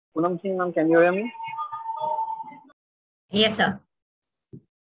Poonam Singh, ma'am, can you hear me? Yes, sir.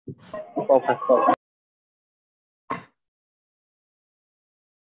 Perfect, perfect.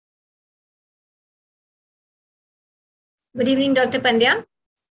 Good evening, Dr. Pandya.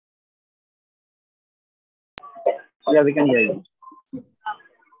 Yeah, we can hear you.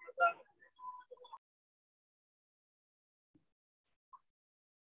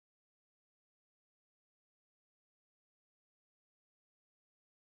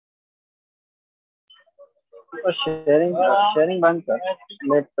 Sharing band, sir.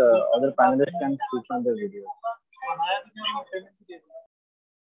 Let other panelists can switch on the video.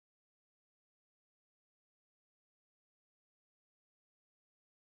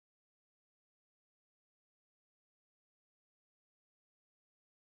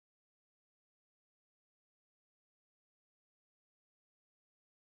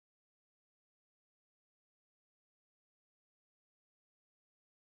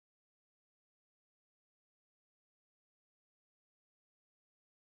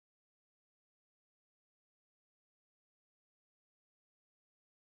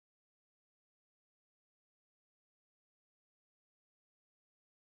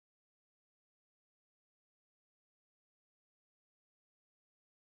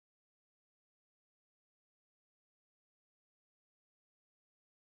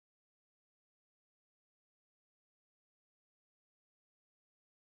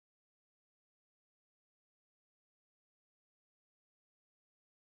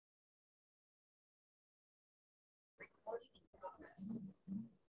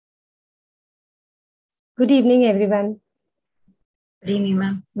 Good evening, everyone. Good evening,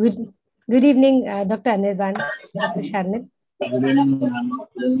 ma'am. Good evening, Dr. Anirban, Dr. Sharmil. Good evening, ma'am.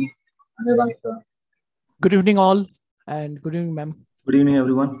 Good evening, Anirban, sir. Good evening, all, and good evening, ma'am. Good evening,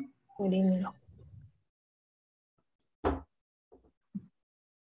 everyone. Good evening.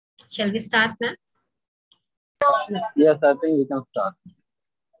 Shall we start, ma'am? Yes, I think we can start.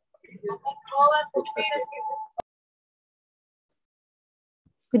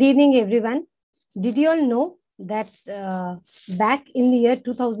 Good evening, everyone. Did you all know that back in the year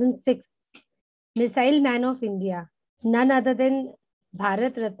 2006, Missile Man of India, none other than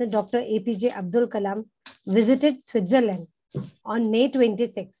Bharat Ratna Dr. APJ Abdul Kalam, visited Switzerland on May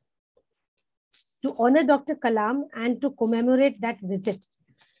 26. To honor Dr. Kalam and to commemorate that visit,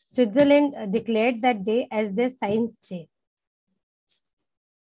 Switzerland declared that day as their Science Day.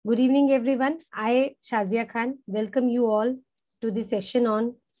 Good evening, everyone. I, Shazia Khan, welcome you all to the session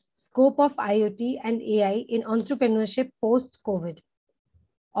on Scope of IoT and AI in Entrepreneurship Post-COVID,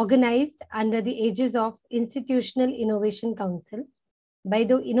 organized under the aegis of Institutional Innovation Council by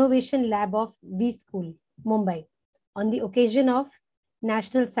the Innovation Lab of V School, Mumbai, on the occasion of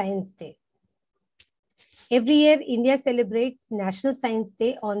National Science Day. Every year, India celebrates National Science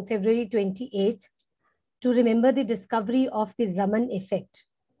Day on February 28th to remember the discovery of the Raman effect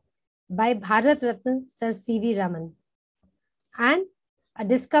by Bharat Ratna Sir C.V. Raman, and a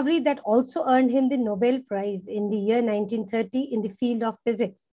discovery that also earned him the Nobel Prize in the year 1930 in the field of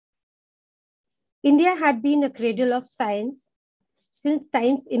physics. India had been a cradle of science since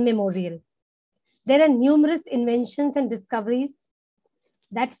times immemorial. There are numerous inventions and discoveries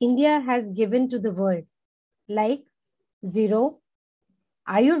that India has given to the world, like Zero,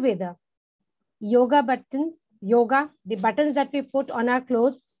 Ayurveda, yoga, the buttons that we put on our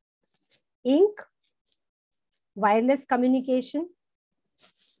clothes, ink, wireless communication,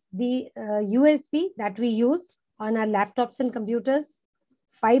 the USB that we use on our laptops and computers,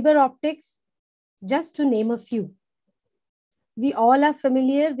 fiber optics, just to name a few. We all are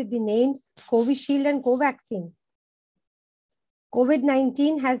familiar with the names Covishield and Covaxin.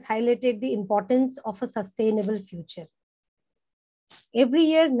 COVID-19 has highlighted the importance of a sustainable future. Every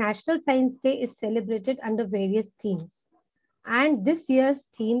year, National Science Day is celebrated under various themes. And this year's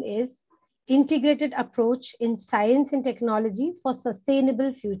theme is Integrated Approach in Science and Technology for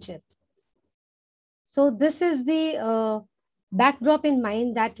Sustainable Future. So this is the backdrop in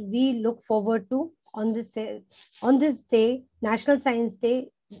mind that we look forward to on this day, National Science Day,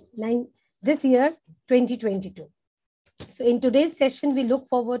 this year, 2022. So in today's session, we look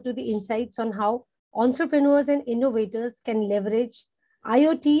forward to the insights on how entrepreneurs and innovators can leverage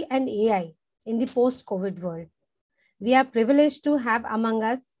IoT and AI in the post-COVID world. We are privileged to have among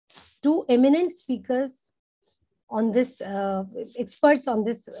us two eminent speakers on this, experts on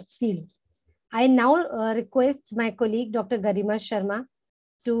this field. I now request my colleague, Dr. Garima Sharma,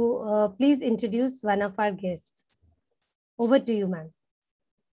 to please introduce one of our guests. Over to you, ma'am.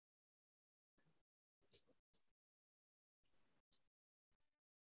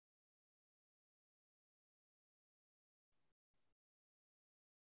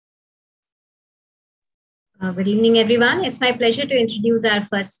 Good evening, everyone. It's my pleasure to introduce our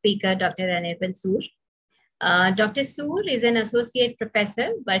first speaker, Dr. Anirban Soor. Dr. Soor is an associate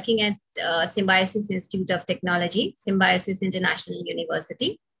professor working at Symbiosis Institute of Technology, Symbiosis International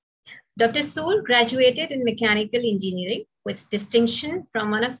University. Dr. Soor graduated in mechanical engineering with distinction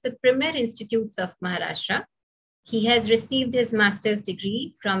from one of the premier institutes of Maharashtra. He has received his master's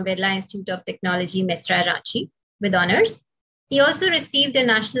degree from Birla Institute of Technology, Mesra, Ranchi, with honors. He also received a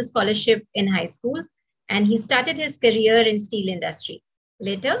national scholarship in high school, and he started his career in steel industry.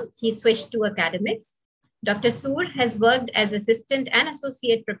 Later, he switched to academics. Dr. Soor has worked as assistant and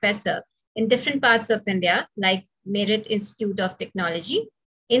associate professor in different parts of India, like Merit Institute of Technology,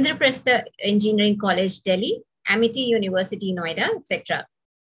 Indraprastha Engineering College, Delhi, Amity University, Noida, etc.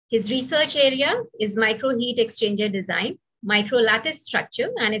 His research area is micro heat exchanger design, micro lattice structure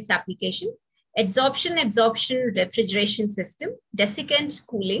and its application, absorption refrigeration system, desiccant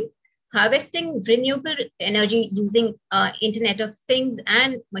cooling, harvesting renewable energy using Internet of Things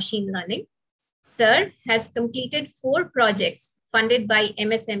and machine learning. Sir has completed 4 projects funded by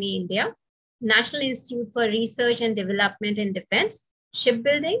MSME India, National Institute for Research and Development in Defense,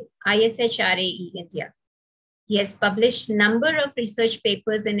 Shipbuilding, ISHRAE India. He has published a number of research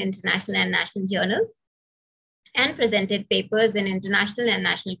papers in international and national journals and presented papers in international and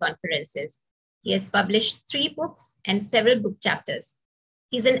national conferences. He has published 3 books and several book chapters.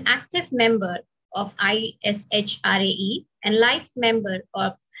 He's an active member of ISHRAE and life member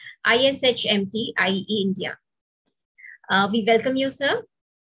of ISHMT IE India. We welcome you, sir.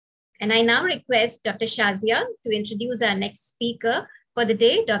 And I now request Dr. Shazia to introduce our next speaker for the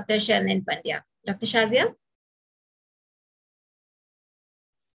day, Dr. Sharnil Pandya. Dr. Shazia.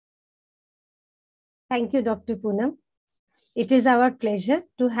 Thank you, Dr. Poonam. It is our pleasure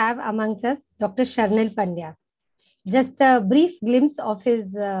to have amongst us Dr. Sharnil Pandya. Just a brief glimpse of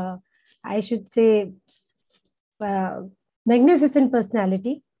his, I should say, magnificent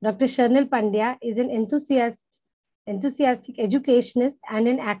personality. Dr. Sharnil Pandya is an enthusiastic educationist and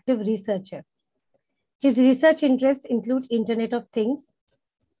an active researcher. His research interests include Internet of Things,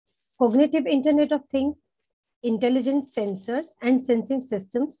 cognitive Internet of Things, intelligent sensors and sensing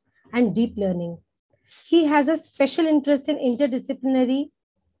systems, and deep learning. He has a special interest in interdisciplinary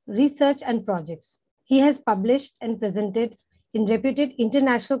research and projects. He has published and presented in reputed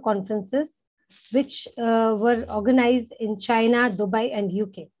international conferences, which were organized in China, Dubai, and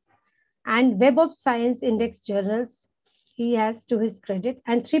UK. And Web of Science Index journals he has to his credit,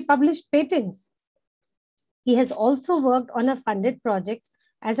 and 3 published patents. He has also worked on a funded project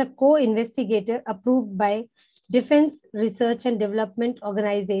as a co-investigator approved by Defense Research and Development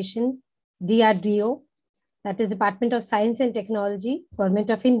Organization, DRDO, that is Department of Science and Technology, Government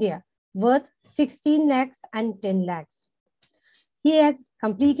of India, worth 16 lakhs and 10 lakhs. He has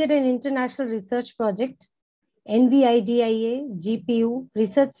completed an international research project, NVIDIA GPU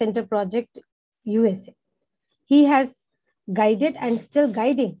Research Center Project, USA. He has guided and still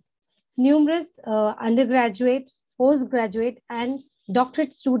guiding numerous undergraduate, postgraduate, and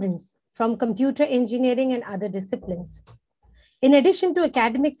doctorate students from computer engineering and other disciplines. In addition to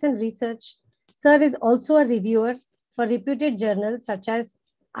academics and research, Sir is also a reviewer for reputed journals such as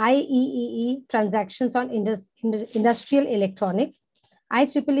IEEE Transactions on Industrial Electronics,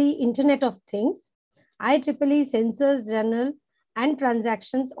 IEEE Internet of Things, IEEE Sensors Journal, and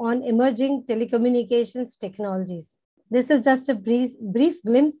Transactions on Emerging Telecommunications Technologies. This is just a brief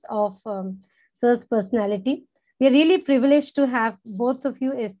glimpse of Sir's personality. We are really privileged to have both of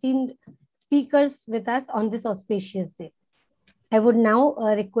you esteemed speakers with us on this auspicious day. I would now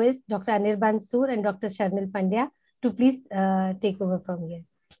request Dr. Anirban Soor and Dr. Sharnil Pandya to please take over from here.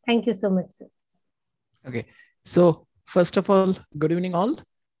 Thank you so much, sir. Okay. So first of all, good evening all.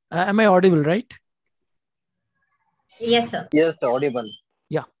 Am I audible, right? Yes, sir. Yes, audible.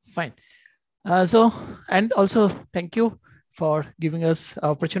 Yeah, fine. And also thank you for giving us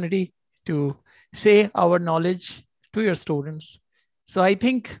opportunity to say our knowledge to your students. So I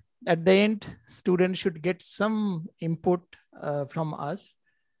think at the end, students should get some input from us,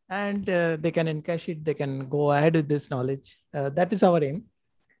 and they can encash it, they can go ahead with this knowledge. That is our aim,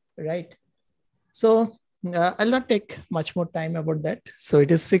 right? So I'll not take much more time about that. So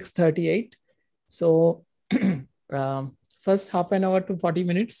it is 6:38. So first half an hour to 40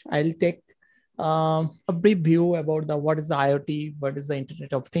 minutes, I'll take a brief view about what is the IoT, what is the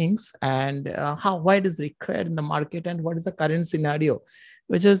Internet of Things, and why it is required in the market, and what is the current scenario,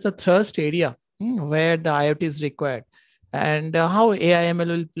 which is the thrust area where the IoT is required, and how AI ML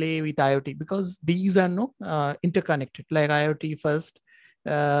will play with IoT, because these are interconnected, like IoT first.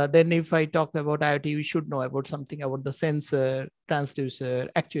 Then if I talk about IoT, we should know about something about the sensor, transducer,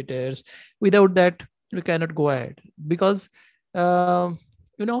 actuators. Without that, we cannot go ahead because, you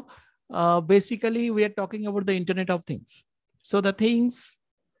know, basically we are talking about the Internet of Things. So the things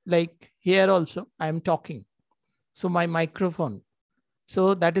like here also I am talking. So my microphone,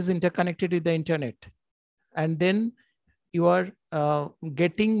 so that is interconnected with the internet. And then you are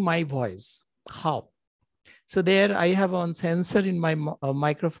getting my voice. How? So there I have one sensor in my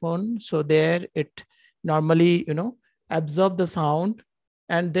microphone. So there it normally, absorb the sound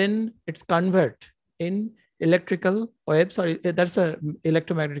and then it's convert in electrical waves, or that's a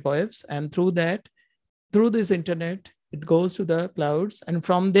electromagnetic waves. And through that, through this internet, it goes to the clouds. And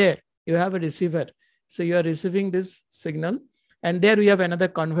from there you have a receiver. So you are receiving this signal and there we have another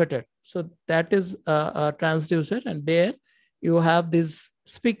converter. So that is a transducer. And there you have this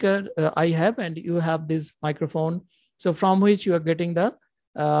speaker I have, and you have this microphone. So from which you are getting the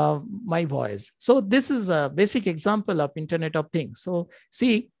my voice. So this is a basic example of Internet of Things. So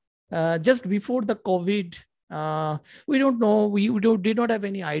see, just before the COVID, we don't know, did not have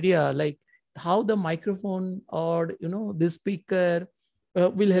any idea like how the microphone or the speaker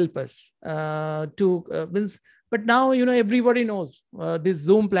will help us to means. But now everybody knows this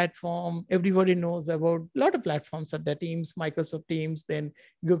Zoom platform. Everybody knows about a lot of platforms at the Teams, Microsoft Teams, then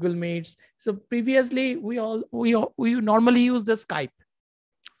Google Meets. So previously we normally use the Skype,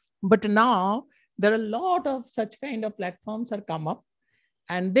 but now there are a lot of such kind of platforms are come up,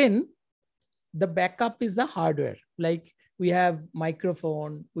 and then the backup is the hardware. Like we have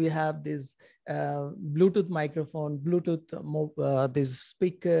microphone, we have this Bluetooth microphone, Bluetooth this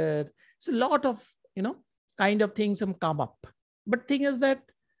speaker. So a lot of kind of things have come up. But thing is that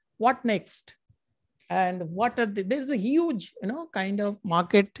what next? And what are there's a huge kind of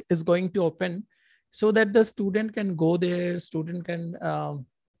market is going to open, so that the student can go there, student can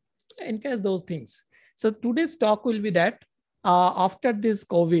encash those things. So today's talk will be that after this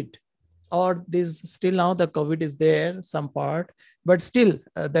COVID, or this still now the COVID is there some part, but still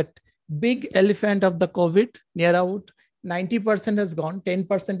that big elephant of the COVID, near out 90% has gone,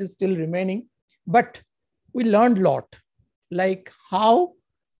 10% is still remaining. But we learned a lot, like how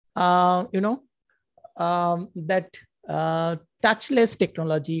that touchless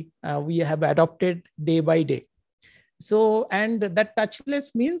technology we have adopted day by day. So, and that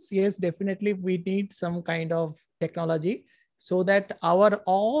touchless means, yes, definitely we need some kind of technology so that our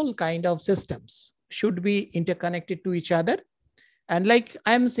all kind of systems should be interconnected to each other. And like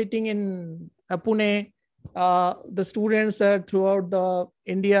I'm sitting in Pune, the students are throughout the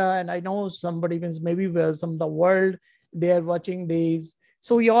India, and I know somebody means maybe some of the world, they are watching these.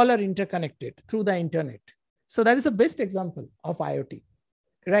 So we all are interconnected through the internet. So that is the best example of IoT,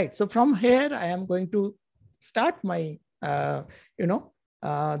 right? So from here, I am going to start my, the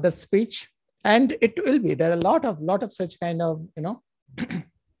speech, and it will be, there are a lot of such kind of,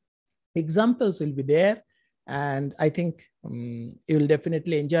 examples will be there. And I think you will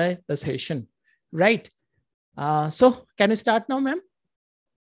definitely enjoy the session, right? So can you start now, ma'am?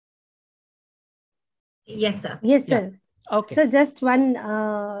 Yes, sir. Yes, sir. Yeah. Okay. So just one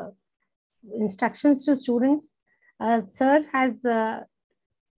instructions to students. Sir has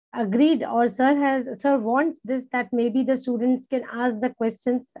agreed, or sir wants this, that maybe the students can ask the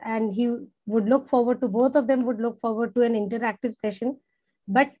questions, and he would look forward to, both of them would look forward to an interactive session,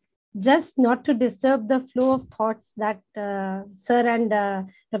 but just not to disturb the flow of thoughts that sir and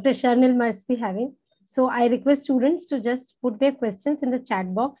Dr. Sharnil must be having. So I request students to just put their questions in the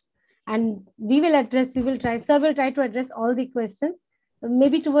chat box, and sir will try to address all the questions,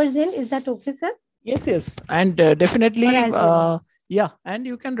 maybe towards the end. Is that okay, sir? Yes. And definitely, yeah. And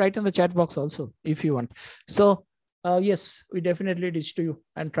you can write in the chat box also if you want. So yes, we definitely reach to you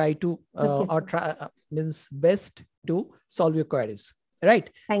and try to, Okay, or try means best to solve your queries. Right.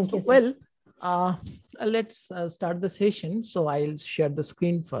 Thank you, sir. Well, let's start the session. So I'll share the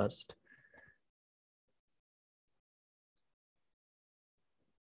screen first.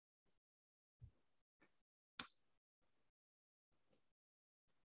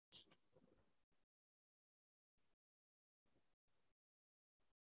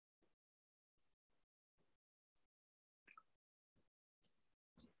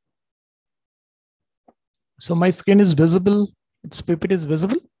 So my screen is visible. Its PPT is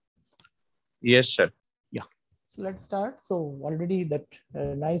visible. Yes, sir. Yeah. So let's start. So already that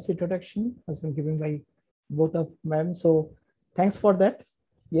nice introduction has been given by both of ma'am. So thanks for that.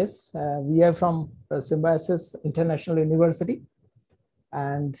 Yes, we are from Symbiosis International University,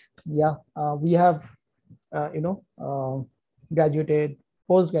 and yeah, we have graduated,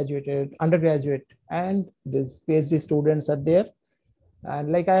 post-graduated, undergraduate, and these PhD students are there.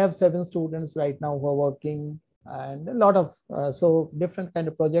 And like I have 7 students right now who are working and a lot of so different kind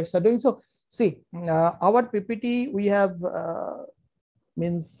of projects are doing. So see, our PPT we have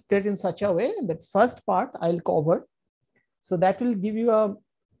means created in such a way that first part I'll cover. So that will give you a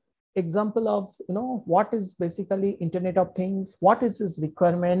example of what is basically Internet of Things, what is its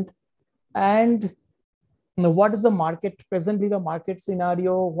requirement, and what is the market presently, the market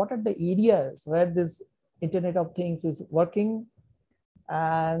scenario, what are the areas where this Internet of Things is working,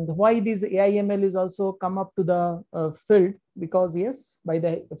 and why this AI/ML is also come up to the field, because yes,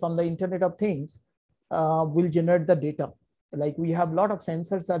 from the Internet of Things will generate the data. Like we have a lot of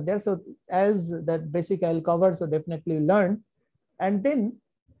sensors are there. So as that basic I'll cover, so definitely learn. And then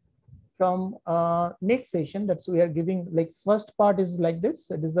from next session, that's we are giving, like first part is like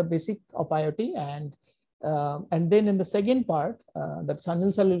this. It is the basic of IoT, and then in the second part, that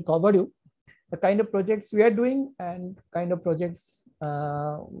Sanil sir will cover you the kind of projects we are doing and kind of projects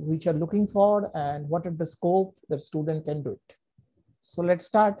which are looking for, and what are the scope that student can do it. So let's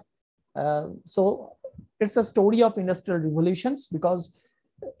start. So it's a story of industrial revolutions, because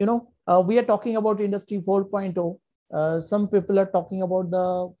we are talking about industry 4.0. Some people are talking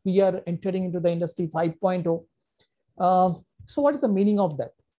about we are entering into the industry 5.0. So what is the meaning of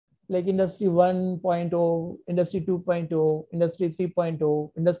that? Like industry 1.0, industry 2.0, industry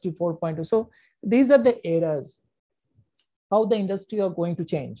 3.0, industry 4.0. So these are the eras, how the industry are going to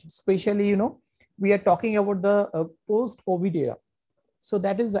change. Especially, we are talking about the post-COVID era. So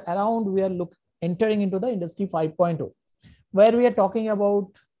that is around we are entering into the industry 5.0, where we are talking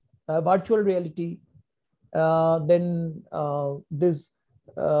about virtual reality, then this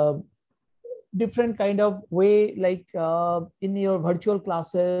different kind of way, like in your virtual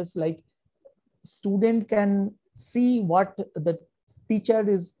classes, like student can see what the teacher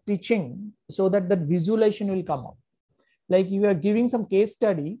is teaching, so that the visualization will come up. Like you are giving some case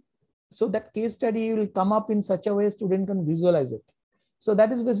study, so that case study will come up in such a way student can visualize it. So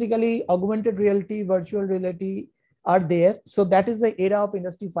that is basically augmented reality, virtual reality are there. So that is the era of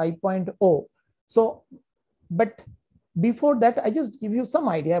industry 5.0. So, but before that, I just give you some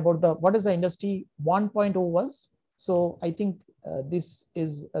idea about what is the industry 1.0 was. So I think this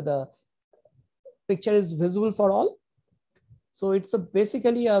is the picture is visible for all. So it's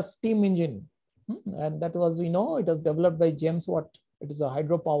basically a steam engine, and that was, it was developed by James Watt. It is a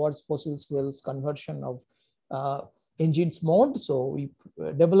hydropowered fossil fuels conversion of engines mode. So we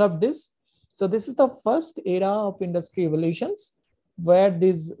developed this. So this is the first era of industry evolutions, where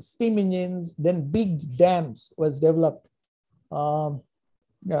these steam engines, then big dams was developed. All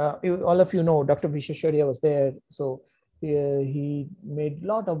of Dr. Visheshwarya was there. So he made a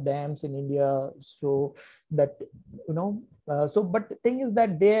lot of dams in India. So that, but the thing is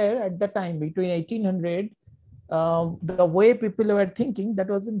that there at the time between 1800, the way people were thinking, that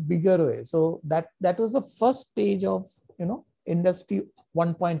was in bigger way. So that was the first stage of, industry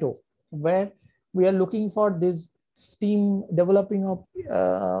 1.0, where we are looking for this steam developing of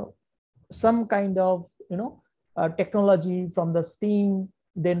some kind of, technology from the steam,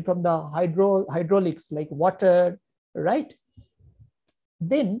 then from the hydraulics like water, right?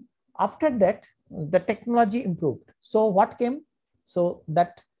 Then after that, the technology improved. So what came? So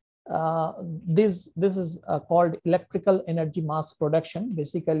that this is called electrical energy mass production.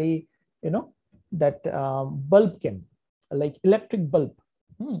 Basically, that bulb came, like electric bulb,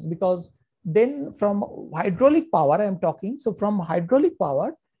 because then from hydraulic power I'm talking. So from hydraulic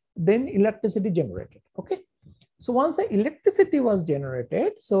power, then electricity generated. Okay. So once the electricity was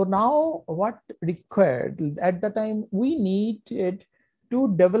generated, so now what required at the time, we needed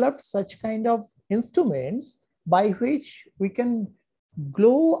to develop such kind of instruments by which we can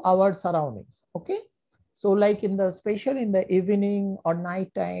glow our surroundings. Okay. So like especially in the evening or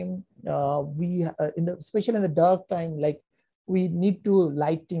night time, especially in the dark time, like we need to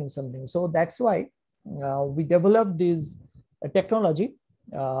lighting something. So that's why we developed this technology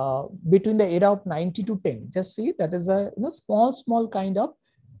between the era of 90 to 10. Just see, that is a small kind of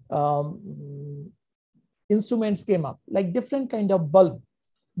instruments came up, like different kind of bulb,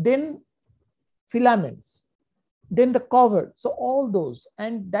 then filaments, then the cover. So all those,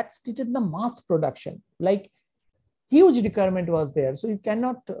 and that stated the mass production, like huge requirement was there. So you could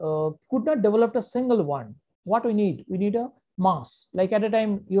not develop a single one. What we need a mass. Like at a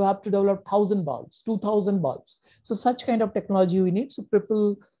time, you have to develop 1,000 bulbs, 2,000 bulbs. So such kind of technology we need. So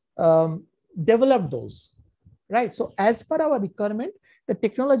people develop those, right? So as per our requirement, the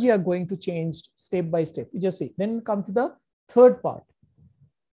technology are going to change step by step. You just see. Then come to the third part.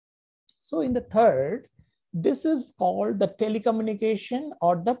 So in the third, this is called the telecommunication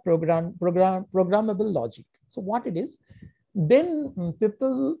or the programmable logic. So what it is, then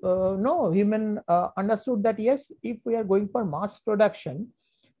people human understood that yes, if we are going for mass production,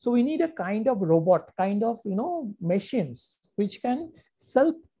 so we need a kind of robot, kind of machines which can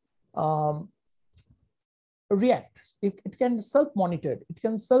self um, react. It can self monitor, it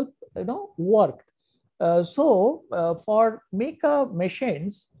can self work. For make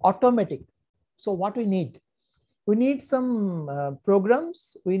machines automatic, so what we need some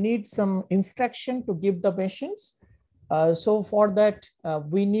programs, we need some instruction to give the machines. So for that,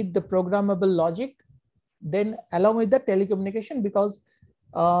 we need the programmable logic, then along with the telecommunication, because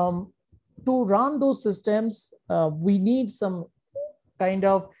to run those systems, we need some kind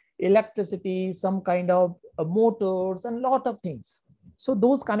of electricity, some kind of motors, and lot of things. So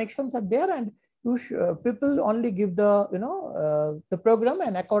those connections are there, and people only give the the program,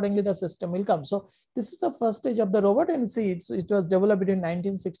 and accordingly the system will come. So this is the first stage of the robot, and see it was developed between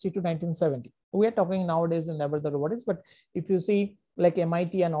 1960 to 1970. We are talking nowadays in never the robotics, but if you see like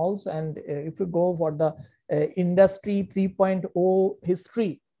MIT and also, and if you go for the industry 3.0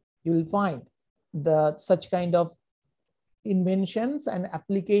 history, you will find the such kind of inventions and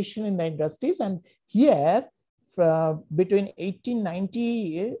application in the industries. And here between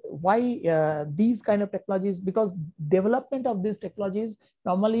 1890, why these kind of technologies? Because development of these technologies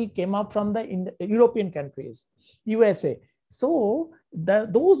normally came up from the European countries, USA. So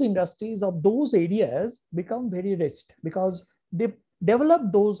those industries of those areas become very rich because they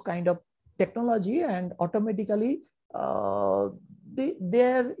develop those kind of technology, and automatically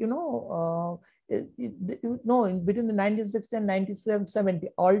they're in between the 1960 and 1970,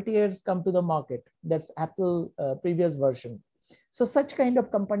 Altiers come to the market. That's Apple previous version. So such kind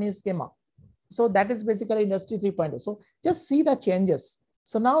of companies came up. So that is basically industry 3.0. So just see the changes.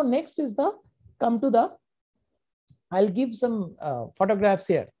 So now next is I'll give some photographs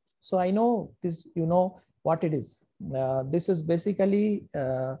here. So I know this, what it is. This is basically,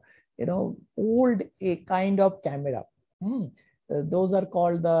 old a kind of camera. Those are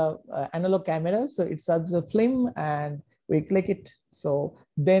called the analog cameras. So it's a film and we click it. So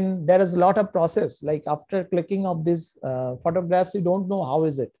then there is a lot of process. Like after clicking of these photographs, you don't know how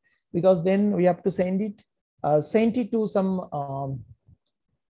is it, because then we have to send it to some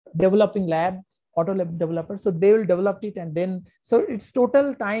developing lab, photo lab developer. So they will develop it, and then so it's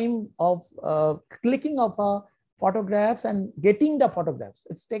total time of clicking of photographs and getting the photographs.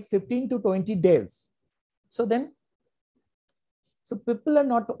 It's take 15 to 20 days. So people are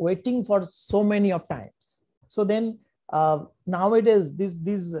not waiting for so many of times. So then nowadays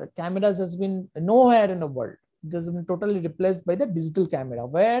these cameras has been nowhere in the world. It has been totally replaced by the digital camera,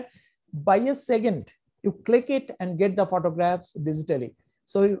 where by a second you click it and get the photographs digitally.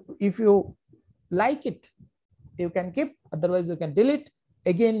 So if you like it, you can keep, otherwise you can delete.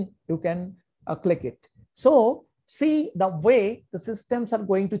 Again, you can click it. So see the way the systems are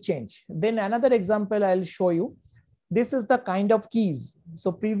going to change. Then another example I'll show you. This is the kind of keys. So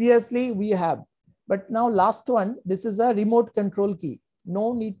previously we have, but now last one, this is a remote control key.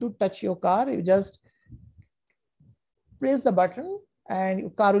 No need to touch your car. You just press the button and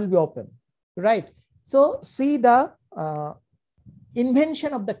your car will be open, right? So see the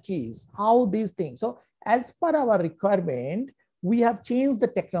invention of the keys, how these things. So as per our requirement, we have changed the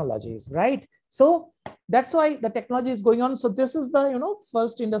technologies, right? So that's why the technology is going on. So this is the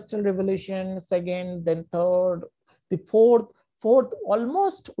first industrial revolution, second, then third, the fourth,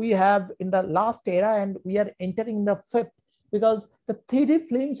 almost we have in the last era, and we are entering the fifth, because the 3D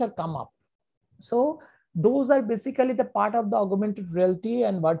films are come up. So those are basically the part of the augmented reality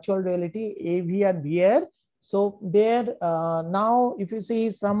and virtual reality, AV and VR. So there now, if you see,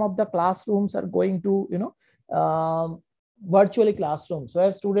 some of the classrooms are going to virtually classrooms, where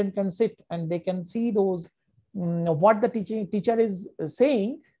student can sit and they can see those what the teacher is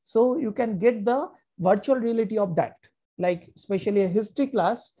saying. So you can get the virtual reality of that. Like especially a history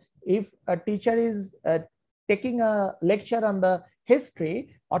class, if a teacher is taking a lecture on the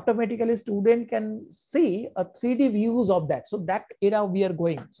history, automatically student can see a 3D views of that. So that era we are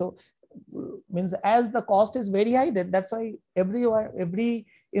going. So means as the cost is very high, that's why every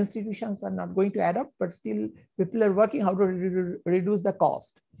institutions are not going to adopt, but still people are working how to reduce the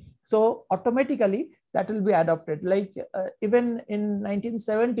cost. So automatically that will be adopted. Like even in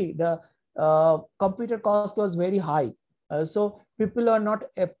 1970, the computer cost was very high. So people are not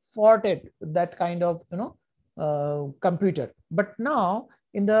afforded that kind of computer. But now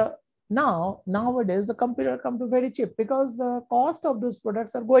nowadays the computer come to very cheap, because the cost of those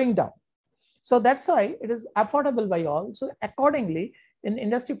products are going down. So that's why it is affordable by all. So accordingly, in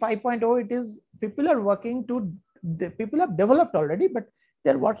industry 5.0, it is people are working to, people have developed already, but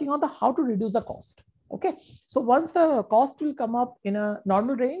they're working on the how to reduce the cost. Okay, so once the cost will come up in a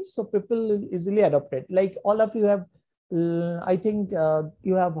normal range, so people will easily adopt it. Like all of you have, I think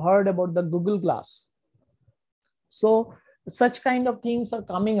you have heard about the Google Glass. So such kind of things are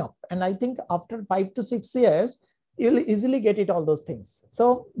coming up, and I think after 5 to 6 years, you'll easily get it, all those things.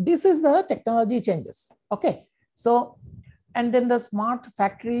 So this is the technology changes. Okay, so and then the smart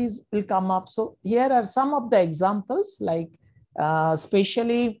factories will come up. So here are some of the examples, like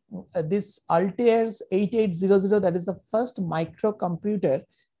especially this Altaire's 8800, that is the first microcomputer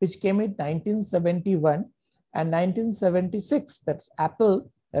which came in 1971 and 1976. That's Apple,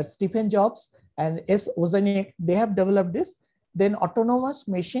 that's Stephen Jobs and S. Wozniak. They have developed this. Then autonomous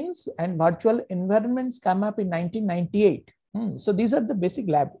machines and virtual environments come up in 1998. So these are the basic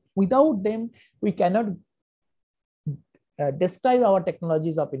lab. Without them, we cannot describe our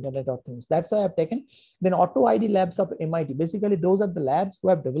technologies of Internet of Things. That's why I've taken. Then Auto ID labs of MIT. Basically, those are the labs who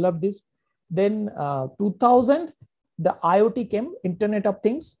have developed this. Then 2000, the IoT came, Internet of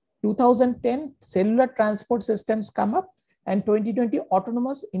Things. 2010, cellular transport systems come up. And 2020,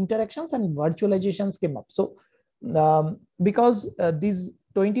 autonomous interactions and virtualizations came up. So because these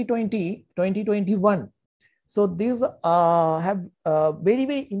 2020, 2021, so these have very,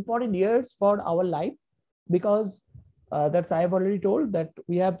 very important years for our life, because that's, I have already told that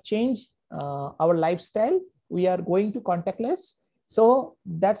we have changed our lifestyle. We are going to contactless. So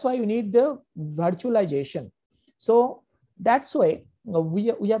that's why you need the virtualization. So that's why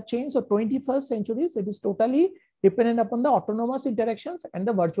we have changed. So 21st centuries, it is totally dependent upon the autonomous interactions and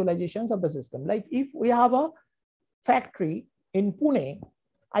the virtualizations of the system. Like if we have a factory in Pune,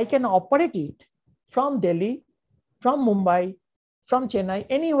 I can operate it from Delhi, from Mumbai, from Chennai,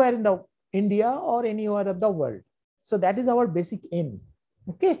 anywhere in the India or anywhere of the world. So that is our basic aim.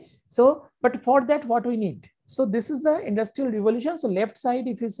 Okay. So, but for that, what we need? So this is the industrial revolution. So left side,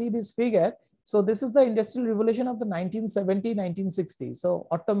 if you see this figure, so this is the industrial revolution of the 1970, 1960. So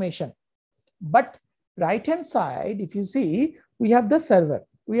automation. But right hand side, if you see, we have the server,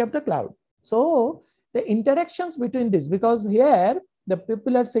 we have the cloud. So the interactions between this, because here the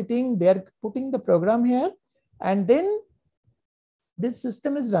people are sitting, they are putting the program here, and then this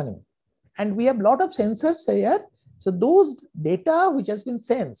system is running. And we have a lot of sensors here. So those data which has been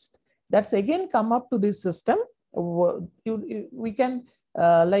sensed, that's again come up to this system. We can,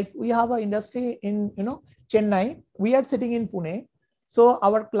 like we have an industry in, Chennai, we are sitting in Pune. So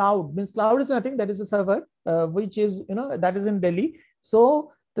our cloud, means cloud is nothing, that is a server, which is, that is in Delhi.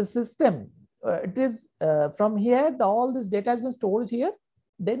 So the system, it is from here, all this data has been stored here.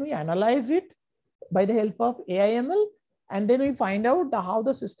 Then we analyze it by the help of AI/ML, and then we find out how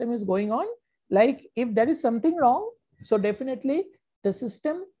the system is going on. Like if there is something wrong, so definitely the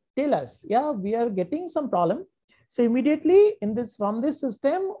system tell us, yeah, we are getting some problem. So immediately from this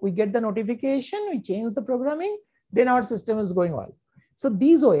system, we get the notification, we change the programming, then our system is going well. So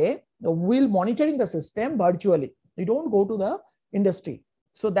this way, we'll monitoring the system virtually. We don't go to the industry.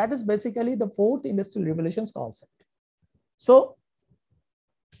 So that is basically the fourth industrial revolutions concept. So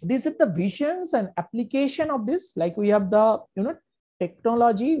these are the visions and application of this. Like we have the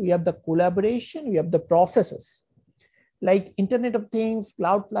technology, we have the collaboration, we have the processes. Like Internet of Things,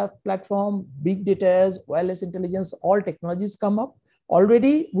 cloud platform, big data, wireless intelligence, all technologies come up.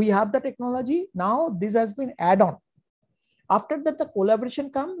 Already we have the technology. Now this has been add on. After that, the collaboration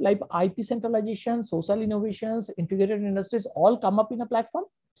come, like IP centralization, social innovations, integrated industries, all come up in a platform.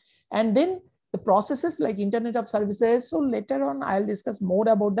 And then the processes like Internet of Services. So later on, I'll discuss more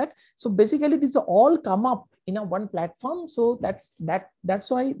about that. So basically, these all come up in a one platform. So that's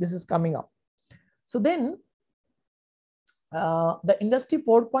why this is coming up. So then the industry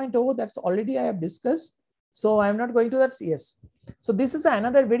 4.0, that's already I have discussed. So I'm not going to that. Yes. So this is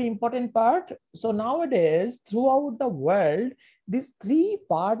another very important part. So nowadays, throughout the world, this three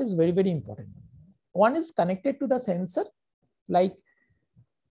part is very, very important. One is connected to the sensor. Like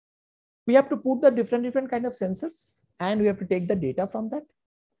we have to put the different kind of sensors, and we have to take the data from that.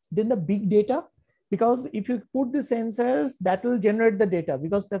 Then the big data, because if you put the sensors, that will generate the data,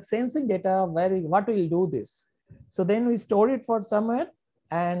 because that sensing data, what will do this? So then we store it for somewhere,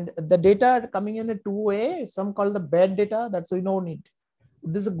 and the data coming in a two-way, some call the bad data, that's we don't need.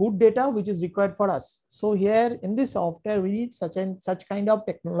 This is a good data which is required for us. So here in this software, we need such kind of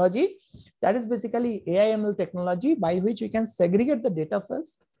technology. That is basically AI/ML technology, by which we can segregate the data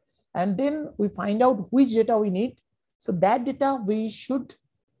first, and then we find out which data we need. So that data we should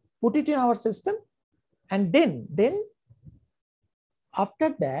put it in our system, and then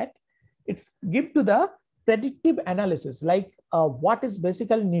after that, it's give to the predictive analysis, like what is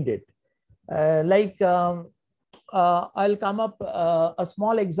basically needed. I'll come up a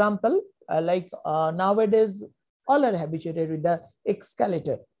small example. Nowadays, all are habituated with the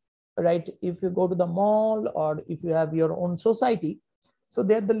escalator, right? If you go to the mall or if you have your own society, so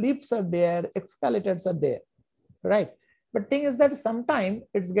there the lifts are there, escalators are there, right? But thing is that sometimes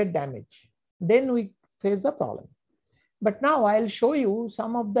it's get damaged. Then we face the problem. But now I'll show you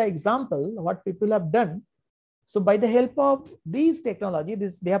some of the example what people have done. So by the help of these technology,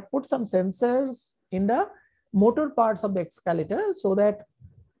 they have put some sensors in the motor parts of the escalator so that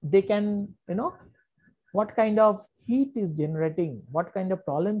they can, what kind of heat is generating, what kind of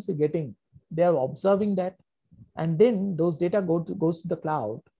problems you're getting. They are observing that. And then those data goes to the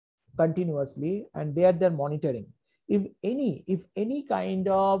cloud continuously, and they're monitoring. If any kind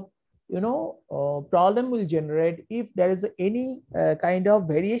of problem will generate, if there is any kind of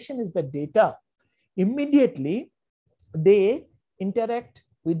variation is the data, immediately they interact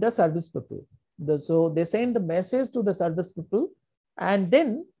with the service people. So they send the message to the service people, and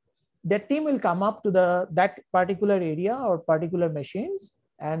then their team will come up to that particular area or particular machines,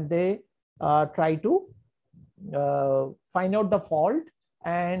 and they try to find out the fault,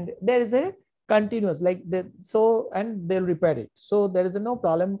 and there is a continuous and they'll repair it. So there is no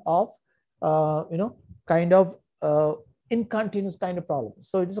problem of kind of in continuous kind of problem.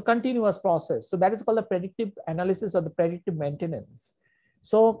 So it is a continuous process. So that is called the predictive analysis or the predictive maintenance.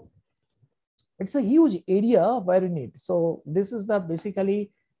 So it's a huge area where we need. So this is the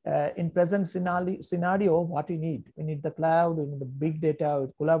basically in present scenario what we need. We need the cloud, we need the big data,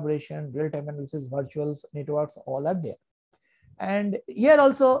 with collaboration, real-time analysis, virtuals, networks, all are there. And here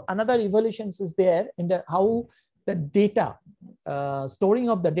also another evolutions is there in the how the data storing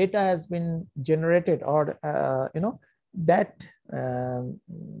of the data has been generated, or that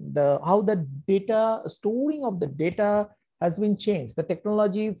how the data storing of the data has been changed. The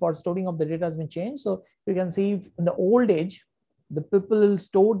technology for storing of the data has been changed. So you can see in the old age, the people will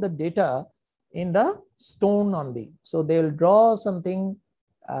store the data in the stone only. So they will draw something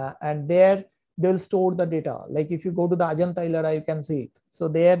and there they'll store the data. Like if you go to the Ajanta Ellora, you can see it. So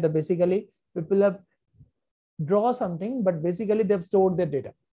there basically people have draw something, but basically they've stored their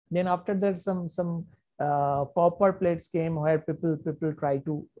data. Then after that, some copper plates came where people try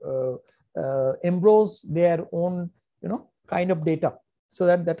to embrace their own kind of data, so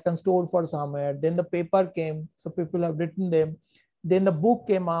that can store for somewhere. Then the paper came, so people have written them. Then the book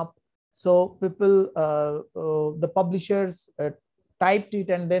came up, so people the publishers typed it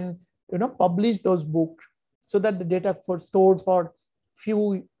and then published those books, so that the data for stored for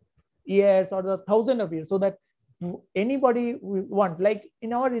few years or the thousand of years, so that anybody we want, like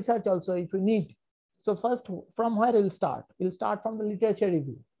in our research also, if we need. So first, from where we'll start? We'll start from the literature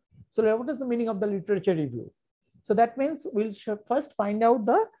review. So what is the meaning of the literature review? So that means we'll first find out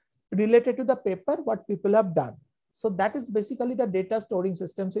the related to the paper, what people have done. So that is basically the data storing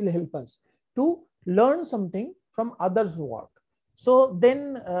systems will help us to learn something from others' work. So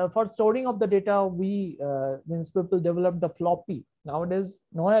then for storing of the data, we means people develop the floppy. Nowadays,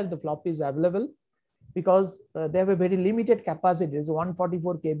 nowhere the floppy is available because they have a very limited capacity. It's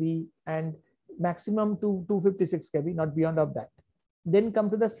 144 KB and maximum to 256 KB, not beyond of that. Then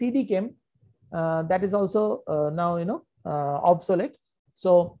come to the CD came, that is also now obsolete.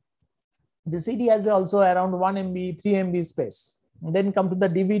 So the CD has also around 1 MB, 3 MB space. And then come to the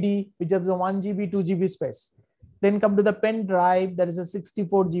DVD, which has a 1 GB, 2 GB space. Then come to the pen drive, that is a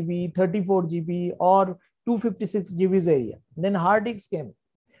 64 GB, 34 GB, or 256 GB's area. Then hard disks came.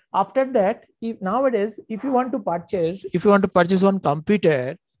 After that, nowadays, if you want to purchase one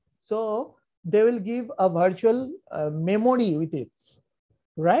computer, so they will give a virtual memory with it,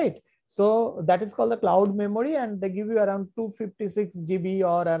 right? So that is called the cloud memory, and they give you around 256 GB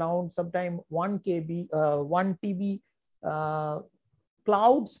or around sometime 1 KB, 1 TB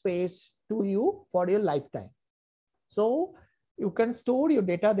cloud space to you for your lifetime. So you can store your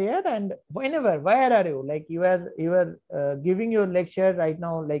data there, and whenever, where are you? Like you are giving your lecture right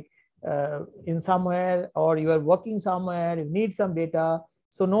now, like in somewhere, or you are working somewhere, you need some data.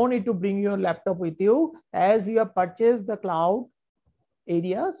 So no need to bring your laptop with you, as you have purchased the cloud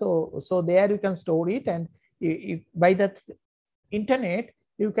area. So there you can store it, and by that internet,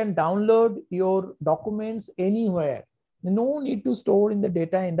 you can download your documents anywhere. No need to store in the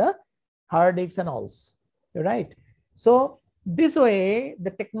data in the hard disks and all, right? So this way the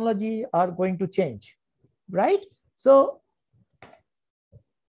technology are going to change, right? So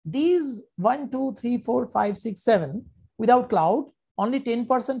these 1, 2, 3, 4, 5, 6, 7 without cloud, only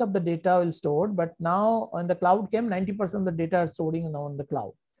 10% of the data will stored, but now on the cloud came, 90% of the data are storing on the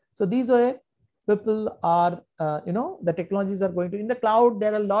cloud. So these way people are, the technologies are going to, in the cloud,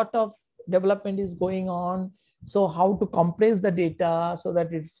 there are a lot of development is going on. So how to compress the data so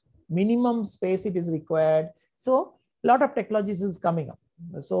that it's minimum space it is required. So a lot of technologies is coming up.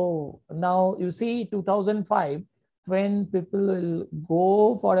 So now you see 2005, when people will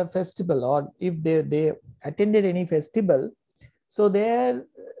go for a festival, or if they attended any festival, so they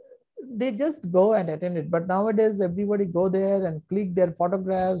just go and attend it. But nowadays everybody go there and click their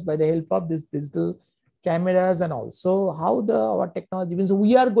photographs by the help of this digital cameras and all. So how our technology means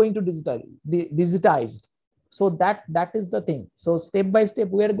we are going to digitized. So that is the thing. So step by step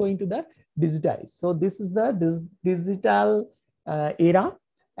we are going to the digitize. So this is the digital era,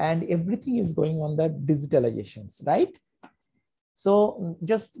 and everything is going on the digitalizations, right? So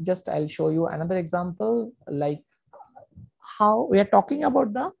just I'll show you another example, like how we are talking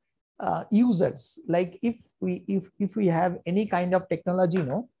about the users. Like if we have any kind of technology,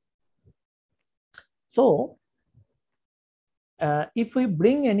 so if we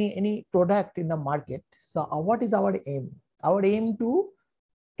bring any product in the market, so what is our aim? Our aim to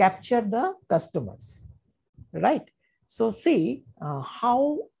capture the customers, right? So see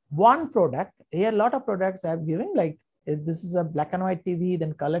how one product here, a lot of products I have given, like this is a black and white TV,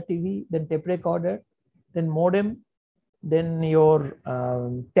 then color TV, then tape recorder, then modem, then your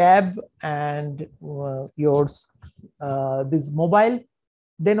tab, and yours this mobile.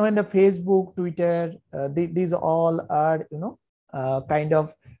 Then when the Facebook, Twitter, these all are kind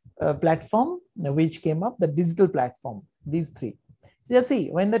of platform which came up, the digital platform, these three. So you see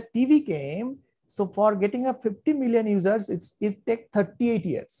when the TV came, so for getting a 50 million users, it take 38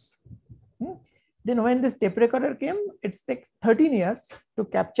 years. Then when this tape recorder came, it's take 13 years to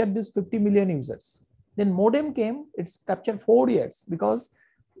capture this 50 million users. Then modem came, it's captured 4 years, because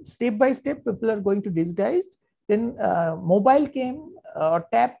step by step people are going to digitize. Then mobile came, or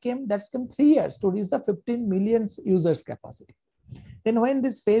tab came, that's come 3 years to reach the 15 million users capacity. Then when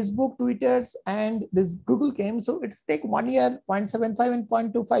this Facebook, Twitters, and this Google came, so it's take 1 year, 0.75 and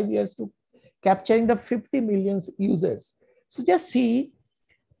 0.25 years to capturing the 50 million users. So just see,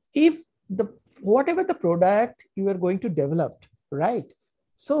 if whatever the product you are going to develop, right?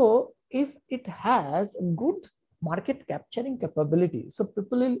 So if it has good market capturing capability, so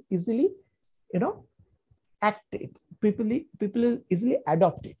people will easily, act it. People will easily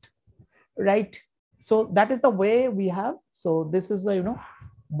adopt it, right? So that is the way we have. So this is the,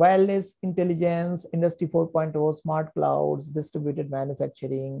 wireless intelligence, Industry 4.0, smart clouds, distributed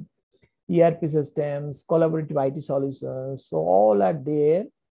manufacturing, ERP systems, collaborative IT solutions. So all are there,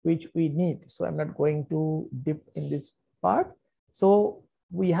 which we need. So I'm not going to dip in this part. So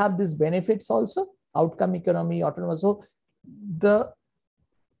we have these benefits also, outcome economy, autonomous. So the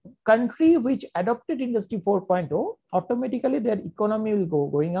country which adopted Industry 4.0, automatically their economy will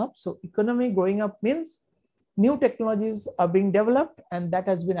going up. So economy going up means new technologies are being developed, and that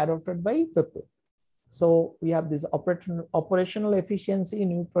has been adopted by people. So we have this operational efficiency,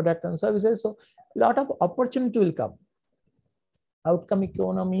 new product and services. So a lot of opportunity will come. Outcome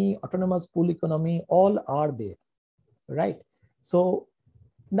economy, autonomous pool economy, all are there, right? So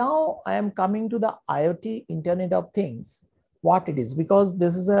now I am coming to the IoT, Internet of Things, what it is, because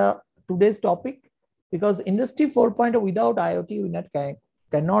this is today's topic. Because Industry 4.0 without IoT we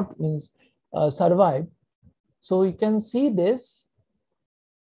cannot survive. So you can see this.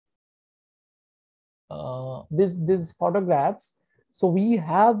 These photographs. So we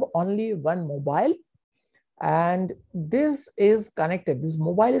have only one mobile, and this is connected. This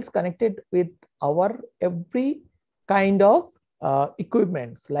mobile is connected with our every kind of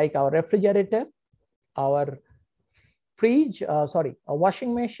equipments, like our refrigerator, our fridge, a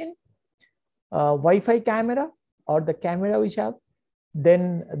washing machine, Wi-Fi camera, or the camera which have,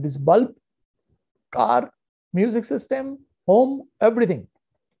 then this bulb, car, music system, home, everything.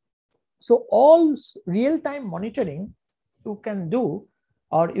 So all real-time monitoring you can do,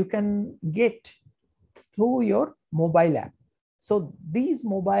 or you can get through your mobile app. So these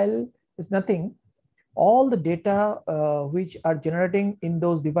mobile is nothing. All the data which are generating in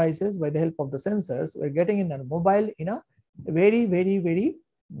those devices by the help of the sensors, we're getting in a mobile in a very, very, very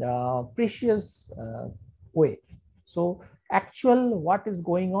precious way. So actual what is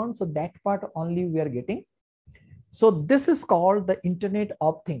going on, so that part only we are getting. So this is called the Internet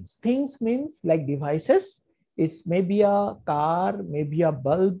of Things. Things means like devices. It's maybe a car, maybe a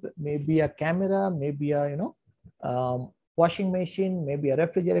bulb, maybe a camera, maybe a washing machine, maybe a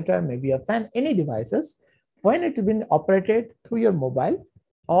refrigerator, maybe a fan, any devices. When it's been operated through your mobile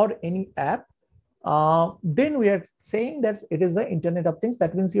or any app, then we are saying that it is the Internet of Things.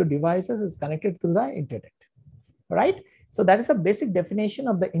 That means your devices is connected through the internet, right? So that is a basic definition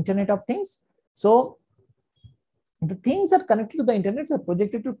of the Internet of Things. So the things that connected to the internet are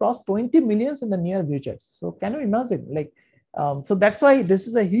projected to cross 20 millions in the near future. So can you imagine, like So that's why this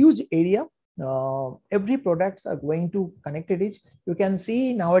is a huge area. Every products are going to connected it. You can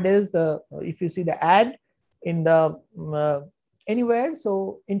see nowadays if you see the ad in the anywhere,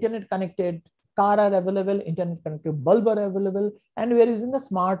 so internet connected car are available, internet connected bulb are available, and we are using the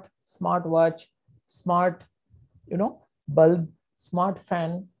smart watch, smart bulb, smart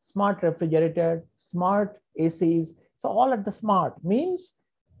fan, smart refrigerator, smart ACs. So all at the smart means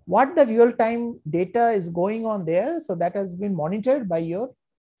what the real time data is going on there. So that has been monitored by your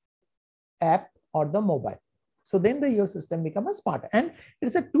app or the mobile. So then your system become a smart, and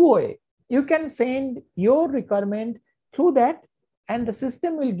it's a two-way. You can send your requirement through that, and the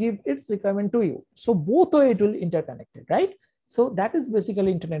system will give its requirement to you. So both way it will interconnected, right? So that is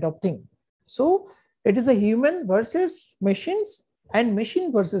basically Internet of Things. So it is a human versus machines and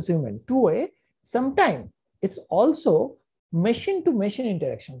machine versus human, two-way. Sometimes it's also machine to machine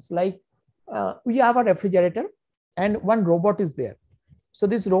interactions. Like we have a refrigerator and one robot is there. So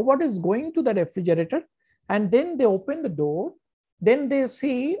this robot is going to the refrigerator, and then they open the door, then they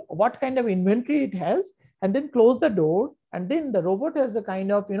see what kind of inventory it has, and then close the door, and then the robot has a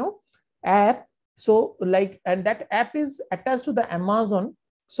kind of app. So and that app is attached to the Amazon.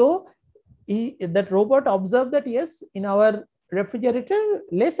 So that robot observed that yes, in our refrigerator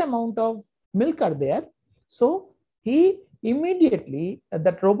less amount of milk are there. So he immediately,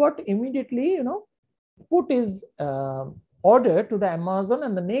 that robot immediately put his order to the Amazon,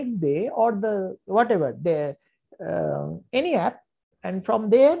 and the next day or the whatever any app, and from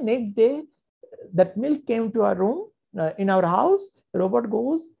there next day that milk came to our room in our house. The robot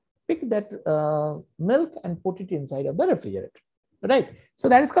goes pick that milk and put it inside of the refrigerator, right? So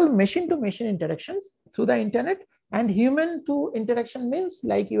that is called machine to machine interactions through the internet. And human to interaction means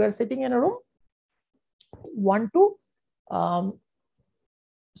like you are sitting in a room, want to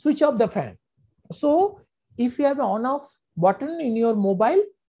switch off the fan. So if you have an on off button in your mobile,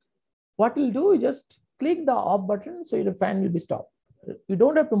 what you'll do, you just click the off button, so your fan will be stopped. You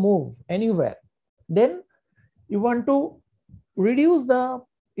don't have to move anywhere. Then you want to reduce the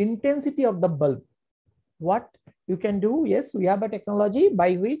intensity of the bulb. What you can do, yes, we have a technology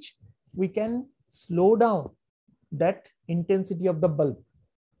by which we can slow down that intensity of the bulb.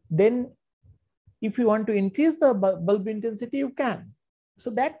 Then if you want to increase the bulb intensity, you can. So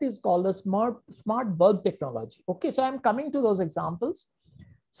that is called the smart bulb technology. Okay, so I'm coming to those examples.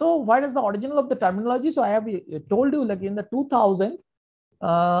 So what is the original of the terminology? So I have told you, like in the 2000,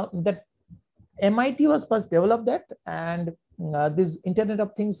 that MIT was first developed that, and this Internet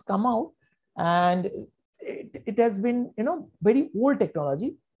of Things come out, and it has been very old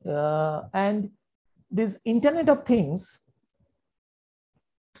technology, and this Internet of Things,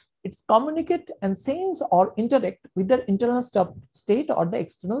 it's communicate and sense or interact with the internal state or the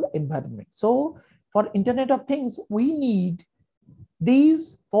external environment. So for Internet of Things, we need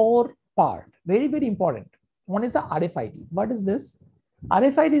these four parts, very, very important. One is the RFID. What is this?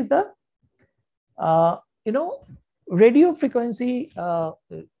 RFID is the radio frequency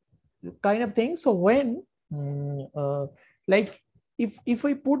kind of thing. So when like if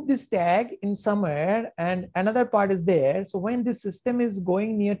we put this tag in somewhere and another part is there, so when this system is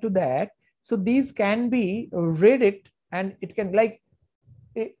going near to that, so these can be read it, and it can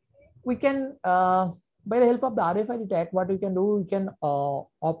we can by the help of the RFID tag, what we can do, we can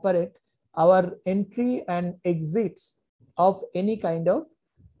operate our entry and exits of any kind of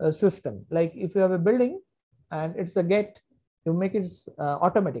system. Like if you have a building and it's a gate, you make it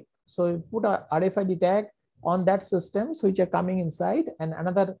automatic. So you put a RFID tag on that systems which are coming inside, and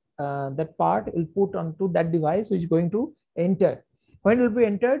another that part will put onto that device which is going to enter. When it will be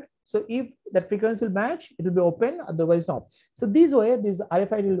entered, so if that frequency will match, it will be open, otherwise not. So this way, this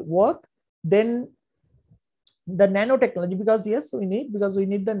RFID will work. Then the nanotechnology, because yes, we need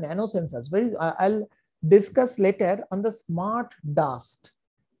the nano sensors. I'll discuss later on the smart dust.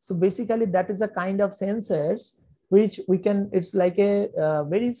 So basically, that is a kind of sensors which we can. It's like a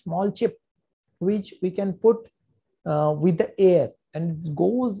very small chip which we can put with the air, and it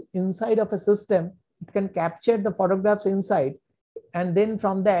goes inside of a system. It can capture the photographs inside, and then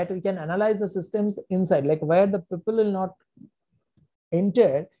from that we can analyze the systems inside, like where the people will not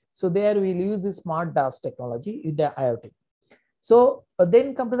enter. So there we'll use the smart dust technology with the IoT. So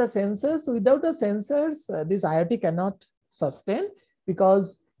then come to the sensors. So without the sensors, this IoT cannot sustain,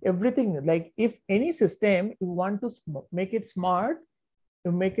 because everything, like if any system you want to make it smart,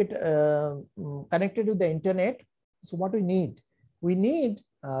 to make it connected to the internet. So what we need? We need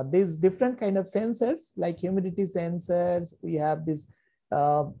these different kind of sensors, like humidity sensors. We have this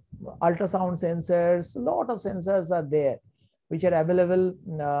ultrasound sensors. A lot of sensors are there. which are available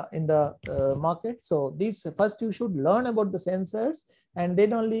in the market. So these first you should learn about the sensors, and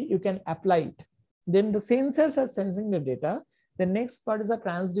then only you can apply it. Then the sensors are sensing the data. The next part is a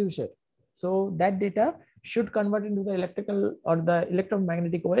transducer. So that data should convert into the electrical or the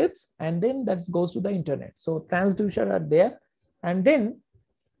electromagnetic waves, and then that goes to the internet. So transducer are there, and then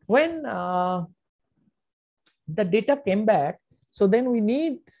when the data came back, so then we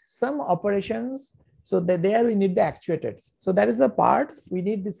need some operations. So that there we need the actuators. So that is the part we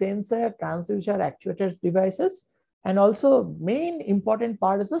need: the sensor, transducer, actuators, devices, and also main important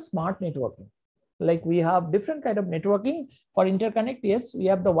part is the smart networking. Like we have different kind of networking for interconnect. Yes, we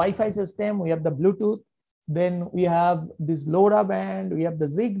have the Wi-Fi system, we have the Bluetooth, then we have this LoRa band, we have the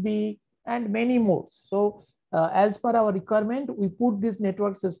Zigbee, and many more. So as per our requirement, we put this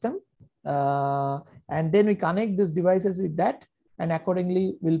network system, and then we connect these devices with that, and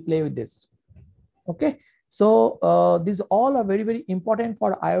accordingly we'll play with this. Okay, so these all are very, very important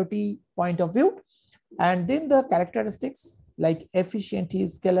for IoT point of view. And then the characteristics like efficiently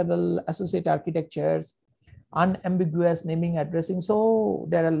scalable associate architectures, unambiguous naming addressing. So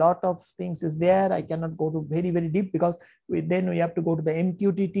there are a lot of things is there. I cannot go to very, very deep because then we have to go to the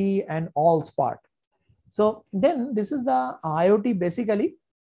MQTT and all part. So then this is the IoT basically.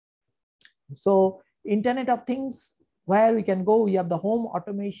 So Internet of Things, where we can go, we have the home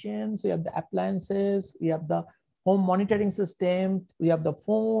automations, we have the appliances, we have the home monitoring system, we have the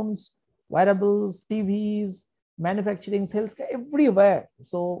phones, wearables, TVs, manufacturing, healthcare, everywhere.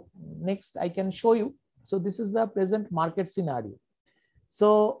 So next I can show you. So this is the present market scenario.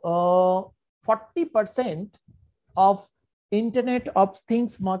 So 40% of Internet of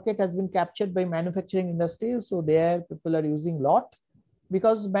Things market has been captured by manufacturing industry. So there people are using a lot,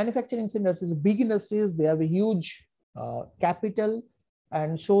 because manufacturing industries, big industries, they have a huge capital,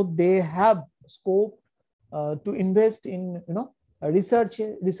 and so they have scope to invest in research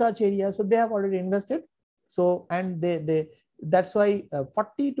areas. So they have already invested. So and they that's why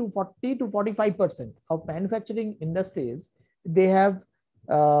 40 to 45% of manufacturing industries, they have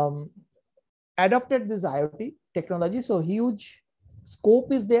adopted this IoT technology. So huge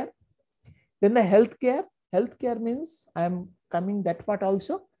scope is there. Then the healthcare means I'm coming that part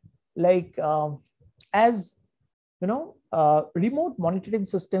also, like as remote monitoring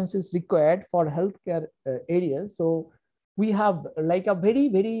systems is required for healthcare areas. So we have like a very,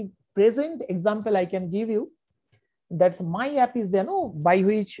 very present example I can give you. That's my app is there, by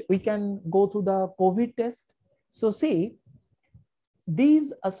which we can go through the COVID test. So see,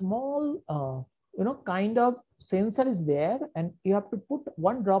 these a small kind of sensor is there, and you have to put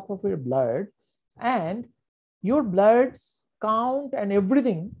one drop of your blood, and your blood's count and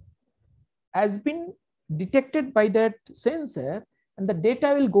everything has been detected by that sensor, and the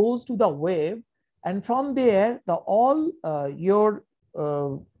data will goes to the web, and from there the all your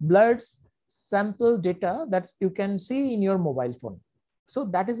blood's sample data that you can see in your mobile phone. So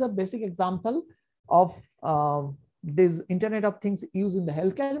that is a basic example of this Internet of Things used in the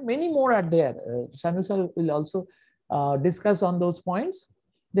healthcare. Many more are there. Shanil sir will also discuss on those points.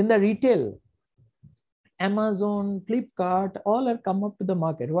 Then the retail, Amazon, Flipkart, all have come up to the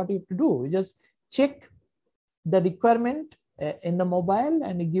market. What you have to do, you just check the requirement in the mobile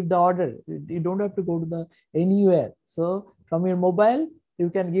and you give the order. You don't have to go to the anywhere. So from your mobile, you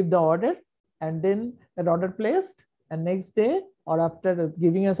can give the order, and then that order placed, and next day or after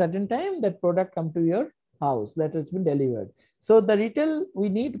giving a certain time, that product come to your house, that has been delivered. So the retail, we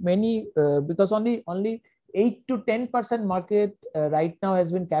need many because only 8 to 10% market right now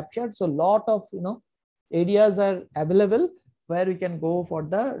has been captured. So lot of areas are available where we can go for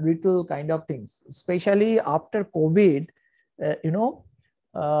the retail kind of things, especially after COVID.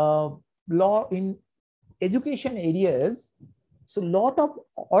 Law in education areas, so lot of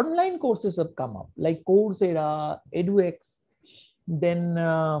online courses have come up, like Coursera, EduX, then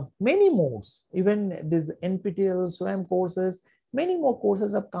many more, even this NPTEL, SWAM courses, many more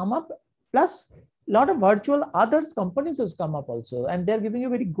courses have come up, plus a lot of virtual others companies has come up also, and they're giving you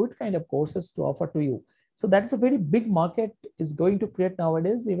very good kind of courses to offer to you. So that's a very big market is going to create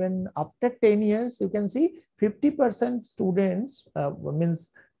nowadays. Even after 10 years, you can see 50% students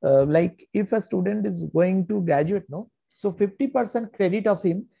means like if a student is going to graduate, so 50% credit of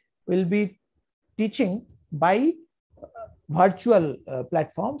him will be teaching by virtual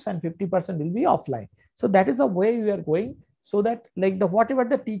platforms, and 50% will be offline. So that is the way we are going. So that like the whatever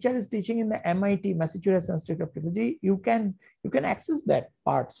the teacher is teaching in the MIT, Massachusetts Institute of Technology, you can access that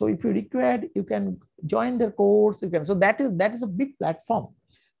part. So if you require, you can join their course. You can. So that is a big platform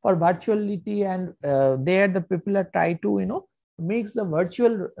for virtuality, and there the people are trying to makes the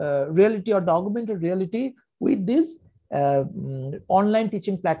virtual reality or the augmented reality with this online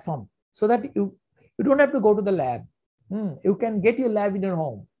teaching platform, so that you don't have to go to the lab. You can get your lab in your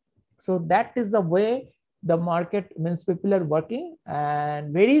home. So that is the way the market means people are working,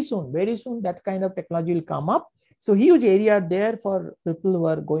 and very soon that kind of technology will come up. So huge area there for people who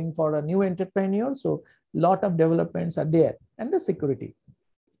are going for a new entrepreneur. So lot of developments are there. And the security,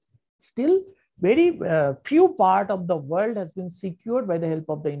 still very few part of the world has been secured by the help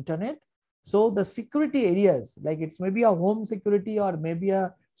of the internet. So the security areas, like it's maybe a home security or maybe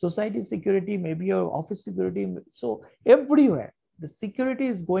a society security, maybe a office security. So everywhere the security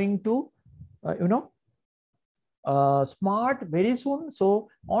is going to smart very soon. So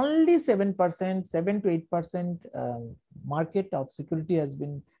only 7%, 7 to 8% market of security has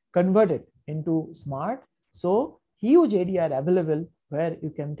been converted into smart. So huge area are available where you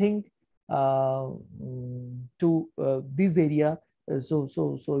can think to this area. So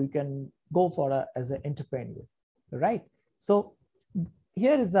you can go for as an entrepreneur, right? So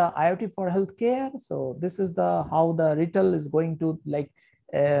here is the IoT for healthcare. So this is the how the retail is going to like.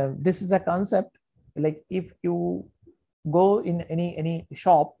 This is a concept. Like if you go in any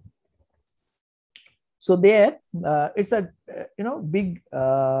shop, so there it's a big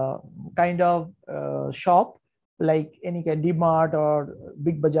kind of shop, like any kind of DMart or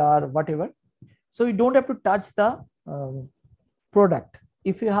Big Bazaar, whatever. So you don't have to touch the product.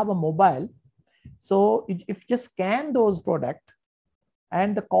 If you have a mobile, so if you just scan those product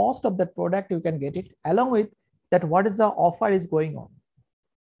and the cost of that product, you can get it along with that what is the offer is going on,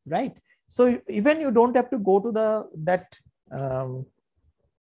 right? So even you don't have to go to that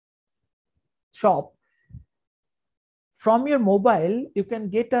shop. From your mobile, you can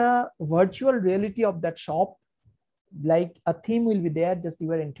get a virtual reality of that shop. Like a theme will be there, just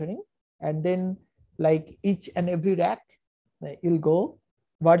you are entering, and then like each and every rack, you'll go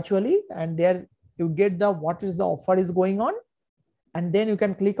virtually, and there you get the what is the offer is going on, and then you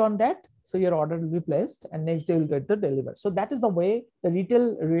can click on that. So your order will be placed, and next day you'll get the deliver. So that is the way the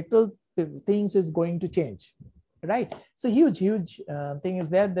retail things is going to change, right? So huge thing is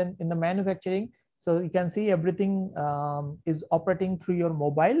there. Then in the manufacturing, so you can see everything is operating through your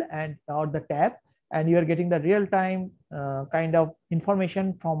mobile and or the tab, and you are getting the real time kind of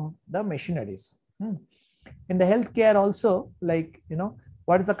information from the machineries. In the healthcare also, like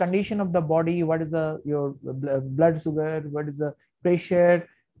what is the condition of the body, what is your blood sugar, what is the pressure,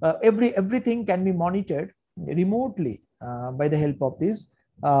 everything can be monitored remotely by the help of these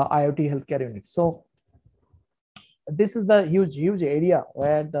IoT healthcare units. So this is the huge area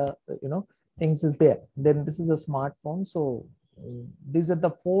where the things is there. Then this is a smartphone. So these are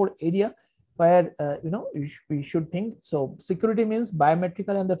the 4 area where we should think. So security means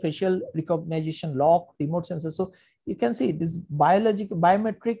biometrical and the facial recognition lock, remote sensor. So you can see this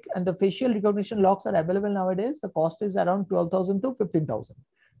biometric and the facial recognition locks are available nowadays. The cost is around 12,000 to 15,000.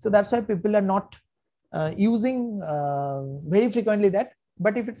 So that's why people are not using very frequently that.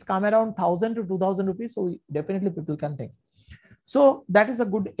 But if it's come around 1,000 to 2,000 rupees, so definitely people can think. So that is a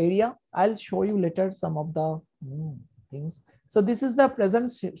good area. I'll show you later some of the things. So this is the present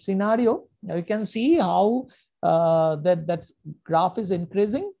scenario. Now you can see how that graph is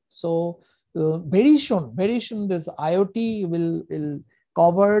increasing. So very soon this IoT will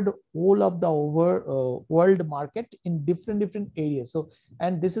covered all of the world market in different areas. So,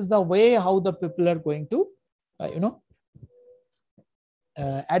 and this is the way how the people are going to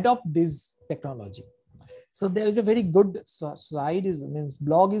adopt this technology. So there is a very good slide, means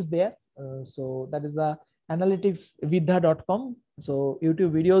blog is there. So that is the analyticsvidha.com. So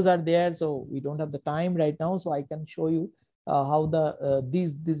YouTube videos are there. So we don't have the time right now. So I can show you how the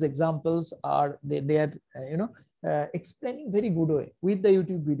these examples are. They are explaining very good way with the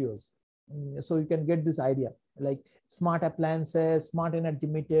YouTube videos. So you can get this idea, like smart appliances, smart energy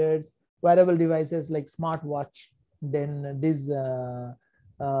meters, wearable devices like smartwatch. Then this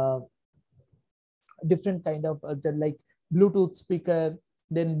different kind of like Bluetooth speaker,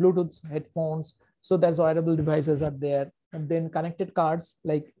 then Bluetooth headphones. So there's wearable devices are there, and then connected cars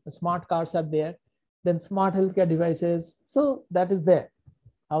like smart cars are there, then smart healthcare devices. So that is there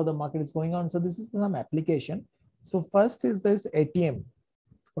how the market is going on. So this is some application. So first is this ATM,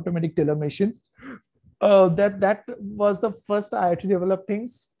 automatic teller machine. That was the first IoT developed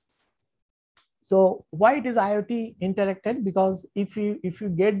things. So why it is IoT interacted? Because if you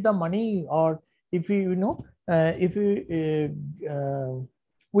get the money, or if you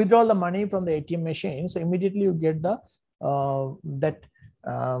withdraw the money from the ATM machine, so immediately you get the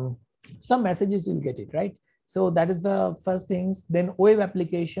some messages, you'll get it, right? So that is the first things. Then web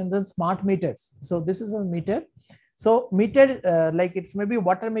application, the smart meters. So this is a meter. So meter, like it's maybe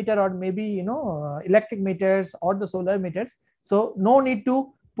water meter or maybe, electric meters or the solar meters. So no need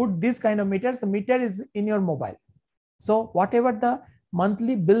to put this kind of meters. The meter is in your mobile. So whatever the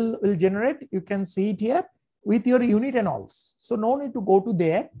monthly bill will generate, you can see it here with your unit and all. So no need to go to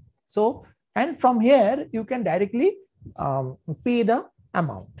there. So, and from here, you can directly pay the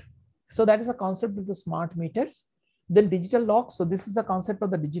amount. So that is the concept of the smart meters. Then digital lock. So this is the concept of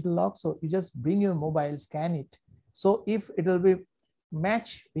the digital lock. So you just bring your mobile, scan it. So if it will be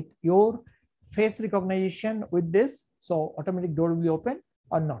match with your face recognition with this, so automatic door will be open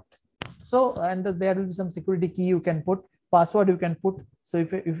or not. So, and there will be some security key you can put, password you can put. So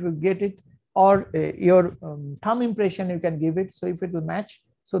if you get it, or your thumb impression you can give it. So if it will match,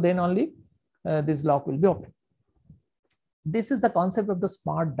 so then only this lock will be open. This is the concept of the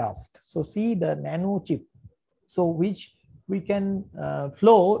smart dust. So see the nano chip, so which we can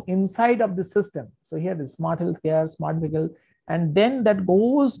flow inside of the system. So here is smart healthcare, smart vehicle, and then that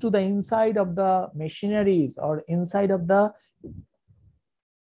goes to the inside of the machineries or inside of the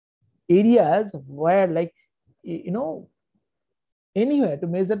areas where, like, anywhere to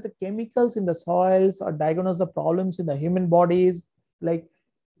measure the chemicals in the soils or diagnose the problems in the human bodies. Like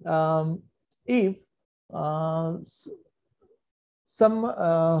if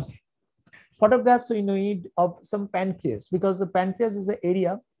some photographs we need of some pancreas, because the pancreas is an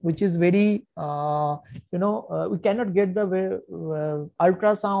area which is very we cannot get the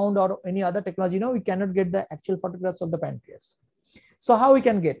ultrasound or any other technology. We cannot get the actual photographs of the pancreas. So how we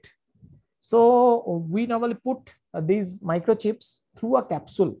can get? So we normally put these microchips through a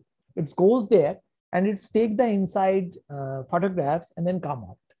capsule. It goes there and it's take the inside photographs and then come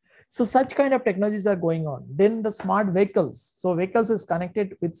out. So such kind of technologies are going on. Then the smart vehicles. So vehicles is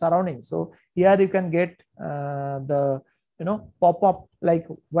connected with surroundings. So here you can get the pop-up, like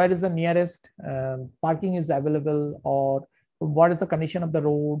where is the nearest parking is available, or what is the condition of the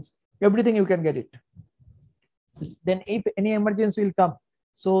roads. Everything you can get it. Then if any emergency will come,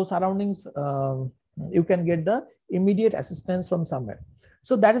 so surroundings, you can get the immediate assistance from somewhere.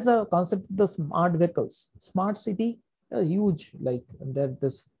 So that is the concept of the smart vehicles. Smart city, huge, like there,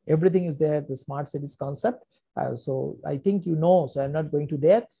 this everything is there, the smart cities concept. So I think so I'm not going to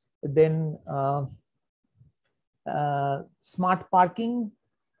there. Then smart parking,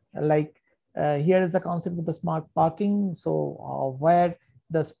 like here is the concept of the smart parking. So where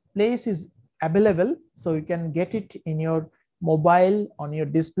the place is available, so you can get it in your mobile on your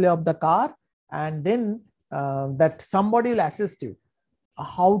display of the car, and then that somebody will assist you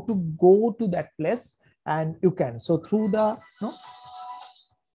how to go to that place, and you can. So through the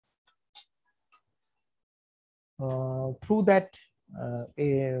through that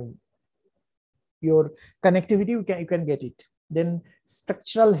your connectivity, you can get it. Then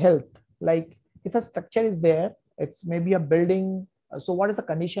structural health, like if a structure is there, it's maybe a building. So what is the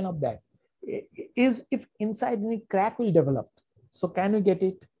condition of that? Is if inside any crack will develop, so can you get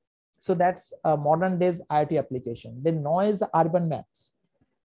it? So that's a modern days IoT application. Then noise urban maps.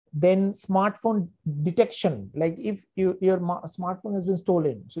 Then smartphone detection, like if your smartphone has been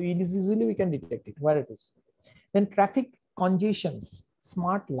stolen, so it is easily we can detect it where it is. Then traffic congestions,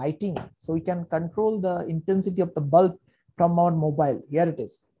 smart lighting, so we can control the intensity of the bulb from our mobile. Here it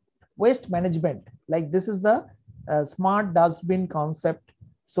is. Waste management, like this is the smart dustbin concept.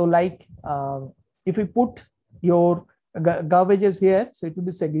 So like if we put your garbages here, so it will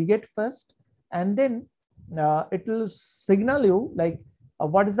be segregate first, and then it will signal you like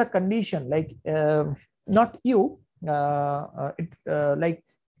what is the condition, like not you, like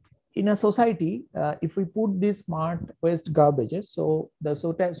in a society, if we put this smart waste garbages, so the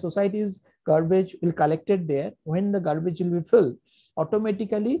society's garbage will collected there. When the garbage will be filled,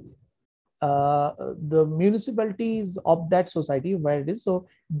 automatically the municipalities of that society where it is, so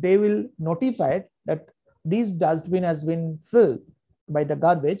they will notify that this dustbin has been filled by the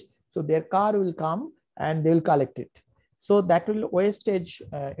garbage. So their car will come and they will collect it. So that will wastage,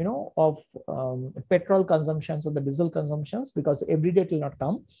 of petrol consumptions or the diesel consumptions, because every day it will not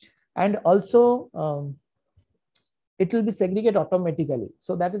come. And also it will be segregated automatically.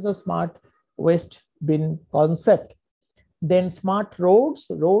 So that is a smart waste bin concept. Then smart roads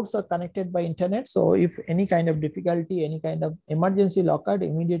are connected by internet. So if any kind of difficulty, any kind of emergency occurred,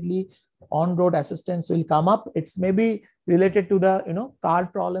 immediately on-road assistance will come up. It's maybe related to the car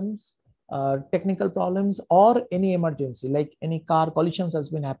problems, technical problems, or any emergency, like any car collisions has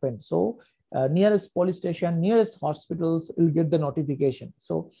been happened. So nearest police station, nearest hospitals will get the notification.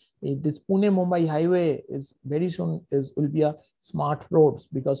 So this Pune-Mumbai highway is very soon will be a smart roads,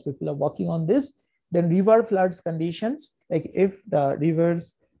 because people are working on this. Then river floods conditions, like if the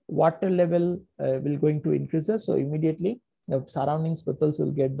rivers water level will going to increase. So immediately the surroundings people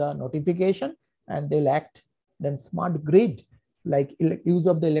will get the notification and they'll act. Then smart grid, like use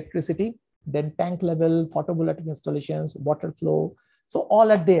of the electricity, then tank level, photovoltaic installations, water flow. So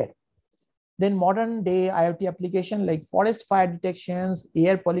all are there. Then modern day IoT application like forest fire detections,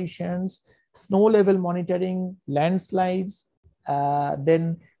 air pollutions, snow level monitoring, landslides,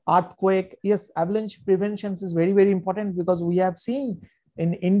 then earthquake. Yes, avalanche prevention is very, very important, because we have seen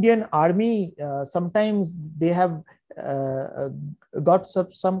in Indian Army, sometimes they have got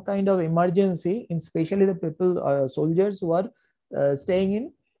some kind of emergency, in especially the people, soldiers who are staying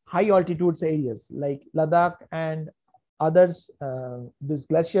in high altitudes areas like Ladakh and others, these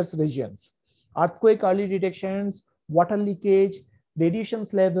glaciers regions. Earthquake early detections, water leakage,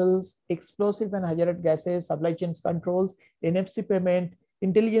 radiations levels, explosive and hazardous gases, supply chains controls, NFC payment,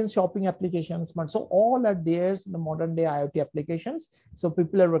 intelligence shopping applications. So all are there in the modern day IoT applications. So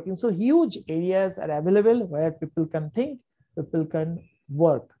people are working. So huge areas are available where people can think, people can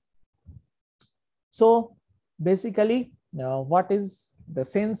work. So basically, what is the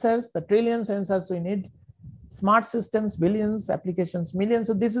sensors? The trillion sensors we need. Smart systems, billions, applications, millions.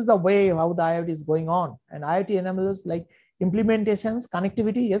 So this is the way how the IoT is going on. And IoT enables like implementations,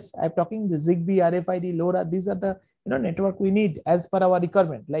 connectivity. Yes, I'm talking the Zigbee, RFID, LoRa. These are the network we need as per our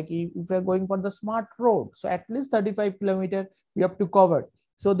requirement. Like if we're going for the smart road, so at least 35 kilometers we have to cover.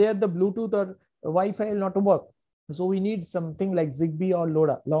 So there the Bluetooth or Wi-Fi will not work. So we need something like Zigbee or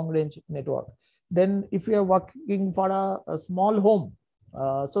LoRa, long range network. Then if you are working for a small home,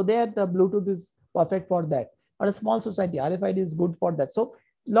 so there the Bluetooth is perfect for that. Or a small society, RFID is good for that. So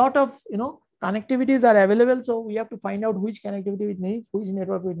lot of connectivities are available. So we have to find out which connectivity we need, which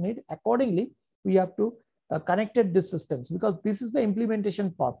network we need. Accordingly, we have to connected these systems, because this is the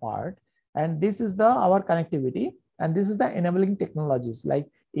implementation part, and this is the our connectivity, and this is the enabling technologies like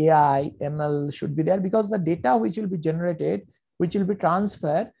AI, ML should be there, because the data which will be generated, which will be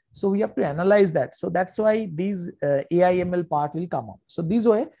transferred. So we have to analyze that. So that's why these AI, ML part will come up. So this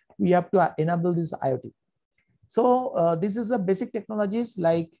way we have to enable this IoT. So this is the basic technologies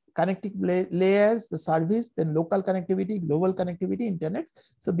like connecting layers, the service, then local connectivity, global connectivity, internet.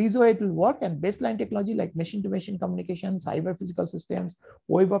 So these way it will work. And baseline technology like machine-to-machine communication, cyber physical systems,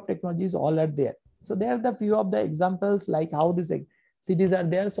 web of technologies, all are there. So there are the few of the examples like how these cities are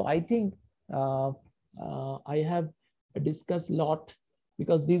there. So I think I have discussed a lot,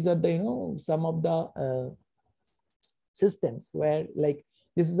 because these are the some of the systems where like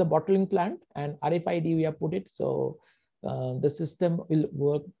this is a bottling plant and RFID we have put it. So the system will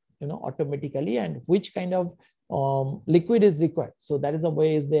work automatically, and which kind of liquid is required. So that is a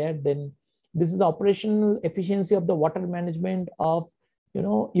way is there. Then this is the operational efficiency of the water management of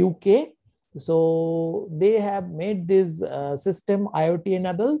UK. So they have made this system IoT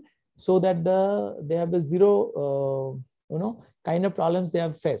enabled, so that they have a zero kind of problems they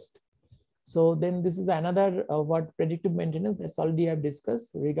have faced. So then this is another what predictive maintenance, that's already I have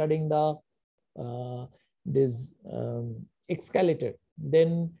discussed regarding the this escalator.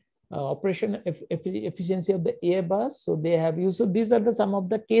 Then operation efficiency of the Airbus. So they have used. So these are the some of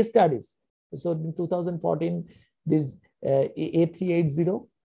the case studies. So in 2014, this A380.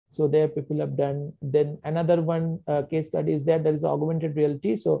 So there people have done. Then another one case study is there is augmented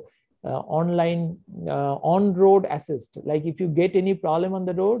reality. So online on-road assist, like if you get any problem on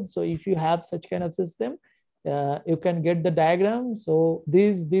the road, so if you have such kind of system, you can get the diagram. So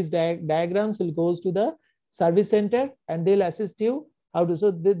these diagrams will goes to the service center and they'll assist you how to.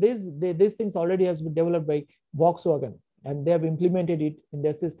 So these things already has been developed by Volkswagen, and they have implemented it in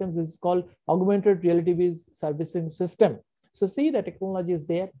their systems. It's called augmented reality servicing system. So see, the technology is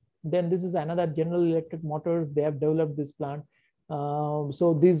there. Then this is another General Electric Motors. They have developed this plant.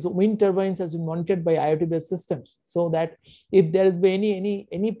 So these wind turbines has been monitored by IoT-based systems, so that if there is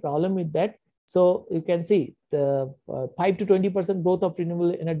any problem with that, so you can see the 5 to 20% growth of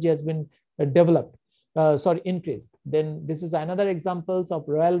renewable energy has been developed. Increased. Then this is another examples of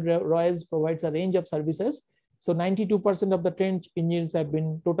Royals provides a range of services. So 92% of the train engines have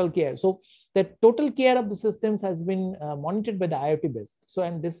been total care. So the total care of the systems has been monitored by the IoT base. So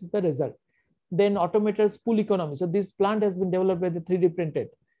and this is the result. Then automated spool economy. So this plant has been developed by the 3D printed.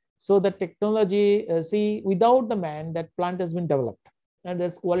 So the technology, see, without the man, that plant has been developed, and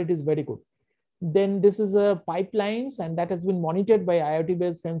its quality is very good. Then this is a pipelines, and that has been monitored by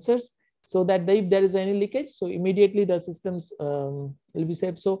IoT-based sensors, so that if there is any leakage, so immediately the systems will be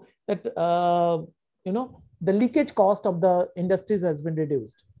saved. So that the leakage cost of the industries has been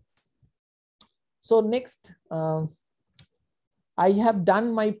reduced. So next, I have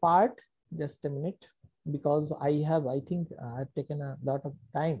done my part. Just a minute. because I think I've taken a lot of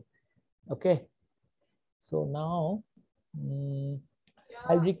time. Okay. So now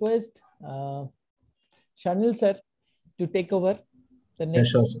I'll request Shanil sir to take over the Yes, next.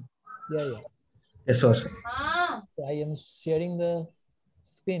 sure, sir. Yeah. Yes, sure, sir. So I am sharing the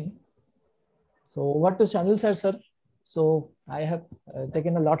screen. So over to Shanil sir. So I have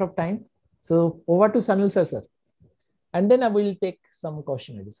taken a lot of time. So over to Shanil sir. And then I will take some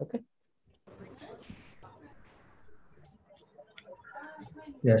questionnaires. Okay.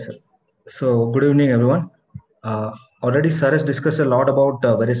 Yes, sir. So good evening, everyone. Already, sir has discussed a lot about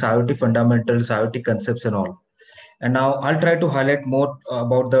various IoT fundamentals, IoT concepts, and all. And now I'll try to highlight more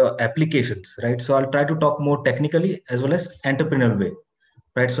about the applications, right? So I'll try to talk more technically as well as entrepreneurial way,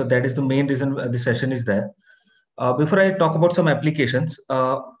 right? So that is the main reason the session is there. Before I talk about some applications,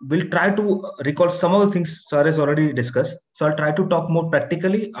 we'll try to recall some of the things sir has already discussed. So I'll try to talk more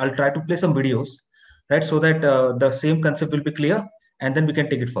practically. I'll try to play some videos, right? So that the same concept will be clear, and then we can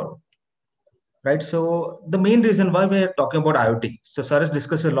take it forward, right? So the main reason why we are talking about IoT. So sir has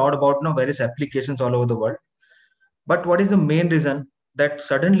discussed a lot about various applications all over the world. But what is the main reason that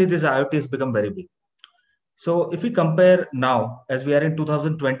suddenly this IoT has become very big? So if we compare now, as we are in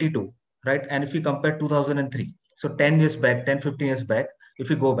 2022, right? And if we compare 2003, so 10 years back, 10, 15 years back, if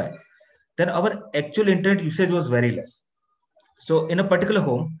we go back, then our actual internet usage was very less. So in a particular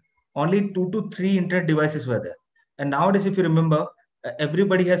home, only 2 to 3 internet devices were there. And nowadays, if you remember,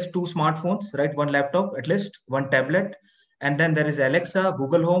 everybody has 2 smartphones, right? One laptop, at least, one tablet, and then there is Alexa,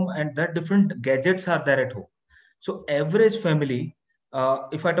 Google Home, and that different gadgets are there at home. So average family,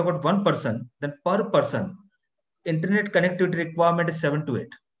 if I talk about one person, then per person, internet connectivity requirement is 7 to 8,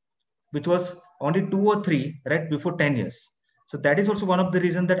 which was only 2 or 3 right before 10 years. So that is also one of the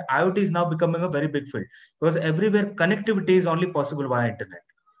reasons that IoT is now becoming a very big field, because everywhere connectivity is only possible via internet,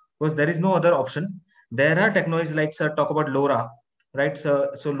 because there is no other option. There are technologies like sir talk about LoRa, right?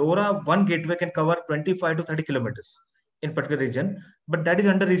 So LoRa, one gateway can cover 25 to 30 kilometers in particular region, but that is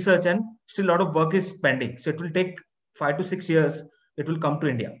under research and still a lot of work is pending. So it will take 5 to 6 years. It will come to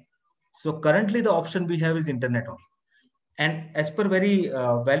India. So currently the option we have is internet only. And as per very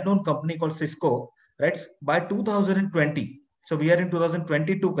well-known company called Cisco, right? By 2020, so we are in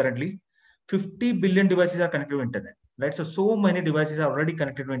 2022 currently, 50 billion devices are connected to internet, right? So many devices are already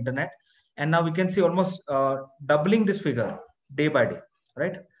connected to internet, and now we can see almost doubling this figure day by day,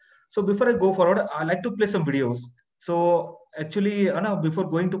 right? So before I go forward, I like to play some videos. So actually, before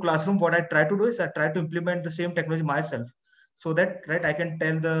going to classroom, what I try to do is I try to implement the same technology myself, so that right I can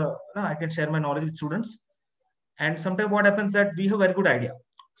tell I can share my knowledge with students. And sometimes what happens that we have very good idea.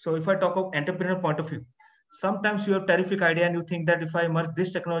 So if I talk of entrepreneur point of view, sometimes you have terrific idea and you think that if I merge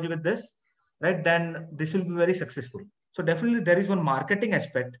this technology with this, right, then this will be very successful. So definitely there is one marketing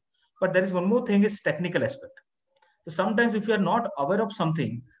aspect, but there is one more thing is technical aspect. So sometimes if you are not aware of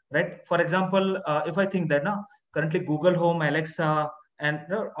something, right, for example, if I think that now currently Google Home, Alexa, and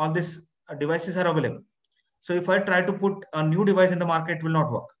all these devices are available. So if I try to put a new device in the market, it will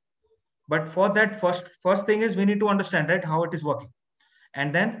not work. But for that, first thing is we need to understand, right, how it is working,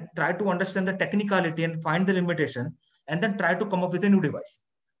 and then try to understand the technicality and find the limitation, and then try to come up with a new device,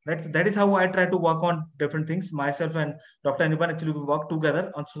 right? So that is how I try to work on different things. Myself and Dr. Anirban actually we work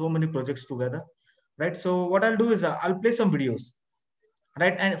together on so many projects together, right? So what I'll do is I'll play some videos,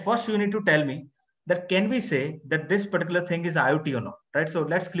 right? And first you need to tell me that can we say that this particular thing is IoT or not, right? So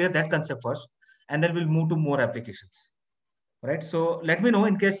let's clear that concept first, and then we'll move to more applications, right? So let me know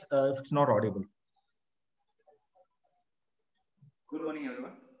in case if it's not audible. Good morning,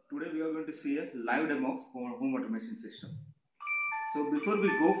 everyone. Today we are going to see a live demo of home automation system. So before we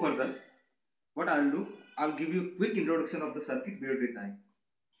go further, what I'll do, I'll give you a quick introduction of the circuit we are designing.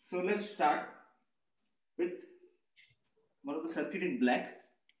 So let's start with one of the circuit in black,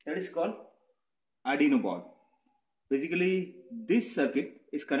 that is called Arduino board. Basically, this circuit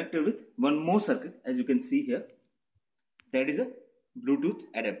is connected with one more circuit, as you can see here. That is a Bluetooth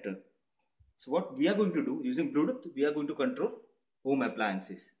adapter. So what we are going to do using Bluetooth, we are going to control home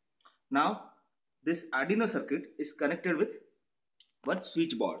appliances. Now, this Arduino circuit is connected with one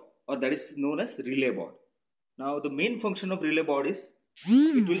switch board, or that is known as relay board. Now, the main function of relay board is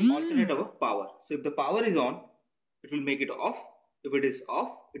it will alternate our power. So if the power is on, it will make it off. If it is off,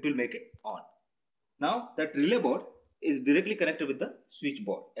 it will make it on. Now, that relay board is directly connected with the switch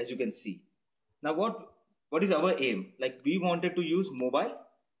board, as you can see. Now, what is our aim? Like, we wanted to use mobile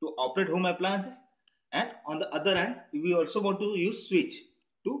to operate home appliances, and on the other hand, we also want to use switch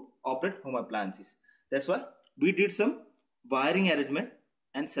to operate home appliances. That's why we did some wiring arrangement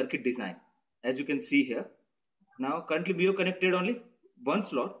and circuit design, as you can see here. Now currently we have connected only one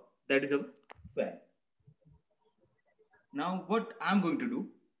slot, that is a fan. Now what I'm going to do,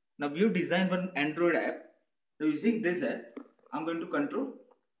 now we have designed one Android app. Now using this app, I'm going to control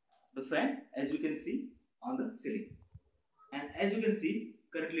the fan as you can see on the ceiling. And as you can see,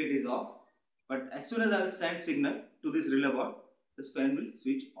 currently it is off. But as soon as I will send signal to this relay board, this fan will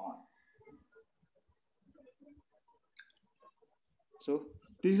switch on. So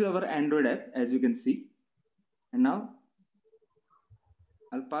this is our Android app as you can see. And now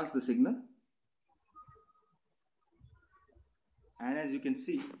I'll pass the signal. And as you can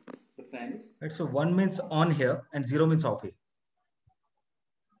see, the fan is. Right, so 1 means on here and 0 means off here.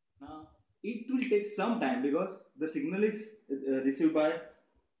 Now it will take some time because the signal is received by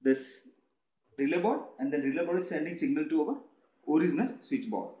this relay board, and then relay board is sending signal to our original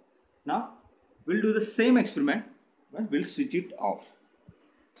switchboard. Now we'll do the same experiment, but we'll switch it off.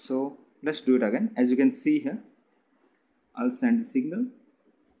 So let's do it again. As you can see here, I'll send the signal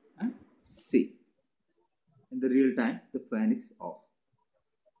and see. In the real time, the fan is off.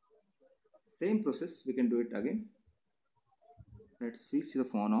 Same process, we can do it again. Let's switch the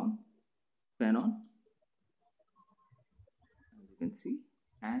fan on. As you can see,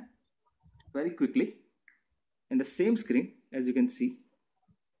 and very quickly in the same screen, as you can see,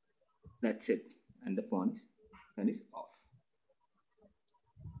 that's it, and the fan is off.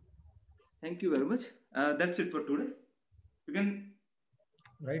 Thank you very much. That's it for today. You can.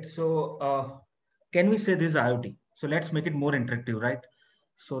 Right. So can we say this is IoT? So let's make it more interactive, right?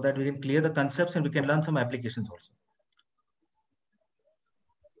 So that we can clear the concepts and we can learn some applications also.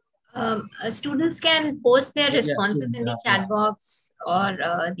 Students can post their responses in the chat box or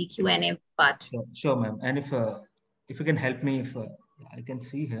the Q&A part. Sure, ma'am. And if you can help me, if I can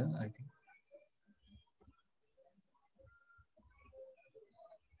see here, I think.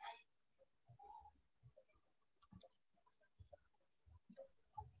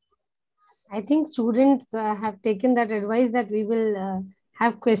 I think students have taken that advice that we will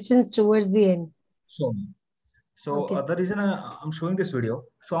have questions towards the end. Sure. So Okay. the reason I'm showing this video,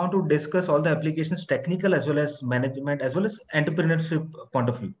 so I want to discuss all the applications, technical as well as management, as well as entrepreneurship point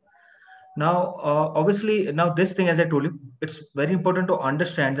of view. Now, obviously, now this thing, as I told you, it's very important to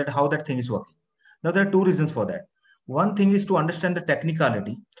understand that how that thing is working. Now, there are two reasons for that. One thing is to understand the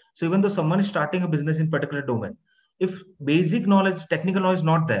technicality. So even though someone is starting a business in particular domain, if basic knowledge, technical knowledge is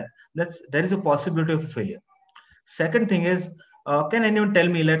not there, there is a possibility of failure. Second thing is, can anyone tell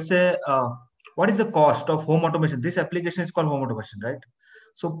me, let's say, what is the cost of home automation? This application is called home automation, right?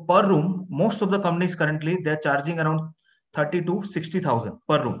 So per room, most of the companies currently, they're charging around 30 to 60,000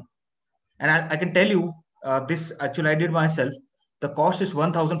 per room. And I can tell you, this actually I did myself. The cost is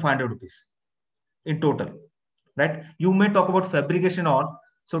 1,500 rupees in total, right? You may talk about fabrication on,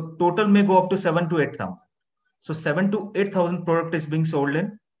 so total may go up to 7 to 8,000. So 7 to 8,000 product is being sold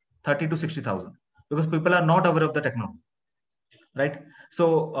in 30 to 60,000 because people are not aware of the technology, right?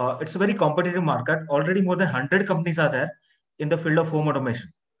 So it's a very competitive market. Already more than 100 companies are there in the field of home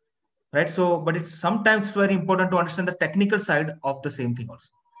automation, right? So, but it's sometimes very important to understand the technical side of the same thing also,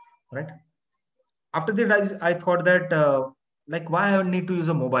 right? After that, I thought that like why I need to use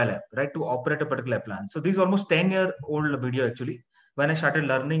a mobile app, right, to operate a particular plan. So this is almost 10-year-old video actually when I started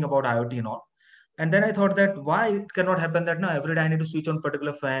learning about IoT and all. And then I thought that why it cannot happen that now every day I need to switch on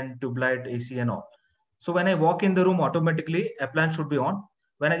particular fan, tube light, AC and all. So when I walk in the room, automatically appliance should be on.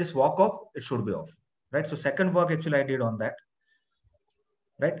 When I just walk up, it should be off, right? So second work actually I did on that,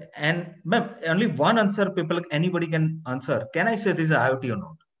 right? And ma'am, only one answer anybody can answer. Can I say this is IoT or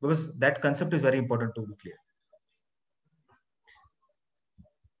not? Because that concept is very important to be clear.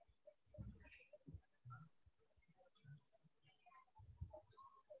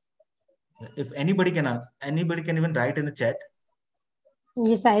 If anybody can even write in the chat.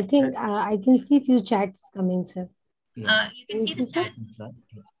 Yes, I think I can see few chats coming, sir. Yeah. You can see the chat.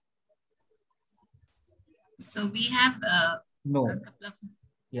 So we have no. a couple of.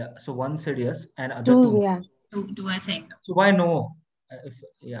 Yeah. So one said yes, and other two. two. Yeah. Two are saying no. So why no?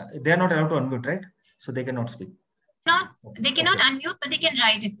 They are not allowed to unmute, right? So they cannot speak. They cannot unmute, but they can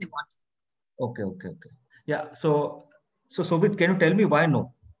write if they want. Okay. Yeah. So Sobit, can you tell me why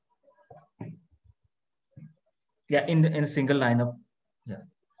no? Yeah, in a single lineup. Yeah,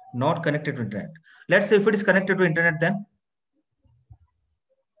 not connected to internet. Let's say if it is connected to internet, then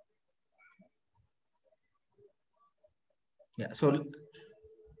yeah. So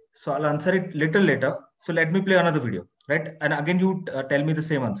I'll answer it little later. So let me play another video, right? And again, you tell me the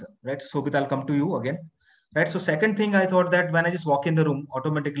same answer, right? Sobit, I'll come to you again, right? So second thing, I thought that when I just walk in the room,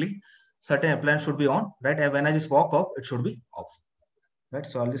 automatically certain appliance should be on, right? And when I just walk up, it should be off, right?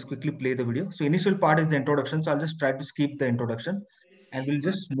 So I'll just quickly play the video. So initial part is the introduction. So I'll just try to skip the introduction and we'll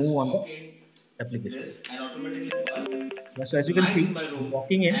just move on the application. this and automatically bulb, Yeah, so as you can light see, in my I'm room,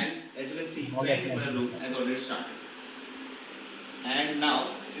 walking in, and as you can see, and all the fan in my appliances are room started. has already started. And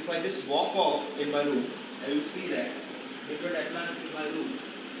now, if I just walk off in my room, I will see that different appliances in my room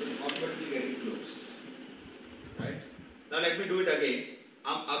is automatically getting closed. Right? Now let me do it again.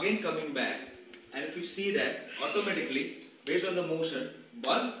 I'm again coming back, and if you see that automatically, based on the motion,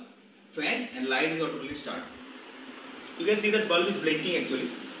 bulb, fan, and light is automatically starting. You can see that bulb is blinking actually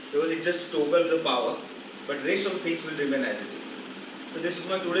because it just toggles the power, but rest of things will remain as it is. So this is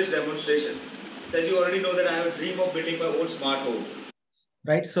my today's demonstration. So as you already know that I have a dream of building my own smart home.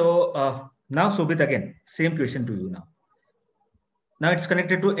 Right. So now, Sobit, again, same question to you now. Now it's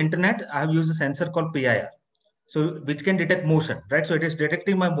connected to internet. I have used a sensor called PIR, so which can detect motion, right? So it is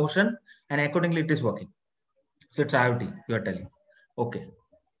detecting my motion, and accordingly it is working. So it's IoT. You are telling. Okay.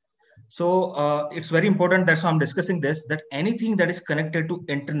 So it's very important. That's why I'm discussing this. That anything that is connected to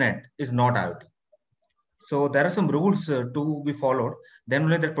internet is not IoT. So there are some rules to be followed. Then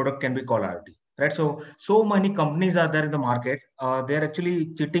only that product can be called IoT, right? So many companies are there in the market. They're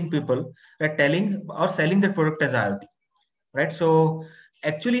actually cheating people, right? Telling or selling that product as IoT, right? So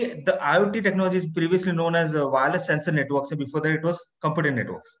actually, the IoT technology is previously known as wireless sensor networks, and before that, it was computer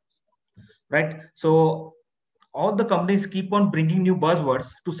networks, right? So all the companies keep on bringing new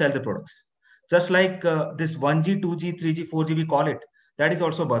buzzwords to sell the products. Just like this 1G, 2G, 3G, 4G, we call it, that is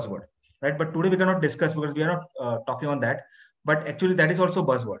also buzzword, right? But today we cannot discuss because we are not talking on that. But actually, that is also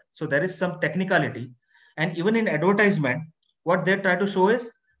buzzword. So there is some technicality. And even in advertisement, what they try to show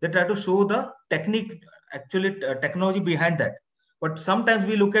is they try to show the technique, actually technology behind that. But sometimes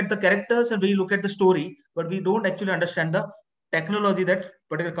we look at the characters and we look at the story, but we don't actually understand the technology that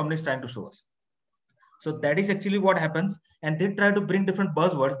particular company is trying to show us. So that is actually what happens. And they try to bring different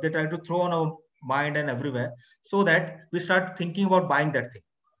buzzwords. They try to throw on our mind and everywhere so that we start thinking about buying that thing.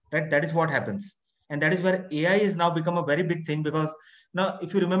 Right? That is what happens. And that is where AI is now become a very big thing because now,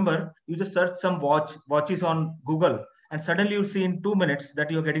 if you remember, you just search some watches on Google, and suddenly you see in 2 minutes that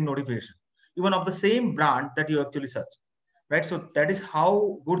you're getting notification, even of the same brand that you actually search. Right. So that is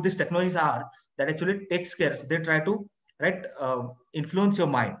how good these technologies are that actually takes care. So they try to right influence your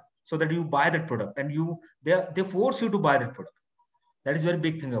mind so that you buy that product, and they force you to buy that product. That is very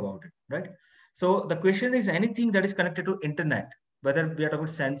big thing about it, right? So the question is anything that is connected to internet, whether we are talking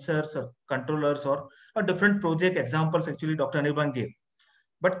sensors or controllers or different project examples actually Dr. Anirban gave,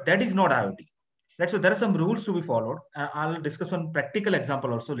 but that is not IoT. Right? So there are some rules to be followed. I'll discuss one practical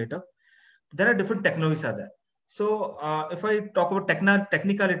example also later. There are different technologies are there. So if I talk about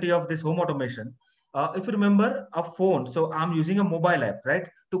technicality of this home automation, if you remember a phone, so I'm using a mobile app, right,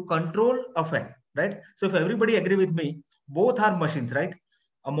 to control a fan, right? So if everybody agree with me, both are machines, right?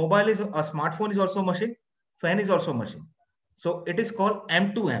 A smartphone is also a machine, fan is also a machine. So it is called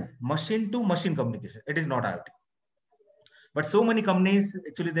M2M, machine to machine communication. It is not IoT. But so many companies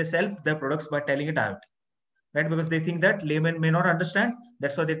actually they sell their products by telling it IoT, right? Because they think that layman may not understand.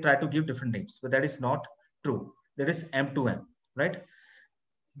 That's why they try to give different names. But that is not true. There is M2M, right?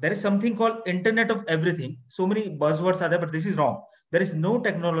 There is something called Internet of Everything. So many buzzwords are there, but this is wrong. There is no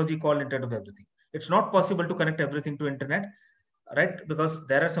technology called Internet of Everything. It's not possible to connect everything to internet, right? Because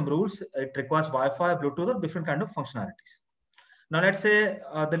there are some rules. It requires Wi-Fi, Bluetooth, or different kind of functionalities. Now, let's say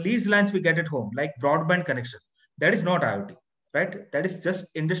the lease lines we get at home, like broadband connection, that is not IoT, right? That is just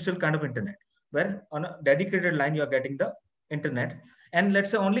industrial kind of internet, where on a dedicated line you are getting the internet. And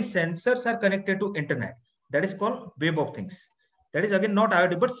let's say only sensors are connected to internet. That is called Web of Things. That is again not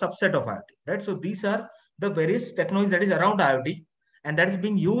IoT, but subset of IoT, right? So these are the various technologies that is around IoT, and that is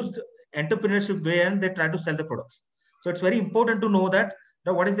being used entrepreneurship way, and they try to sell the products. So it's very important to know that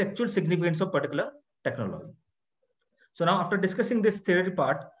what is the actual significance of particular technology. So now after discussing this theory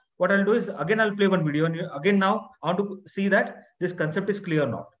part, what I'll do is again, I'll play one video and again, now I want to see that this concept is clear or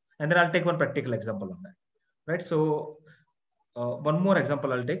not. And then I'll take one practical example on that, right? So one more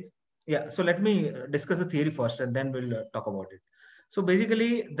example I'll take. Yeah, so let me discuss the theory first and then we'll talk about it. So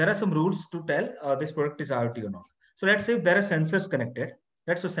basically there are some rules to tell this product is IoT or not. So let's say if there are sensors connected,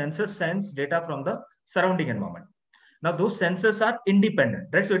 right? So sensors sense data from the surrounding environment. Now those sensors are independent,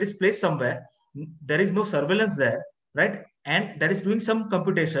 right? So it is placed somewhere. There is no surveillance there, right? And that is doing some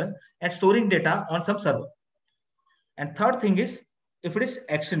computation and storing data on some server. And third thing is, if it is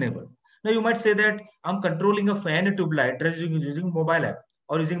actionable. Now you might say that I'm controlling a fan tube light using mobile app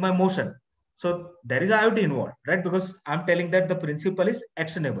or using my motion. So there is IoT involved, right? Because I'm telling that the principle is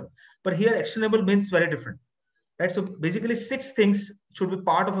actionable. But here actionable means very different, right? So basically 6 things should be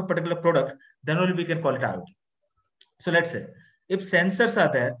part of a particular product. Then only we can call it IoT. So let's say if sensors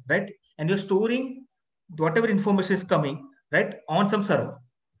are there, right, and you're storing whatever information is coming, right, on some server.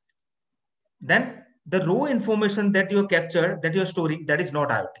 then the raw information that you captured, that you're storing, that is not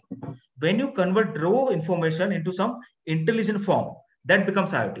IoT. When you convert raw information into some intelligent form, that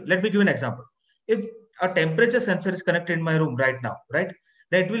becomes IoT. Let me give you an example. If a temperature sensor is connected in my room right now, right,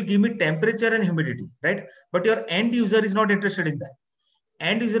 then it will give me temperature and humidity, right? But your end user is not interested in that.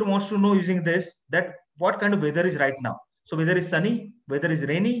 End user wants to know using this that what kind of weather is right now. So whether it's sunny, whether it's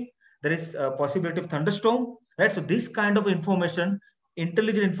rainy, there is a possibility of thunderstorm, right? So this kind of information,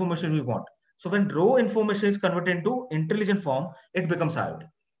 intelligent information we want. So when raw information is converted into intelligent form, it becomes IoT,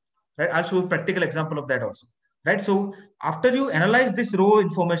 right? I'll show a practical example of that also, right? So after you analyze this raw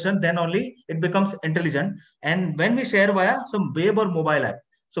information, then only it becomes intelligent. And when we share via some web or mobile app,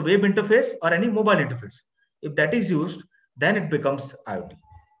 so web interface or any mobile interface, if that is used, then it becomes IoT,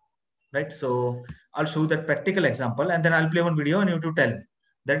 right? So I'll show that practical example, and then I'll play one video and you have to tell me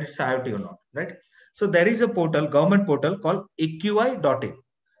that it's IoT or not, right? So there is a portal, government portal called AQI.in.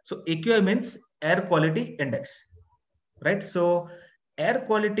 So AQI means Air Quality Index, right? So air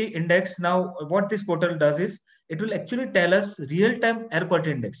quality index, now what this portal does is it will actually tell us real-time air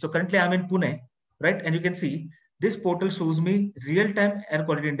quality index. So currently I'm in Pune, right? And you can see this portal shows me real-time air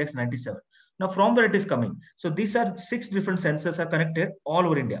quality index 97. Now from where it is coming? So these are 6 different sensors are connected all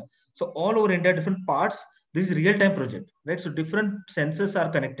over India. So all over India, different parts, this is real-time project, right? So different sensors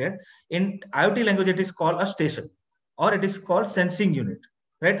are connected. In IoT language, it is called a station, or it is called sensing unit,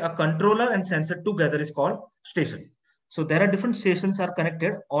 right? A controller and sensor together is called station. So there are different stations are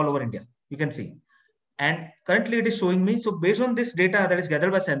connected all over India. You can see. And currently it is showing me. So based on this data that is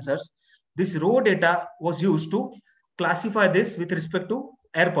gathered by sensors, this raw data was used to classify this with respect to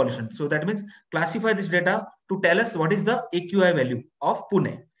air pollution. So that means classify this data to tell us what is the AQI value of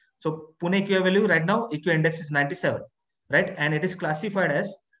Pune. So Pune AQI value right now, AQI index is 97, right? And it is classified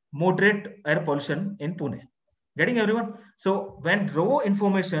as moderate air pollution in Pune. Getting everyone? So when raw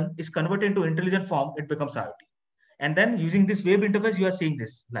information is converted into intelligent form, it becomes IoT. And then using this web interface, you are seeing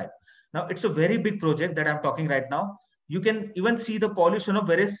this live. Now it's a very big project that I'm talking right now. You can even see the pollution of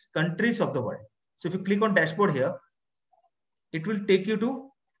various countries of the world. So if you click on dashboard here, it will take you to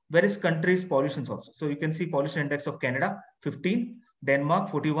various countries' pollutions also. So you can see pollution index of Canada 15, Denmark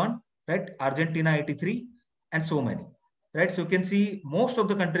 41, right? Argentina 83, and so many, right? So you can see most of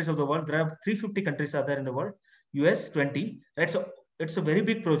the countries of the world. There are 350 countries are there in the world. US 20, right? So it's a very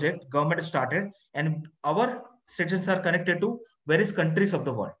big project. Government started, and our citizens are connected to various countries of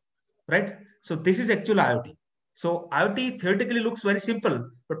the world, right? So this is actual IoT. So IoT theoretically looks very simple,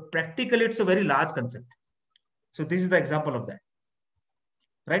 but practically it's a very large concept. So this is the example of that,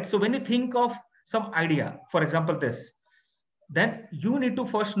 right? So when you think of some idea, for example, this, then you need to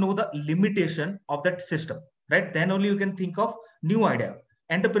first know the limitation of that system, right? Then only you can think of new idea.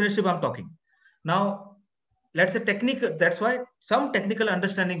 Entrepreneurship I'm talking. Now, let's say technique, that's why some technical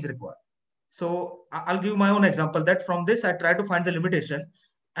understanding is required. So I'll give my own example that from this, I try to find the limitation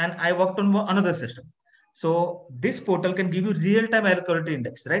and I worked on another system. So this portal can give you real-time air quality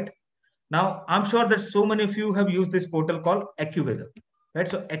index, right? Now, I'm sure that so many of you have used this portal called AccuWeather, right?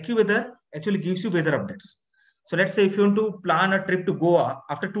 So AccuWeather actually gives you weather updates. So let's say if you want to plan a trip to Goa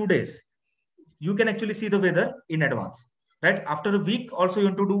after 2 days, you can actually see the weather in advance, right? After a week also you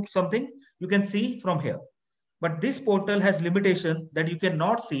want to do something, you can see from here. But this portal has limitation that you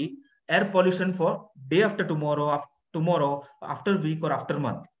cannot see air pollution for day after tomorrow, after week or after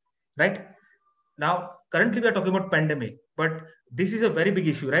month, right? Now, currently we are talking about pandemic, but this is a very big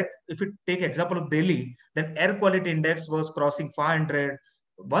issue, right? If you take example of Delhi, then air quality index was crossing 500,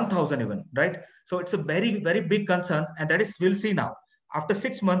 1000 even, right? So it's a very, very big concern. And that is, we'll see now. After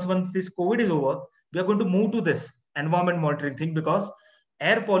 6 months, once this COVID is over, we are going to move to this environment monitoring thing because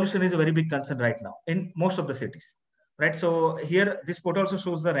air pollution is a very big concern right now in most of the cities, right? So here, this portal also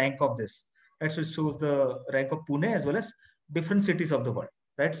shows the rank of this, right? So it shows the rank of Pune as well as different cities of the world,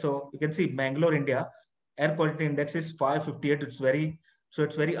 right? So you can see Bangalore, India, air quality index is 558. It's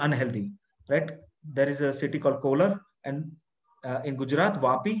very unhealthy, right? There is a city called Kolar, and in Gujarat,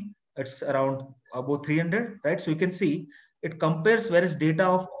 Vapi, it's around about 300, right? So you can see it compares various data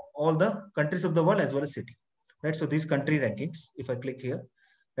of all the countries of the world as well as city, right? So these country rankings, if I click here,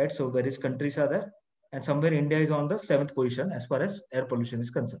 right? So various countries are there, and somewhere India is on the 7th position as far as air pollution is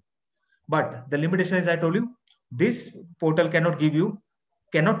concerned. But the limitation is, I told you, this portal cannot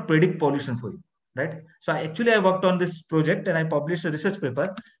predict pollution for you, right? So I worked on this project and I published a research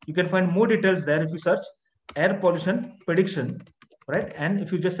paper. You can find more details there if you search air pollution prediction, right? And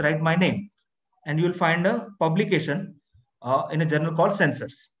if you just write my name, and you will find a publication in a journal called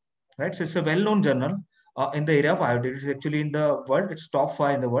Sensors, right? So it's a well-known journal in the area of IoT. It's actually in the world, it's top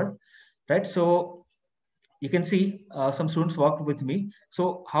 5 in the world, right? So you can see some students worked with me.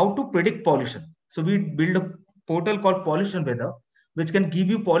 So how to predict pollution? So we build a portal called Pollution Weather, which can give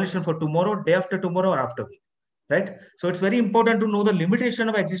you pollution for tomorrow, day after tomorrow, or after week, right? So it's very important to know the limitation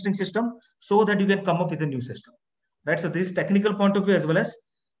of existing system so that you can come up with a new system, right? So this is technical point of view as well as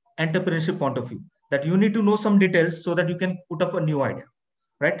entrepreneurship point of view, that you need to know some details so that you can put up a new idea,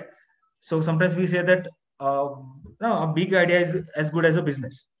 right? So sometimes we say that no, a big idea is as good as a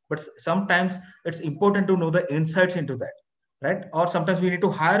business, but sometimes it's important to know the insights into that, right? Or sometimes we need to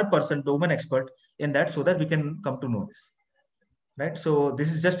hire a person, domain expert in that, so that we can come to know this, right? So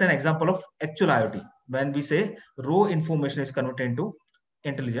this is just an example of actual IoT when we say raw information is converted into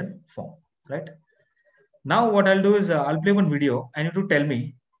intelligent form, right? Now what I'll do is I'll play one video and you to tell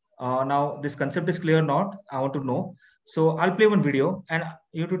me now this concept is clear or not. I want to know. So I'll play one video and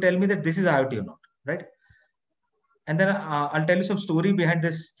you to tell me that this is IoT or not, right? And then I'll tell you some story behind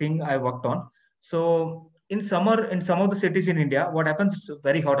this thing I worked on. So in summer, in some of the cities in India, what happens? It's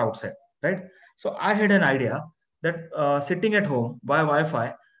very hot outside, right? So I had an idea that sitting at home by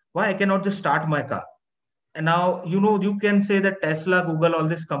Wi-Fi, why I cannot just start my car? And now you can say that Tesla, Google, all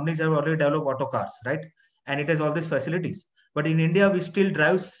these companies have already developed auto cars, right? And it has all these facilities. But in India, we still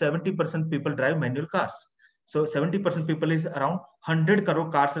drive 70% people drive manual cars. So 70% people is around 100 crore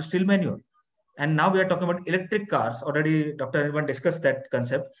cars are still manual. And now we are talking about electric cars. Already Dr. Anirban discussed that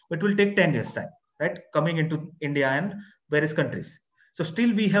concept. It will take 10 years time, right? Coming into India and various countries. So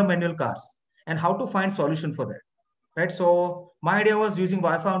still we have manual cars. And how to find solution for that, right? So my idea was using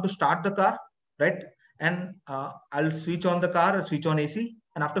Wi-Fi to start the car, right? And I'll switch on the car, switch on AC,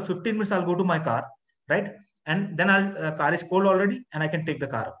 and after 15 minutes I'll go to my car, right? And then I'll car is cold already, and I can take the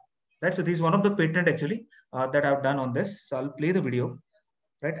car up, right? So this is one of the patent actually that I've done on this. So I'll play the video,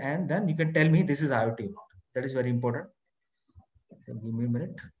 right? And then you can tell me this is IoT or not. That is very important. So give me a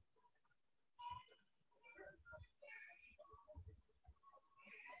minute.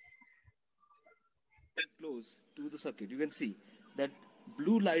 Close to the circuit, you can see that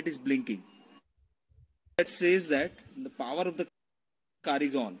blue light is blinking. That says that the power of the car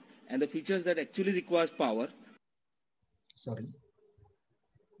is on, and the features that actually requires power. Sorry.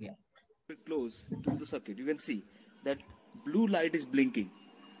 Yeah. Close to the circuit, you can see that blue light is blinking.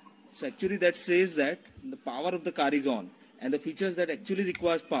 So actually that says that the power of the car is on, and the features that actually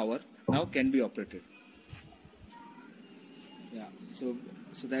requires power now can be operated. Yeah, so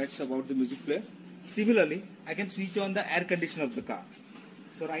that's about the music player. Similarly, I can switch on the air conditioner of the car.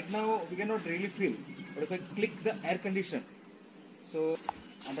 So right now we cannot really feel, but if I click the air conditioner, so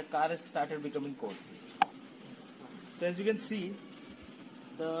and the car has started becoming cold. So as you can see,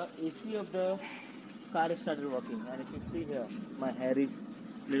 the AC of the car has started working, and if you see here, my hair is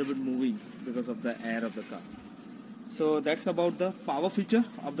a little bit moving because of the air of the car. So that's about the power feature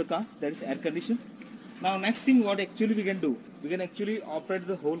of the car, that is air condition. Now next thing what actually we can do, we can actually operate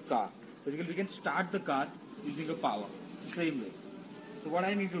the whole car. Basically we can start the car using a power, the same way. So what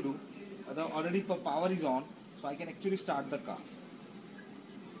I need to do, the already power is on, so I can actually start the car.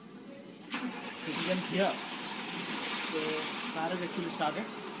 So you can hear, the car is actually started.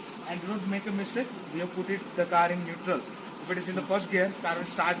 And do not make a mistake, we have put the car in neutral. If it is in the first gear, car will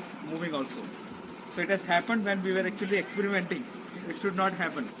start moving also. So it has happened when we were actually experimenting. It should not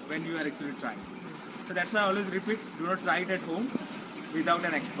happen when you are actually trying. So that's why I always repeat, do not try it at home without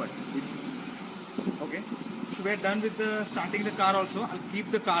an expert. Okay. So we are done with starting the car also. I'll keep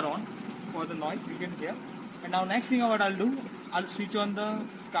the car on for the noise you can hear. And now next thing what I'll do, I'll switch on the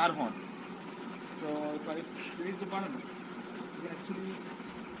car horn. So if I release the button, you can actually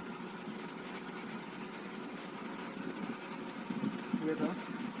hear the.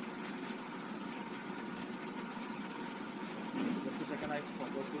 Just a second, I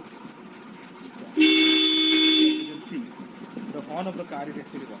forgot to. You can see the horn of the car is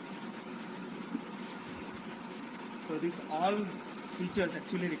actually working. So these all features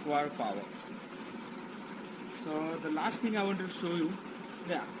actually require power. So the last thing I want to show you,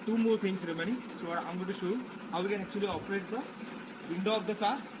 two more things remaining. So what I'm going to show you, how we can actually operate the window of the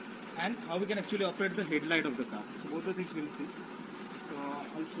car and how we can actually operate the headlight of the car. So both the things we'll see. So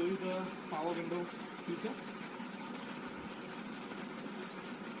I'll show you the power window feature.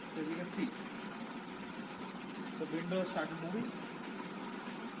 So as you can see, the window started moving.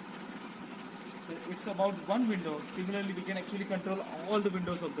 So it's about one window. Similarly, we can actually control all the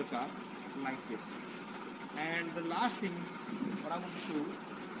windows of the car like this. And the last thing, what I want to show you,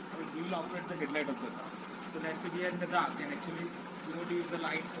 we will operate the headlight of the car. So let's say we are in the dark and actually we want to use the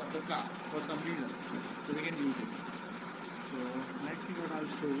light of the car for some reason. So we can use it. So next thing what I'll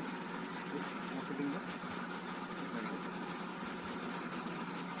show you is operating the headlight.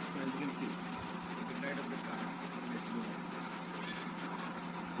 So as you can see, the headlight of the car.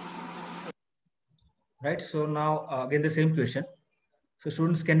 right? So now again the same question. So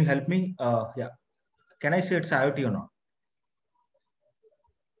students, can you help me? Yeah, can I say it's IoT or not?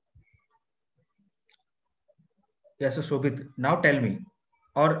 Yes, so Shobit, now tell me,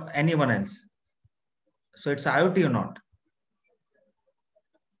 or anyone else. So it's IoT or not?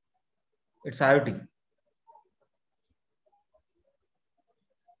 It's IoT.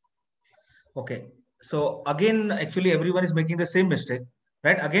 Okay. So again, actually everyone is making the same mistake,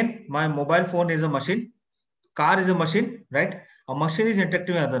 right? Again, my mobile phone is a machine, car is a machine, right? A machine is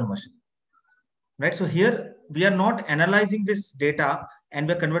interacting with another machine, right? So here we are not analyzing this data and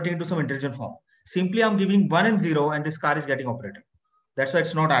we're converting it to some intelligent form. Simply I'm giving 1 and 0 and this car is getting operated. That's why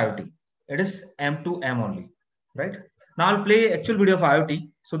it's not IoT. It is M to M only, right? Now I'll play actual video of IoT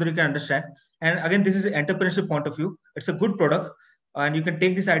so that you can understand. And again, this is an entrepreneurship point of view. It's a good product and you can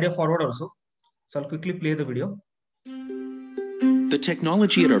take this idea forward also. So I'll quickly play the video. The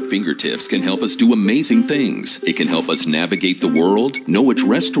technology at our fingertips can help us do amazing things. It can help us navigate the world, know which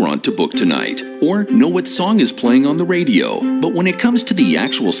restaurant to book tonight, or know what song is playing on the radio. But when it comes to the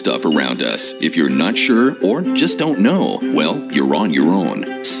actual stuff around us, if you're not sure or just don't know, well, you're on your own.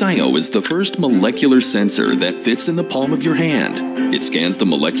 SCIO is the first molecular sensor that fits in the palm of your hand. It scans the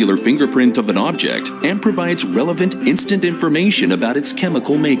molecular fingerprint of an object and provides relevant instant information about its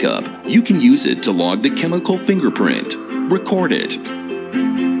chemical makeup. You can use it to log the chemical fingerprint, record it,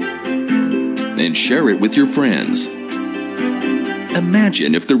 and share it with your friends.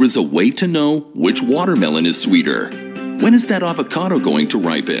 Imagine if there was a way to know which watermelon is sweeter. When is that avocado going to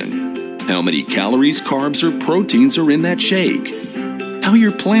ripen? How many calories, carbs, or proteins are in that shake? How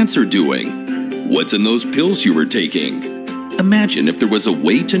your plants are doing? What's in those pills you were taking? Imagine if there was a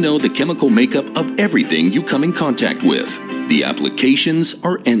way to know the chemical makeup of everything you come in contact with. The applications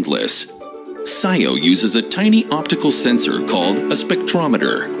are endless. SCIO uses a tiny optical sensor called a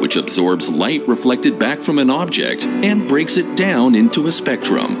spectrometer, which absorbs light reflected back from an object and breaks it down into a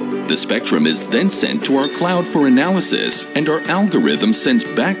spectrum. The spectrum is then sent to our cloud for analysis, and our algorithm sends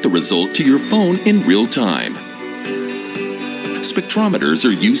back the result to your phone in real time. Spectrometers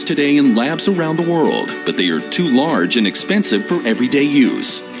are used today in labs around the world, but they are too large and expensive for everyday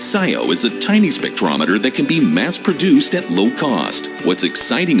use. SCIO is a tiny spectrometer that can be mass-produced at low cost. What's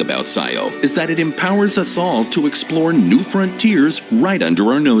exciting about SCIO is that it empowers us all to explore new frontiers right under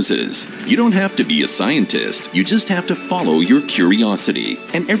our noses. You don't have to be a scientist, you just have to follow your curiosity.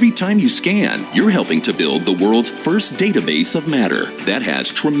 And every time you scan, you're helping to build the world's first database of matter. That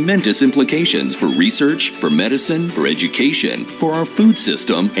has tremendous implications for research, for medicine, for education, for our food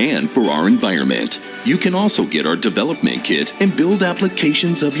system, and for our environment. You can also get our development kit and build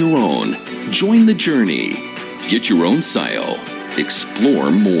applications of your own. Join the journey. Get your own SCIO.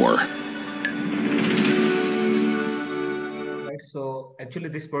 Explore more. Right, so actually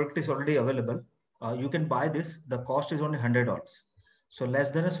this product is already available. You can buy this. The cost is only $100. So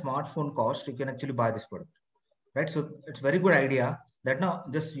less than a smartphone cost, you can actually buy this product. Right, so it's very good idea that now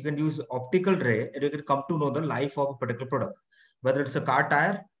just you can use optical ray and you can come to know the life of a particular product. Whether it's a car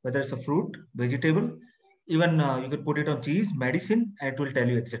tire, whether it's a fruit, vegetable, even you can put it on cheese, medicine, and it will tell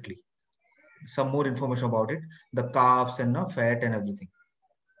you exactly some more information about it, the carbs and fat and everything,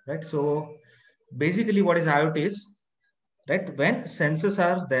 right? So basically what is IoT is, right, when sensors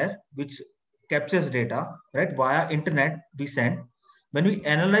are there, which captures data, right, via internet we send, when we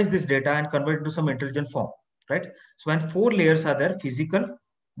analyze this data and convert it into some intelligent form, right? So when 4 layers are there, physical,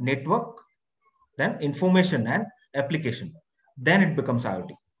 network, then information and application, then it becomes IoT,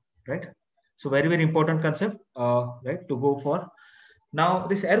 right? So very, very important concept, right, to go for. Now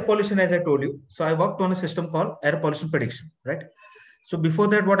this air pollution, as I told you, so I worked on a system called air pollution prediction, right? So before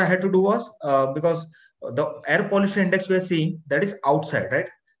that, what I had to do was, because the air pollution index we are seeing, that is outside, right?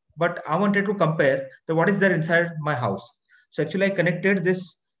 But I wanted to compare the what is there inside my house. So actually I connected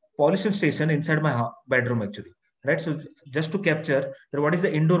this pollution station inside my bedroom actually, right? So just to capture that what is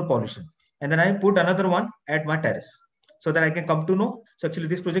the indoor pollution. And then I put another one at my terrace so that I can come to know. So actually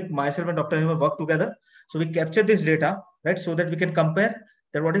this project, myself and Dr. Nima work together. So we capture this data, right? So that we can compare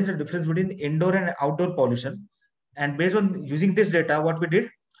that what is the difference between indoor and outdoor pollution. And based on using this data, what we did,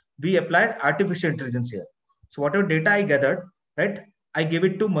 we applied artificial intelligence here. So whatever data I gathered, right, I gave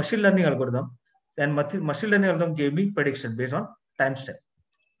it to machine learning algorithm, and machine learning algorithm gave me prediction based on timestamp,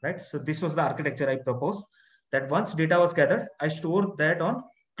 right? So this was the architecture I proposed, that once data was gathered, I stored that on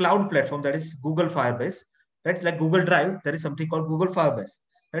cloud platform, that is Google Firebase, right? Like Google Drive, there is something called Google Firebase,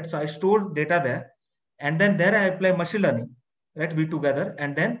 right? So I stored data there, and then there I apply machine learning, right? We together,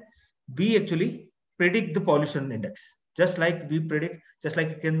 and then we actually predict the pollution index. Just like we predict, just like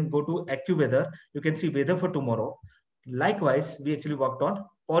you can go to AccuWeather, you can see weather for tomorrow. Likewise, we actually worked on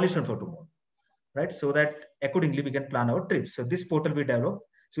pollution for tomorrow. right? So that accordingly we can plan our trips. So this portal we develop.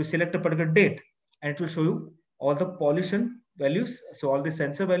 So you select a particular date and it will show you all the pollution values, so all the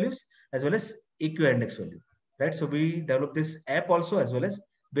sensor values as well as AQI index value, right? So we develop this app also as well as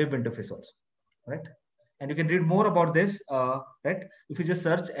web interface also, right? And you can read more about this, right? If you just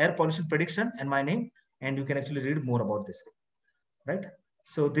search air pollution prediction and my name, and you can actually read more about this thing, right?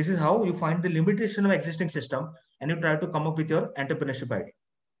 So this is how you find the limitation of existing system and you try to come up with your entrepreneurship idea.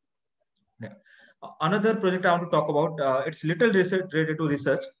 Yeah. Another project I want to talk about, it's little research related to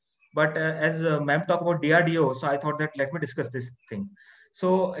research, but as ma'am talked about DRDO, so I thought that let me discuss this thing.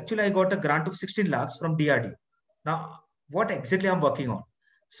 So actually I got a grant of 16 lakhs from DRDO. Now, what exactly I'm working on?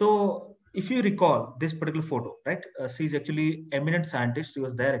 So if you recall this particular photo, right? She's actually eminent scientist. She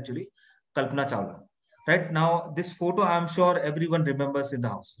was there actually, Kalpana Chawla. Right now, this photo I'm sure everyone remembers in the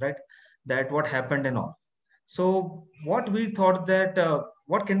house, right? That what happened and all. So what we thought that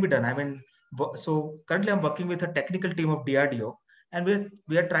what can be done? I mean, so currently I'm working with a technical team of DRDO, and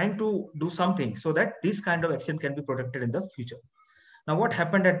we are trying to do something so that this kind of accident can be protected in the future. Now, what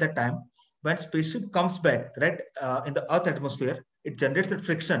happened at that time when spaceship comes back, right, in the Earth atmosphere, it generates that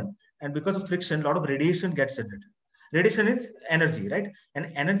friction, and because of friction, a lot of radiation gets generated. Radiation is energy, right?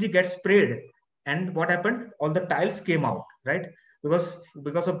 And energy gets sprayed, and what happened? All the tiles came out, right?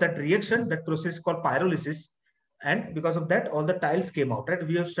 Because of that reaction, that process called pyrolysis, and because of that, all the tiles came out, right?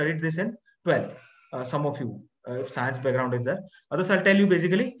 We have studied this in 12th. Some of you, if science background is there. Others, I'll tell you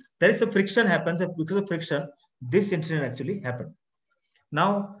basically, there is a friction happens, and because of friction, this incident actually happened.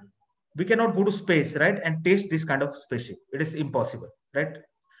 Now, we cannot go to space, right, and taste this kind of spaceship. It is impossible, right?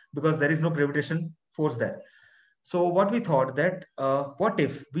 Because there is no gravitation force there. So what we thought that what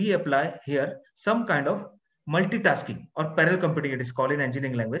if we apply here some kind of multitasking or parallel computing, it is called in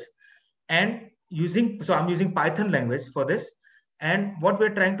engineering language, and so I'm using Python language for this. And what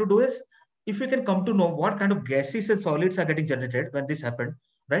we're trying to do is, if we can come to know what kind of gases and solids are getting generated when this happened,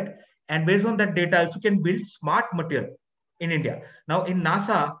 right? And based on that data, if you can build smart material in India. Now in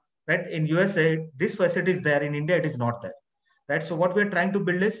NASA, right, in USA, this facility is there. In India, it is not there, right? So what we're trying to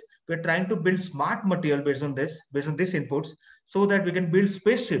build is, we're trying to build smart material based on this inputs, so that we can build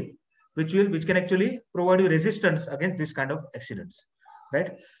spaceship which can actually provide you resistance against this kind of accidents,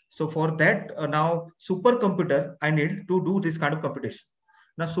 right? So for that, now supercomputer I need to do this kind of computation.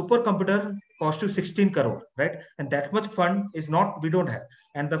 Now supercomputer cost you 16 crore, right? And that much fund is not, we don't have.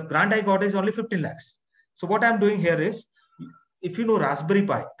 And the grant I got is only 15 lakhs. So what I'm doing here is, if you know Raspberry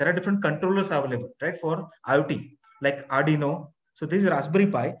Pi, there are different controllers available, right, for IoT, like Arduino. So this is Raspberry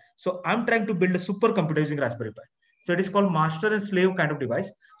Pi. So I'm trying to build a supercomputer using Raspberry Pi. So it is called master and slave kind of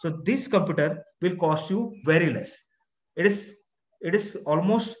device. So this computer will cost you very less. It is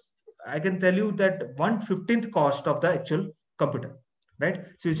almost, I can tell you that 1/15th cost of the actual computer, right?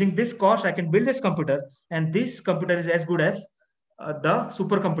 So using this cost, I can build this computer, and this computer is as good as the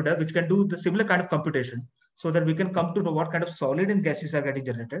supercomputer, which can do the similar kind of computation, so that we can come to know what kind of solid and gases are getting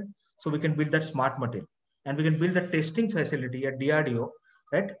generated. So we can build that smart material, and we can build the testing facility at DRDO,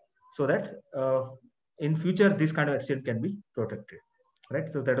 right? So that in future, this kind of accident can be protected, right?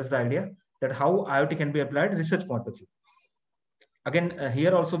 So that is the idea, that how IoT can be applied research point of view. Again,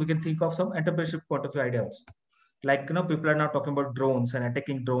 here also we can think of some entrepreneurship point of view ideas. Like, people are now talking about drones and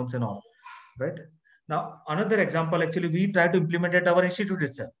attacking drones and all, right? Now, another example, actually, we tried to implement at our institute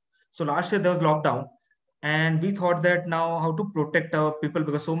itself. So last year there was lockdown, and we thought that now how to protect our people,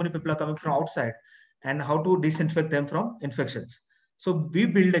 because so many people are coming from outside, and how to disinfect them from infections. So we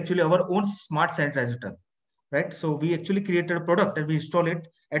built actually our own smart sanitizer tunnel, right? So we actually created a product and we install it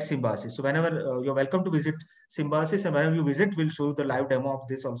at Symbiosis. So whenever you're welcome to visit Symbiosis, and whenever you visit, we'll show you the live demo of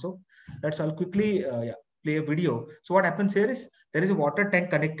this also. Let's all quickly play a video. So what happens here is, there is a water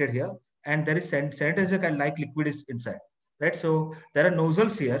tank connected here, and there is sanitizer kind like liquid is inside, right? So there are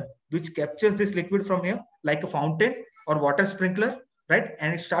nozzles here which captures this liquid from here like a fountain or water sprinkler, right?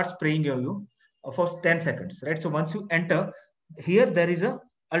 And it starts spraying you for 10 seconds, right? So once you enter here, there is a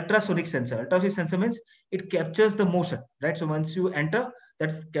ultrasonic sensor. Ultrasonic sensor means it captures the motion, right? So once you enter,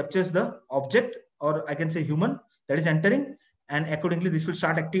 that captures the object, or I can say human, that is entering, and accordingly this will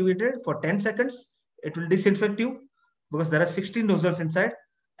start activated for 10 seconds. It will disinfect you because there are 16 nozzles inside,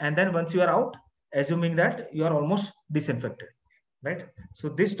 and then once you are out, assuming that you are almost disinfected, right? So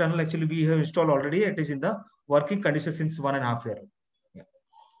this tunnel actually we have installed already. It is in the working condition since 1.5 years. Yeah.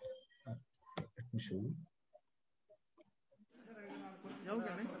 Let me show you.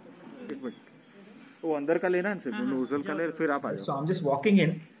 So I'm just walking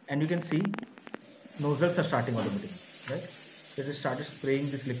in, and you can see nozzles are starting automatically, right? They just started spraying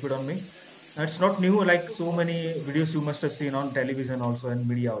this liquid on me. Now it's not new, like so many videos you must have seen on television also and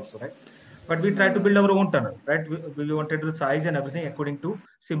media also, right? but we tried to build our own tunnel, right? We wanted the size and everything according to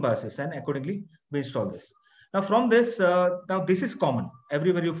Symbiosis, and accordingly we installed this. Now from this, now this is common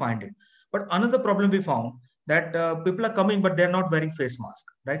everywhere you find it. But another problem we found that people are coming, but they're not wearing face mask,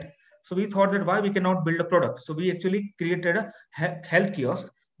 right? So we thought that why we cannot build a product. So we actually created a health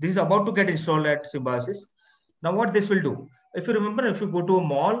kiosk. This is about to get installed at Symbiosis. Now what this will do, if you remember, if you go to a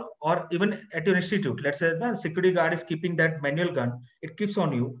mall or even at your institute, let's say the security guard is keeping that manual gun, it keeps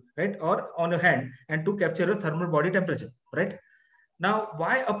on you, right? Or on your hand, and to capture your thermal body temperature, right? Now,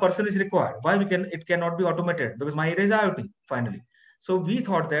 why a person is required? Why it cannot be automated? Because my area is IoT finally. So we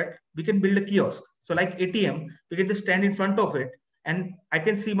thought that we can build a kiosk. So like ATM, we can just stand in front of it and I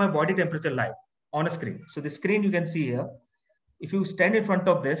can see my body temperature live on a screen. So the screen you can see here, if you stand in front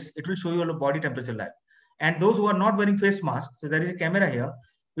of this, it will show you your body temperature live. And those who are not wearing face masks, so there is a camera here,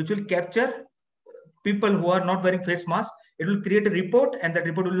 which will capture people who are not wearing face masks. It will create a report and that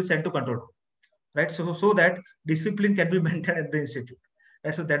report will be sent to control room, right? So that discipline can be maintained at the institute,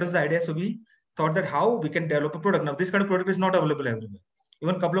 right? So that was the idea. So we thought that how we can develop a product. Now this kind of product is not available everywhere.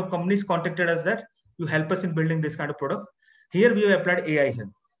 Even a couple of companies contacted us that you help us in building this kind of product. Here we have applied AI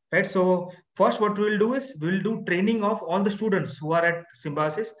here, right? So first what we will do is we will do training of all the students who are at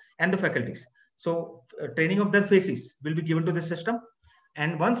Symbiosis and the faculties. So training of their faces will be given to the system.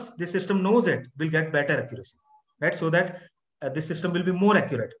 And once the system knows it, we'll get better accuracy, right? So that this system will be more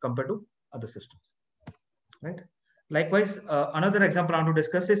accurate compared to other systems, right? Likewise, another example I want to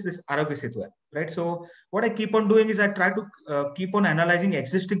discuss is this Arogya Setu app, right? So what I keep on doing is I try to keep on analyzing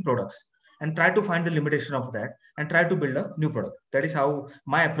existing products and try to find the limitation of that and try to build a new product. That is how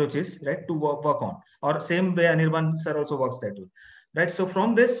my approach is, right, to work on. Or same way Anirban sir also works that way, right? So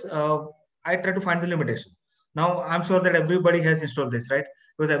from this, I try to find the limitation. Now I'm sure that everybody has installed this, right?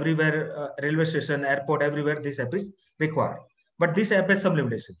 Because everywhere, railway station, airport, everywhere this app is required. But this app has some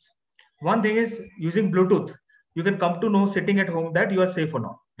limitations. One thing is using Bluetooth, you can come to know sitting at home that you are safe or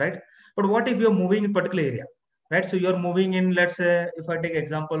not, right? But what if you're moving in particular area, right? So you're moving in, let's say, if I take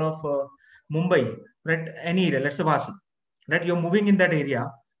example of Mumbai, right? Any area, let's say Vasi, right? You're moving in that area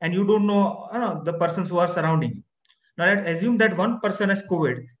and you don't know the persons who are surrounding you. Now let's assume that one person has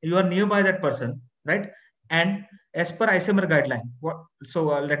COVID, you are nearby that person, right? And as per ICMR guideline,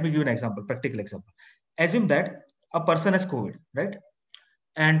 let me give you an example, practical example. Assume that a person has COVID, right?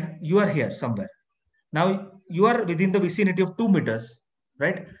 And you are here somewhere. Now you are within the vicinity of 2 meters,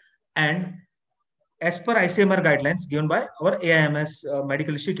 right? And as per ICMR guidelines given by our AIMS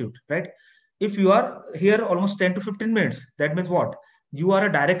Medical Institute, right? If you are here almost 10 to 15 minutes, that means what? You are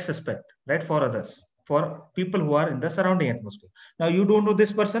a direct suspect, right? For others, for people who are in the surrounding atmosphere. Now you don't know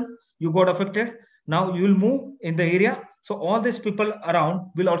this person, you got affected. Now you will move in the area. So all these people around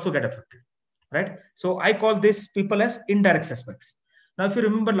will also get affected, right? So I call these people as indirect suspects. Now, if you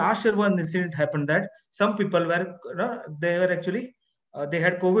remember last year, one incident happened that some people were, they were actually, they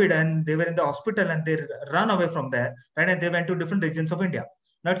had COVID and they were in the hospital and they ran away from there, right? And they went to different regions of India.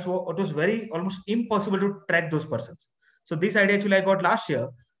 That's what it was almost impossible to track those persons. So this idea actually I got last year,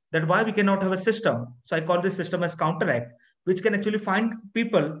 that why we cannot have a system. So I call this system as counteract, which can actually find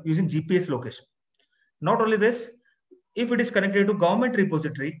people using GPS location. Not only this, if it is connected to government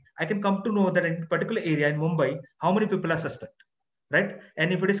repository, I can come to know that in a particular area in Mumbai, how many people are suspect, right?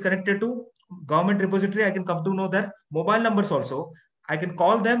 And if it is connected to government repository, I can come to know their mobile numbers also. I can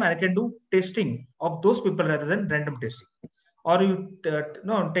call them and I can do testing of those people rather than random testing. Or you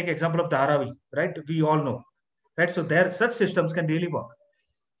take example of Dharavi, right? We all know, right? So there such systems can really work,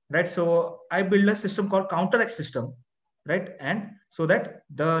 right? So I build a system called counteract system, right? And so that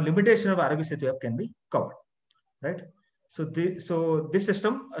the limitation of Arogya Setu app can be covered, right? So this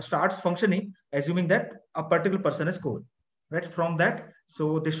system starts functioning assuming that a particular person is COVID, right? From that,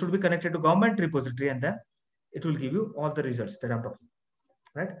 so this should be connected to government repository and then it will give you all the results that I'm talking,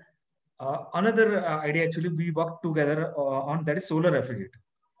 right? Another idea actually we worked together on, that is solar refrigerator.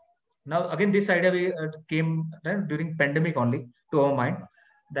 Now again, this idea we came during pandemic only to our mind,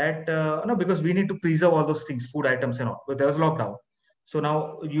 that because we need to preserve all those things, food items and all, but there was lockdown. So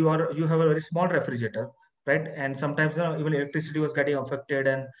now you have a very small refrigerator, right? And sometimes even electricity was getting affected,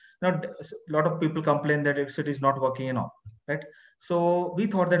 and a lot of people complain that electricity is not working and all, right? So we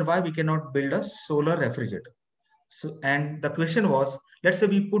thought that why we cannot build a solar refrigerator. So, and the question was, let's say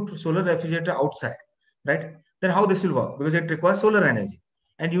we put solar refrigerator outside, right? Then how this will work? Because it requires solar energy,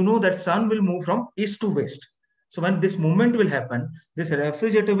 and you know that sun will move from east to west. So when this movement will happen, this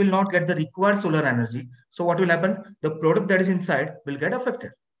refrigerator will not get the required solar energy. So what will happen? The product that is inside will get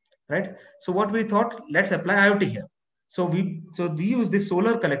affected, right? So what we thought, let's apply IoT here. So we use this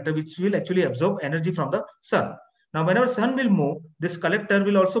solar collector, which will actually absorb energy from the sun. Now, whenever sun will move, this collector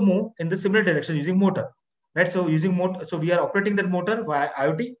will also move in the similar direction using motor, right? So using motor, so we are operating that motor via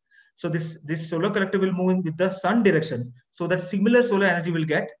IoT. So this solar collector will move in with the sun direction, so that similar solar energy will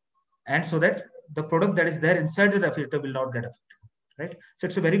get, and so that the product that is there inside the refrigerator will not get affected, right? So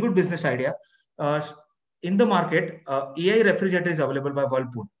it's a very good business idea. In the market, AI refrigerator is available by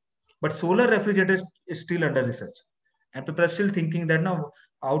Whirlpool, but solar refrigerator is still under research, and people are still thinking that now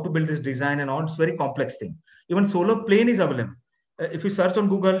how to build this design and all. It's very complex thing. Even solar plane is available. If you search on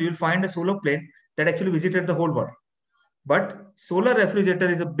Google, you'll find a solar plane that actually visited the whole world. But solar refrigerator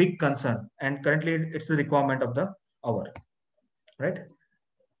is a big concern, and currently it's the requirement of the hour, right?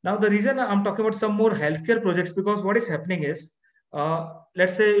 Now, the reason I'm talking about some more healthcare projects, because what is happening is,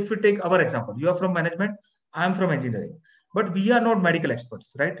 let's say if we take our example, you are from management, I'm from engineering, but we are not medical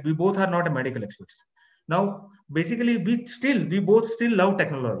experts, right? We both are not medical experts. Now, basically, we both still love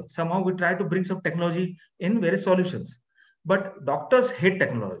technology. Somehow we try to bring some technology in various solutions, but doctors hate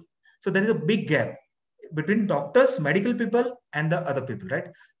technology. So there is a big gap between doctors, medical people, and the other people, right?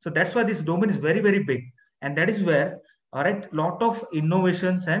 So that's why this domain is very, very big, and that is where, all right, lot of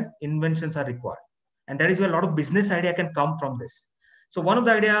innovations and inventions are required, and that is where a lot of business idea can come from this. So one of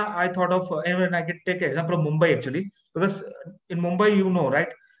the idea I thought of, and I can take example of Mumbai actually, because in Mumbai, you know, right,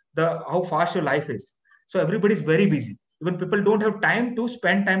 the how fast your life is. So everybody is very busy. Even people don't have time to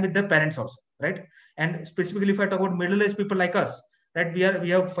spend time with their parents also, right? And specifically, if I talk about middle-aged people like us, right, we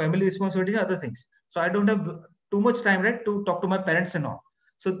have family responsibilities and other things. So I don't have too much time, right, to talk to my parents and all.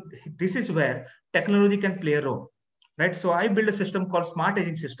 So this is where technology can play a role, right? So I built a system called Smart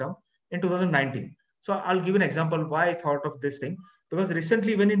Aging System in 2019. So I'll give an example why I thought of this thing, because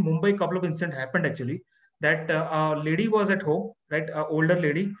recently when in Mumbai, a couple of incidents happened actually, that a lady was at home, right, an older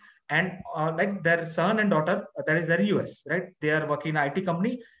lady, and like their son and daughter, that is their US, right? They are working in an IT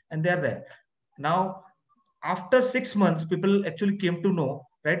company and they are there. Now, after 6 months, people actually came to know,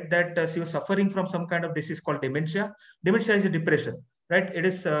 right, that she was suffering from some kind of disease called dementia. Dementia is a depression, right? It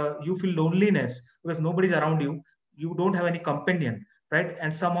is, you feel loneliness because nobody's around you. You don't have any companion, right?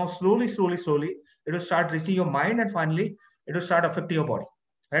 And somehow slowly, it will start reaching your mind, and finally it will start affecting your body,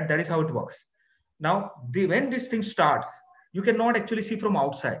 right? That is how it works. Now, when this thing starts, you cannot actually see from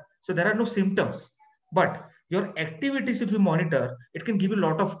outside. So there are no symptoms, but your activities, if you monitor, it can give you a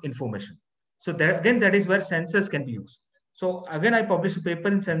lot of information. So there, again, that is where sensors can be used. So again, I published a paper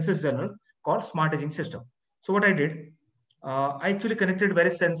in Sensors Journal called Smart Aging System. So what I did, I actually connected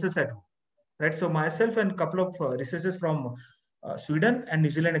various sensors at home, right? So myself and a couple of researchers from Sweden and New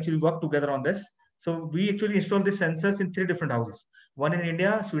Zealand actually worked together on this. So we actually installed these sensors in 3 different houses, one in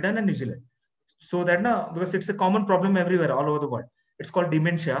India, Sweden, and New Zealand. So that now, because it's a common problem everywhere, all over the world, it's called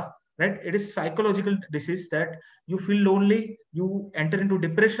dementia, right? It is psychological disease that you feel lonely, you enter into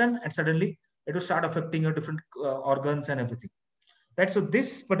depression, and suddenly it will start affecting your different organs and everything, right? So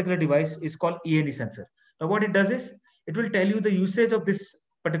this particular device is called ENE sensor. Now what it does is, it will tell you the usage of this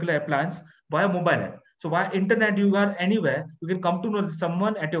particular appliance via mobile app. So via internet, you are anywhere, you can come to know that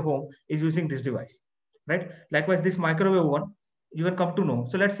someone at your home is using this device, right? Likewise, this microwave one, you can come to know.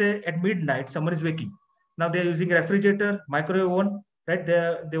 So let's say at midnight, someone is waking. Now they're using refrigerator, microwave one, right?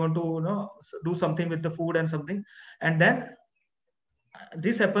 They want to do something with the food and something, and then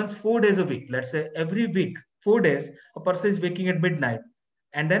this happens 4 days a week. Let's say every week, 4 days, a person is waking at midnight,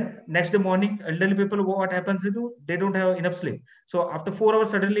 and then next day morning, elderly people, what happens to do? They don't have enough sleep. So after 4 hours,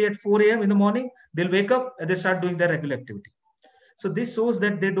 suddenly at 4 a.m. in the morning, they'll wake up and they start doing their regular activity. So this shows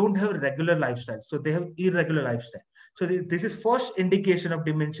that they don't have a regular lifestyle. So they have irregular lifestyle. So this is first indication of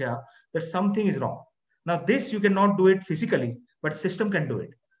dementia, that something is wrong. Now this, you cannot do it physically, but system can do it.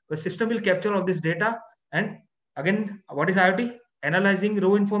 The system will capture all this data, and again, what is IoT? Analyzing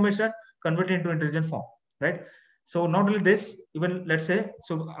raw information, convert it into intelligent form, right? So not only this, even let's say,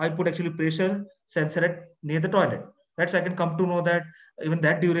 so I put actually pressure sensor at near the toilet, right? So I can come to know that even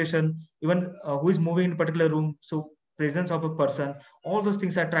that duration, even who is moving in a particular room. So presence of a person, all those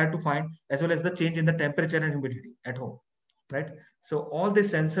things I try to find, as well as the change in the temperature and humidity at home, right? So all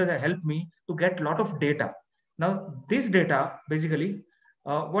these sensors help me to get a lot of data. Now this data, basically,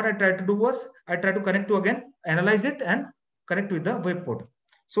 what I tried to do was, I try to connect to, again, analyze it and connect with the web portal,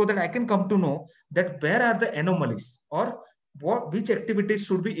 so that I can come to know that where are the anomalies, or which activities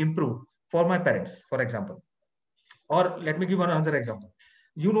should be improved for my parents, for example. Or let me give another example.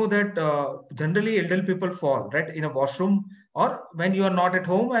 You know that generally elderly people fall, right, in a washroom, or when you are not at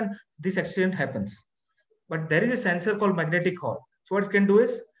home and this accident happens. But there is a sensor called magnetic hall. So what it can do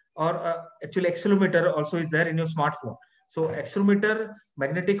is, or actually accelerometer also is there in your smartphone. So accelerometer,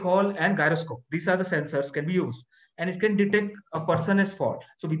 magnetic hall, and gyroscope, these are the sensors can be used. and it can detect a person as fall.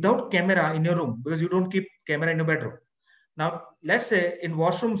 So without camera in your room, because you don't keep camera in your bedroom. Now, let's say in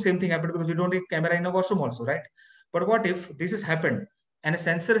washroom, same thing happened because you don't need camera in a washroom also, right? But what if this has happened and a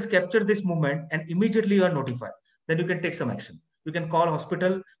sensor has captured this movement and immediately you are notified? Then you can take some action. You can call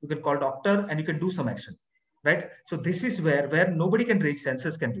hospital, you can call doctor, and you can do some action, right? So this is where nobody can reach,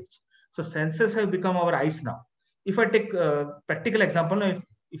 sensors can reach. So sensors have become our eyes now. If I take a practical example,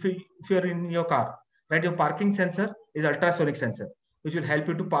 if you're in your car, right, your parking sensor is ultrasonic sensor, which will help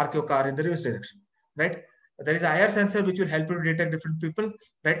you to park your car in the reverse direction, right? There is IR sensor, which will help you to detect different people,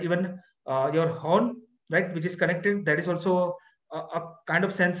 right? Even your horn, right, which is connected, that is also a kind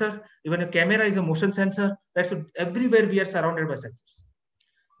of sensor. Even a camera is a motion sensor, right? So everywhere we are surrounded by sensors,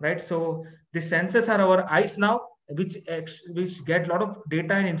 right? So the sensors are our eyes now, which get a lot of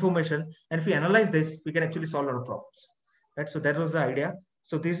data and information. And if we analyze this, we can actually solve a lot of problems, right? So that was the idea.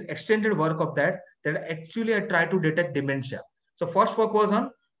 So this extended work of that actually I try to detect dementia. So first work was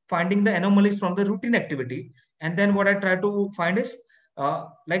on finding the anomalies from the routine activity. And then what I try to find is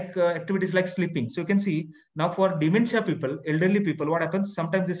activities like sleeping. So you can see now for dementia people, elderly people, what happens?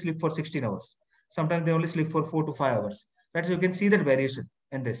 Sometimes they sleep for 16 hours. Sometimes they only sleep for 4 to 5 hours. Right? So you can see that variation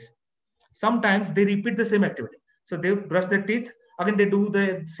in this. Sometimes they repeat the same activity. So they brush their teeth, again they do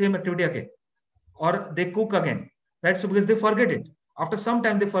the same activity again. Or they cook again. Right? So because they forget it. After some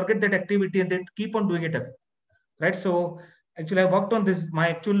time, they forget that activity and they keep on doing it again. Right? So actually, I worked on this. My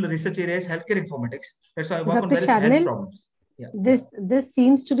actual research area is healthcare informatics. Right? So I work on various health problems. Yeah. This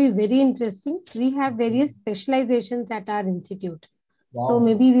seems to be very interesting. We have various specializations at our institute. Wow. So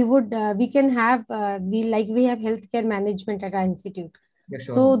maybe we can have we have healthcare management at our institute. Yeah,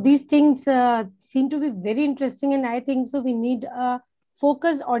 sure. So these things seem to be very interesting, and I think so. We need a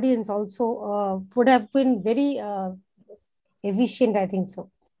focused audience also. Would have been very efficient, I think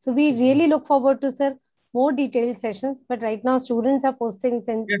so. So we really look forward to, sir, more detailed sessions. But right now, students are posting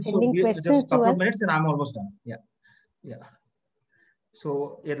sending questions just a couple to us. Of minutes, and I'm almost done. Yeah.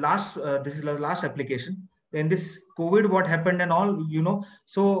 So this is the last application. In this COVID, what happened and all,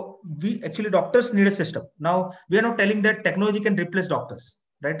 so we actually doctors need a system. Now we are not telling that technology can replace doctors,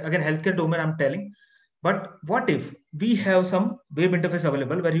 right? Again, healthcare domain, I'm telling. But what if we have some web interface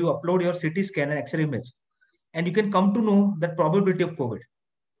available where you upload your CT scan and X-ray image, and you can come to know the probability of COVID,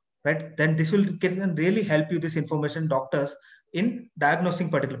 right? Then this can really help you, this information, doctors, in diagnosing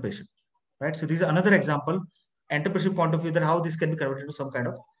particular patient, right? So this is another example, entrepreneurship point of view, that how this can be converted to some kind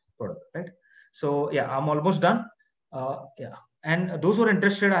of product, right? So yeah, I'm almost done. And those who are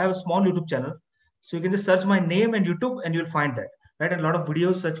interested, I have a small YouTube channel. So you can just search my name and YouTube and you'll find that, right? And a lot of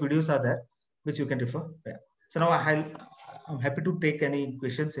videos, such videos are there, which you can refer. Yeah. So now I'm happy to take any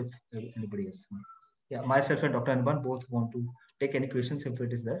questions if anybody has. Yeah, myself and Dr. Anirban both want to take any questions if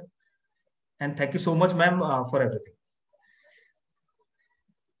it is there. And thank you so much, ma'am, for everything.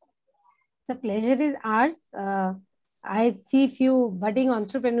 The pleasure is ours. I see few budding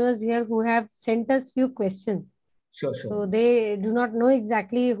entrepreneurs here who have sent us few questions. Sure. So they do not know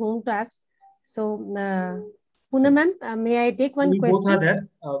exactly whom to ask. So, Poonam ma'am, may I take one question? Both are there.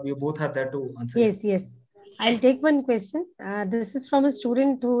 We both are there to answer. Yes. I'll take one question. This is from a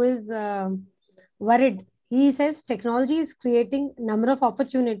student who is worried. He says technology is creating number of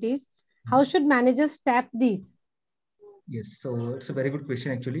opportunities. How should managers tap these? Yes, so it's a very good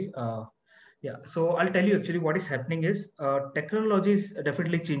question actually. Yeah, so I'll tell you actually what is happening is technology is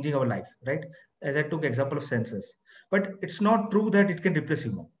definitely changing our life, right? As I took example of sensors, but it's not true that it can replace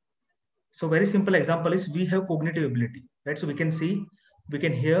human. So very simple example is we have cognitive ability, right? So we can see, we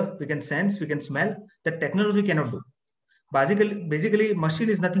can hear, we can sense, we can smell, that technology cannot do. Basically, machine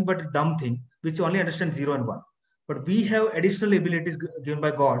is nothing but a dumb thing which only understands 0 and 1. But we have additional abilities given by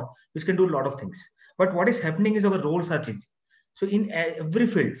God which can do a lot of things. But what is happening is our roles are changing. So in every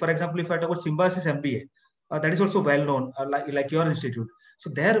field, for example, if I talk about Symbiosis MBA, that is also well known, like your institute. So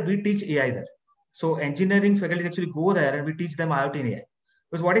there we teach AI there. So engineering faculty actually go there and we teach them IoT and AI.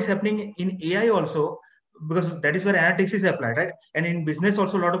 Because what is happening in AI also, because that is where analytics is applied, right? And in business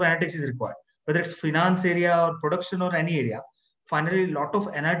also a lot of analytics is required. Whether it's finance area or production or any area, finally a lot of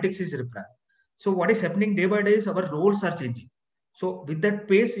analytics is required. So what is happening day by day is our roles are changing. So with that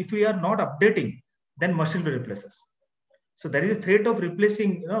pace, if we are not updating, then machine will replace us. So there is a threat of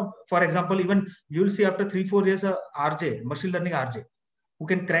replacing, for example, even you will see after 3-4 years, a RJ, machine learning RJ, who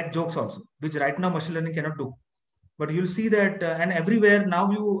can crack jokes also, which right now machine learning cannot do. But you'll see that, and everywhere now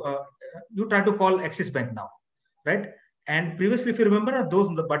you try to call Axis Bank now, right? And previously, if you remember,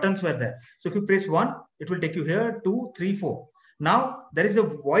 the buttons were there. So if you press 1, it will take you here, 2, 3, 4. Now there is a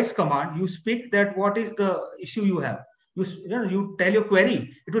voice command. You speak that what is the issue you have. You tell your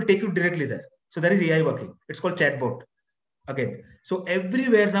query, it will take you directly there. So there is AI working. It's called chatbot. Again, so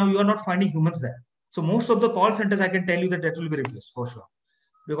everywhere now you are not finding humans there. So most of the call centers, I can tell you that will be replaced for sure,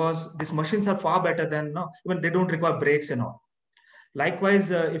 because these machines are far better than no, even they don't require breaks and all. Likewise,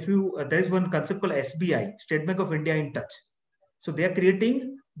 if you there is one concept called SBI, State Bank of India in touch. So they are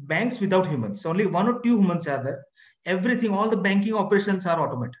creating banks without humans. So only 1 or 2 humans are there. Everything, all the banking operations are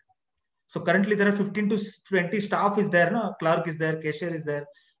automated. So currently there are 15 to 20 staff is there, no? Clerk is there, cashier is there.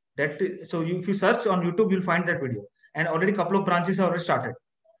 So if you search on YouTube, you'll find that video. And already a couple of branches are already started.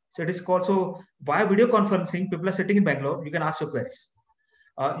 So it is called, so via video conferencing, people are sitting in Bangalore, you can ask your queries.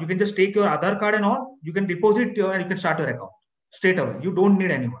 You can just take your Aadhaar card and all, you can deposit and you can start your account straight away. You don't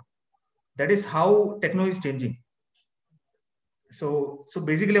need anyone. That is how technology is changing. So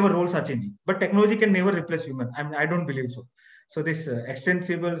basically our roles are changing, but technology can never replace human. I don't believe so. So this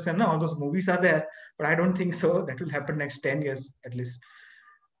extensibles and all those movies are there, but I don't think so. That will happen next 10 years at least.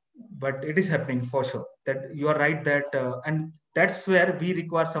 But it is happening for sure. That you are right that, and that's where we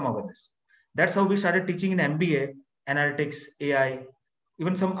require some awareness. That's how we started teaching in MBA, analytics, AI,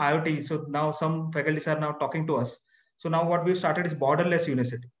 even some IoT. So now some faculties are now talking to us. So now what we started is borderless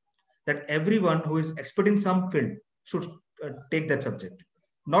university. That everyone who is expert in some field should take that subject.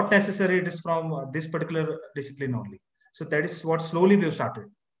 Not necessarily it is from this particular discipline only. So that is what slowly we have started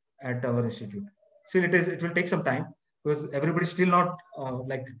at our institute. Still, it will take some time because everybody is still not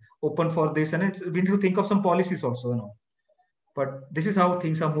like open for this, and we need to think of some policies also, you know. But this is how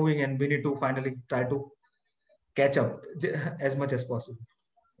things are moving, and we need to finally try to catch up as much as possible.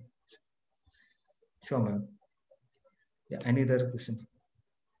 Sure, ma'am. Yeah. Any other questions?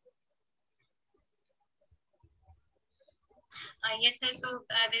 Yes, sir. So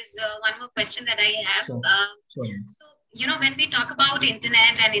there's one more question that I have. Sure. So, you know, when we talk about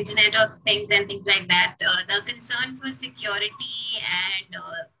internet and internet of things and things like that, the concern for security and,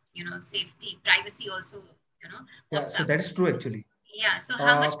 you know, safety, privacy also, you know, yeah, so that is true actually. Yeah. So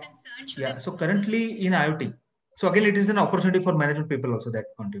how much concern should yeah, so currently in IoT, so again, it is an opportunity for management people also that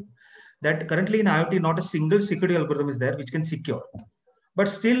contribute. That currently in IoT, not a single security algorithm is there which can secure. But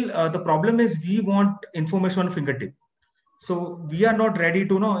still, the problem is we want information on fingertip. So we are not ready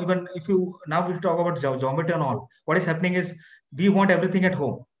to know, even if you, now we'll talk about geometry and all. What is happening is we want everything at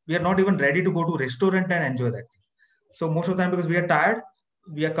home. We are not even ready to go to restaurant and enjoy that. So most of the time, because we are tired,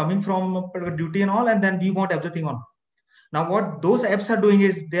 we are coming from duty and all, and then we want everything on. Now what those apps are doing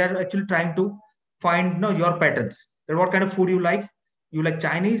is they are actually trying to find, you know, your patterns. That what kind of food you like. You like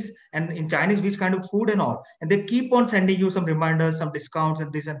Chinese, and in Chinese, which kind of food and all. And they keep on sending you some reminders, some discounts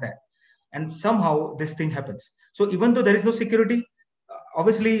and this and that. And somehow this thing happens. So even though there is no security,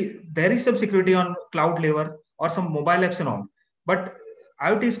 obviously there is some security on cloud layer or some mobile apps and all. But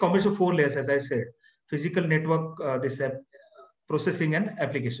IoT is combination of 4 layers, as I said: physical network, this app, processing and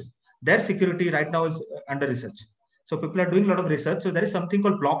application. Their security right now is under research. So people are doing a lot of research. So there is something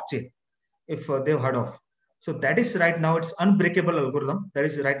called blockchain, if they've heard of. So that is right now, it's unbreakable algorithm that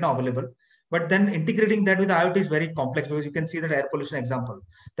is right now available. But then integrating that with IoT is very complex, because you can see that air pollution example,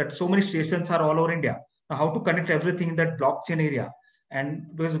 that so many stations are all over India. Now, how to connect everything in that blockchain area? And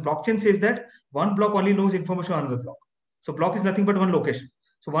because blockchain says that one block only knows information on another block. So block is nothing but one location.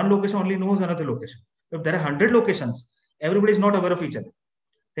 So one location only knows another location. If there are 100 locations, everybody is not aware of each other.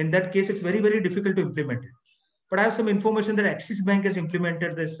 In that case, it's very, very difficult to implement it. But I have some information that Axis Bank has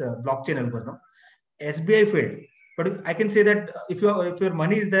implemented this blockchain algorithm. SBI failed. But I can say that if your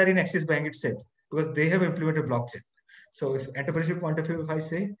money is there in Axis Bank, it's safe because they have implemented blockchain. So if entrepreneurship point of view, if I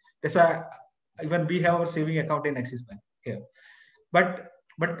say, that's why even we have our saving account in Axis Bank here. But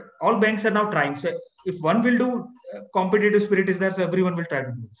all banks are now trying. So if one will do, competitive spirit is there, so everyone will try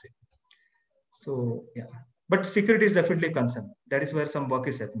to do the same. So yeah, but security is definitely a concern. That is where some work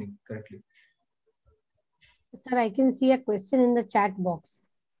is happening currently. Sir, I can see a question in the chat box.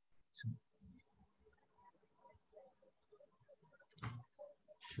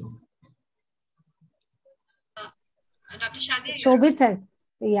 Sure. Dr. Shazia,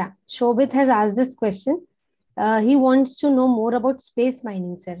 Shobit has asked this question. He wants to know more about space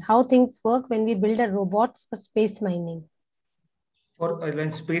mining, sir. How things work when we build a robot for space mining. For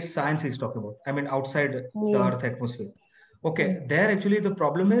when space science is talking about, I mean outside the Earth atmosphere. Okay, there actually the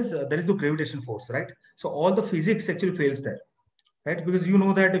problem is there is no gravitation force, right? So all the physics actually fails there, right? Because you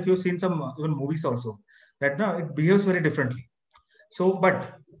know that if you've seen some even movies also, that now it behaves very differently. So,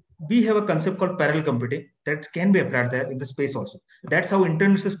 but we have a concept called parallel computing that can be applied there in the space also. That's how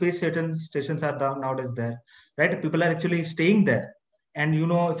international space stations are down nowadays there, right? People are actually staying there. And you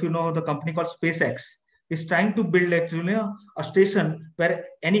know, if you know the company called SpaceX is trying to build actually a station where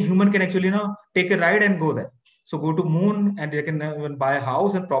any human can actually take a ride and go there. So go to moon and they can even buy a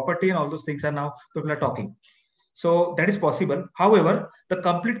house and property and all those things are now people are talking. So that is possible. However, the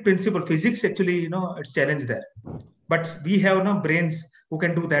complete principle, physics actually, it's challenged there. But we have no brains who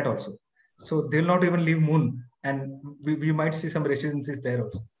can do that also. So they'll not even leave moon, and we might see some resistances there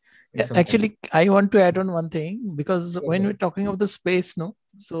also. Yeah, actually, I want to add on one thing, because when we're talking of the space,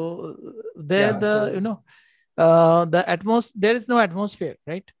 so there there is no atmosphere,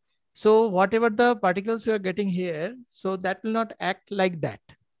 right? So whatever the particles we are getting here, so that will not act like that.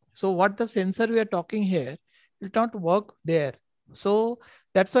 So what the sensor we are talking here will not work there. So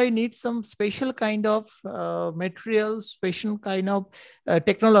that's why I need some special kind of materials, special kind of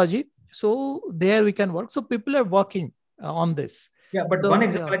technology. So there we can work. So people are working on this. Yeah, but one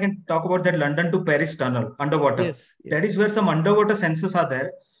example I can talk about, that London to Paris tunnel underwater. Yes. That is where some underwater sensors are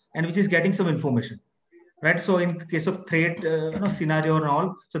there, and which is getting some information, right? So in case of threat scenario and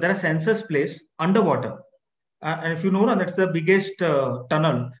all, so there are sensors placed underwater, and if you know, that's the biggest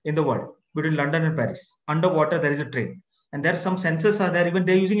tunnel in the world between London and Paris. Underwater there is a train, and there are some sensors are there. Even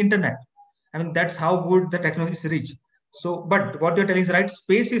they're using internet. I mean, that's how good the technology is reached. So, but what you're telling is right.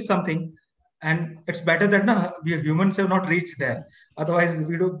 Space is something. And it's better that we humans have not reached there. Otherwise,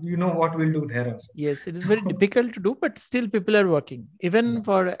 we don't, what we'll do there also. Yes, it is very difficult to do, but still people are working. Even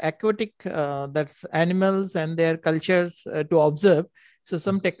for aquatic, that's animals and their cultures to observe. So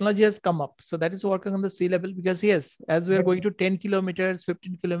some technology has come up. So that is working on the sea level, because yes, as we are going to 10 kilometers,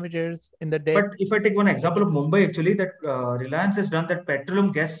 15 kilometers in the day. But if I take one example of Mumbai, actually, that Reliance has done that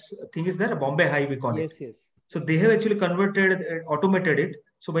petroleum gas thing is there, Bombay High, we call it. Yes. So they have actually converted, automated it.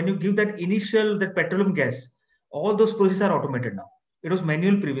 So when you give that petroleum gas, all those processes are automated now. It was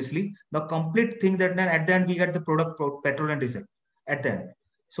manual previously. The complete thing that at the end we get the product petrol and diesel at the end.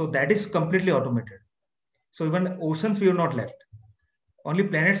 So that is completely automated. So even oceans we have not left. Only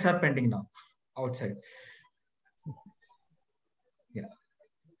planets are pending now outside. Yeah.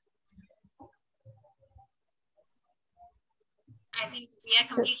 I think we are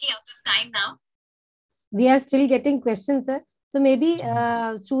completely out of time now. We are still getting questions, sir. So maybe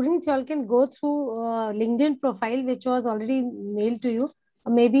students, you all can go through LinkedIn profile, which was already mailed to you.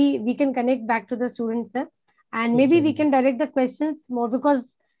 Or maybe we can connect back to the students, sir. And maybe we can direct the questions more, because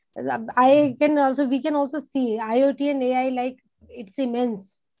we can also see IoT and AI, like it's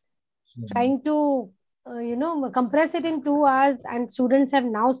immense. Trying to, compress it in 2 hours, and students have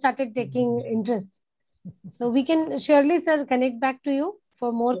now started taking interest. So we can surely, sir, connect back to you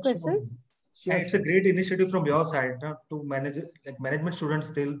for more questions. Sure. It's a great initiative from your side to manage, like management students,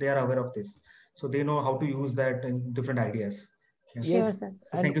 they are aware of this, so they know how to use that in different ideas. Yes, sure,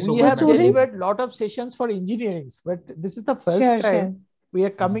 and thank you so we much. have delivered a lot of sessions for engineering, but this is the first time we are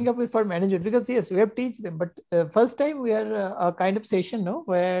coming up with for management, because yes, we have teach them, but first time we are a kind of session,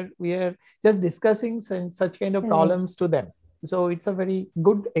 where we are just discussing such kind of problems to them. So it's a very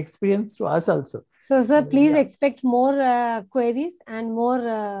good experience to us also. So, sir, please expect more queries and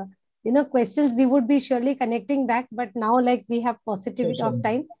more, questions. We would be surely connecting back, but now, like, we have paucity of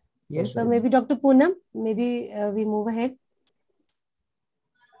time. Yes. So maybe Dr. Poonam, maybe we move ahead.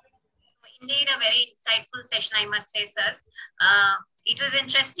 Indeed, a very insightful session, I must say, sirs. It was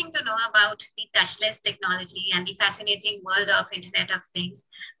interesting to know about the touchless technology and the fascinating world of Internet of Things,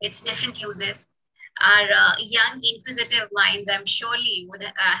 its different uses. Our young, inquisitive minds, I'm surely would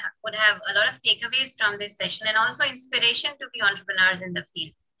have a lot of takeaways from this session, and also inspiration to be entrepreneurs in the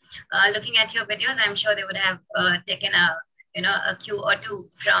field. Looking at your videos, I'm sure they would have taken a cue or two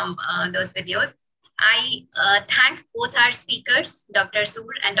from those videos. I thank both our speakers, Dr.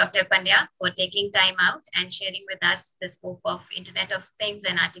 Soor and Dr. Pandya, for taking time out and sharing with us the scope of Internet of Things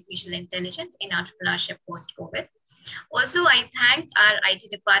and artificial intelligence in entrepreneurship post-COVID. Also, I thank our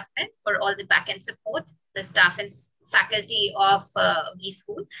IT department for all the back-end support, the staff and faculty of V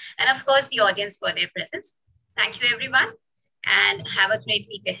School, and of course, the audience for their presence. Thank you, everyone, and have a great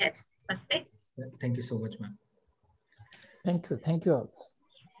week ahead. Namaste. Thank you so much, ma'am. Thank you. Thank you all.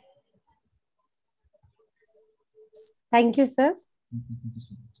 Thank you, sir. Thank you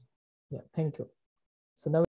so much. Yeah, thank you. So now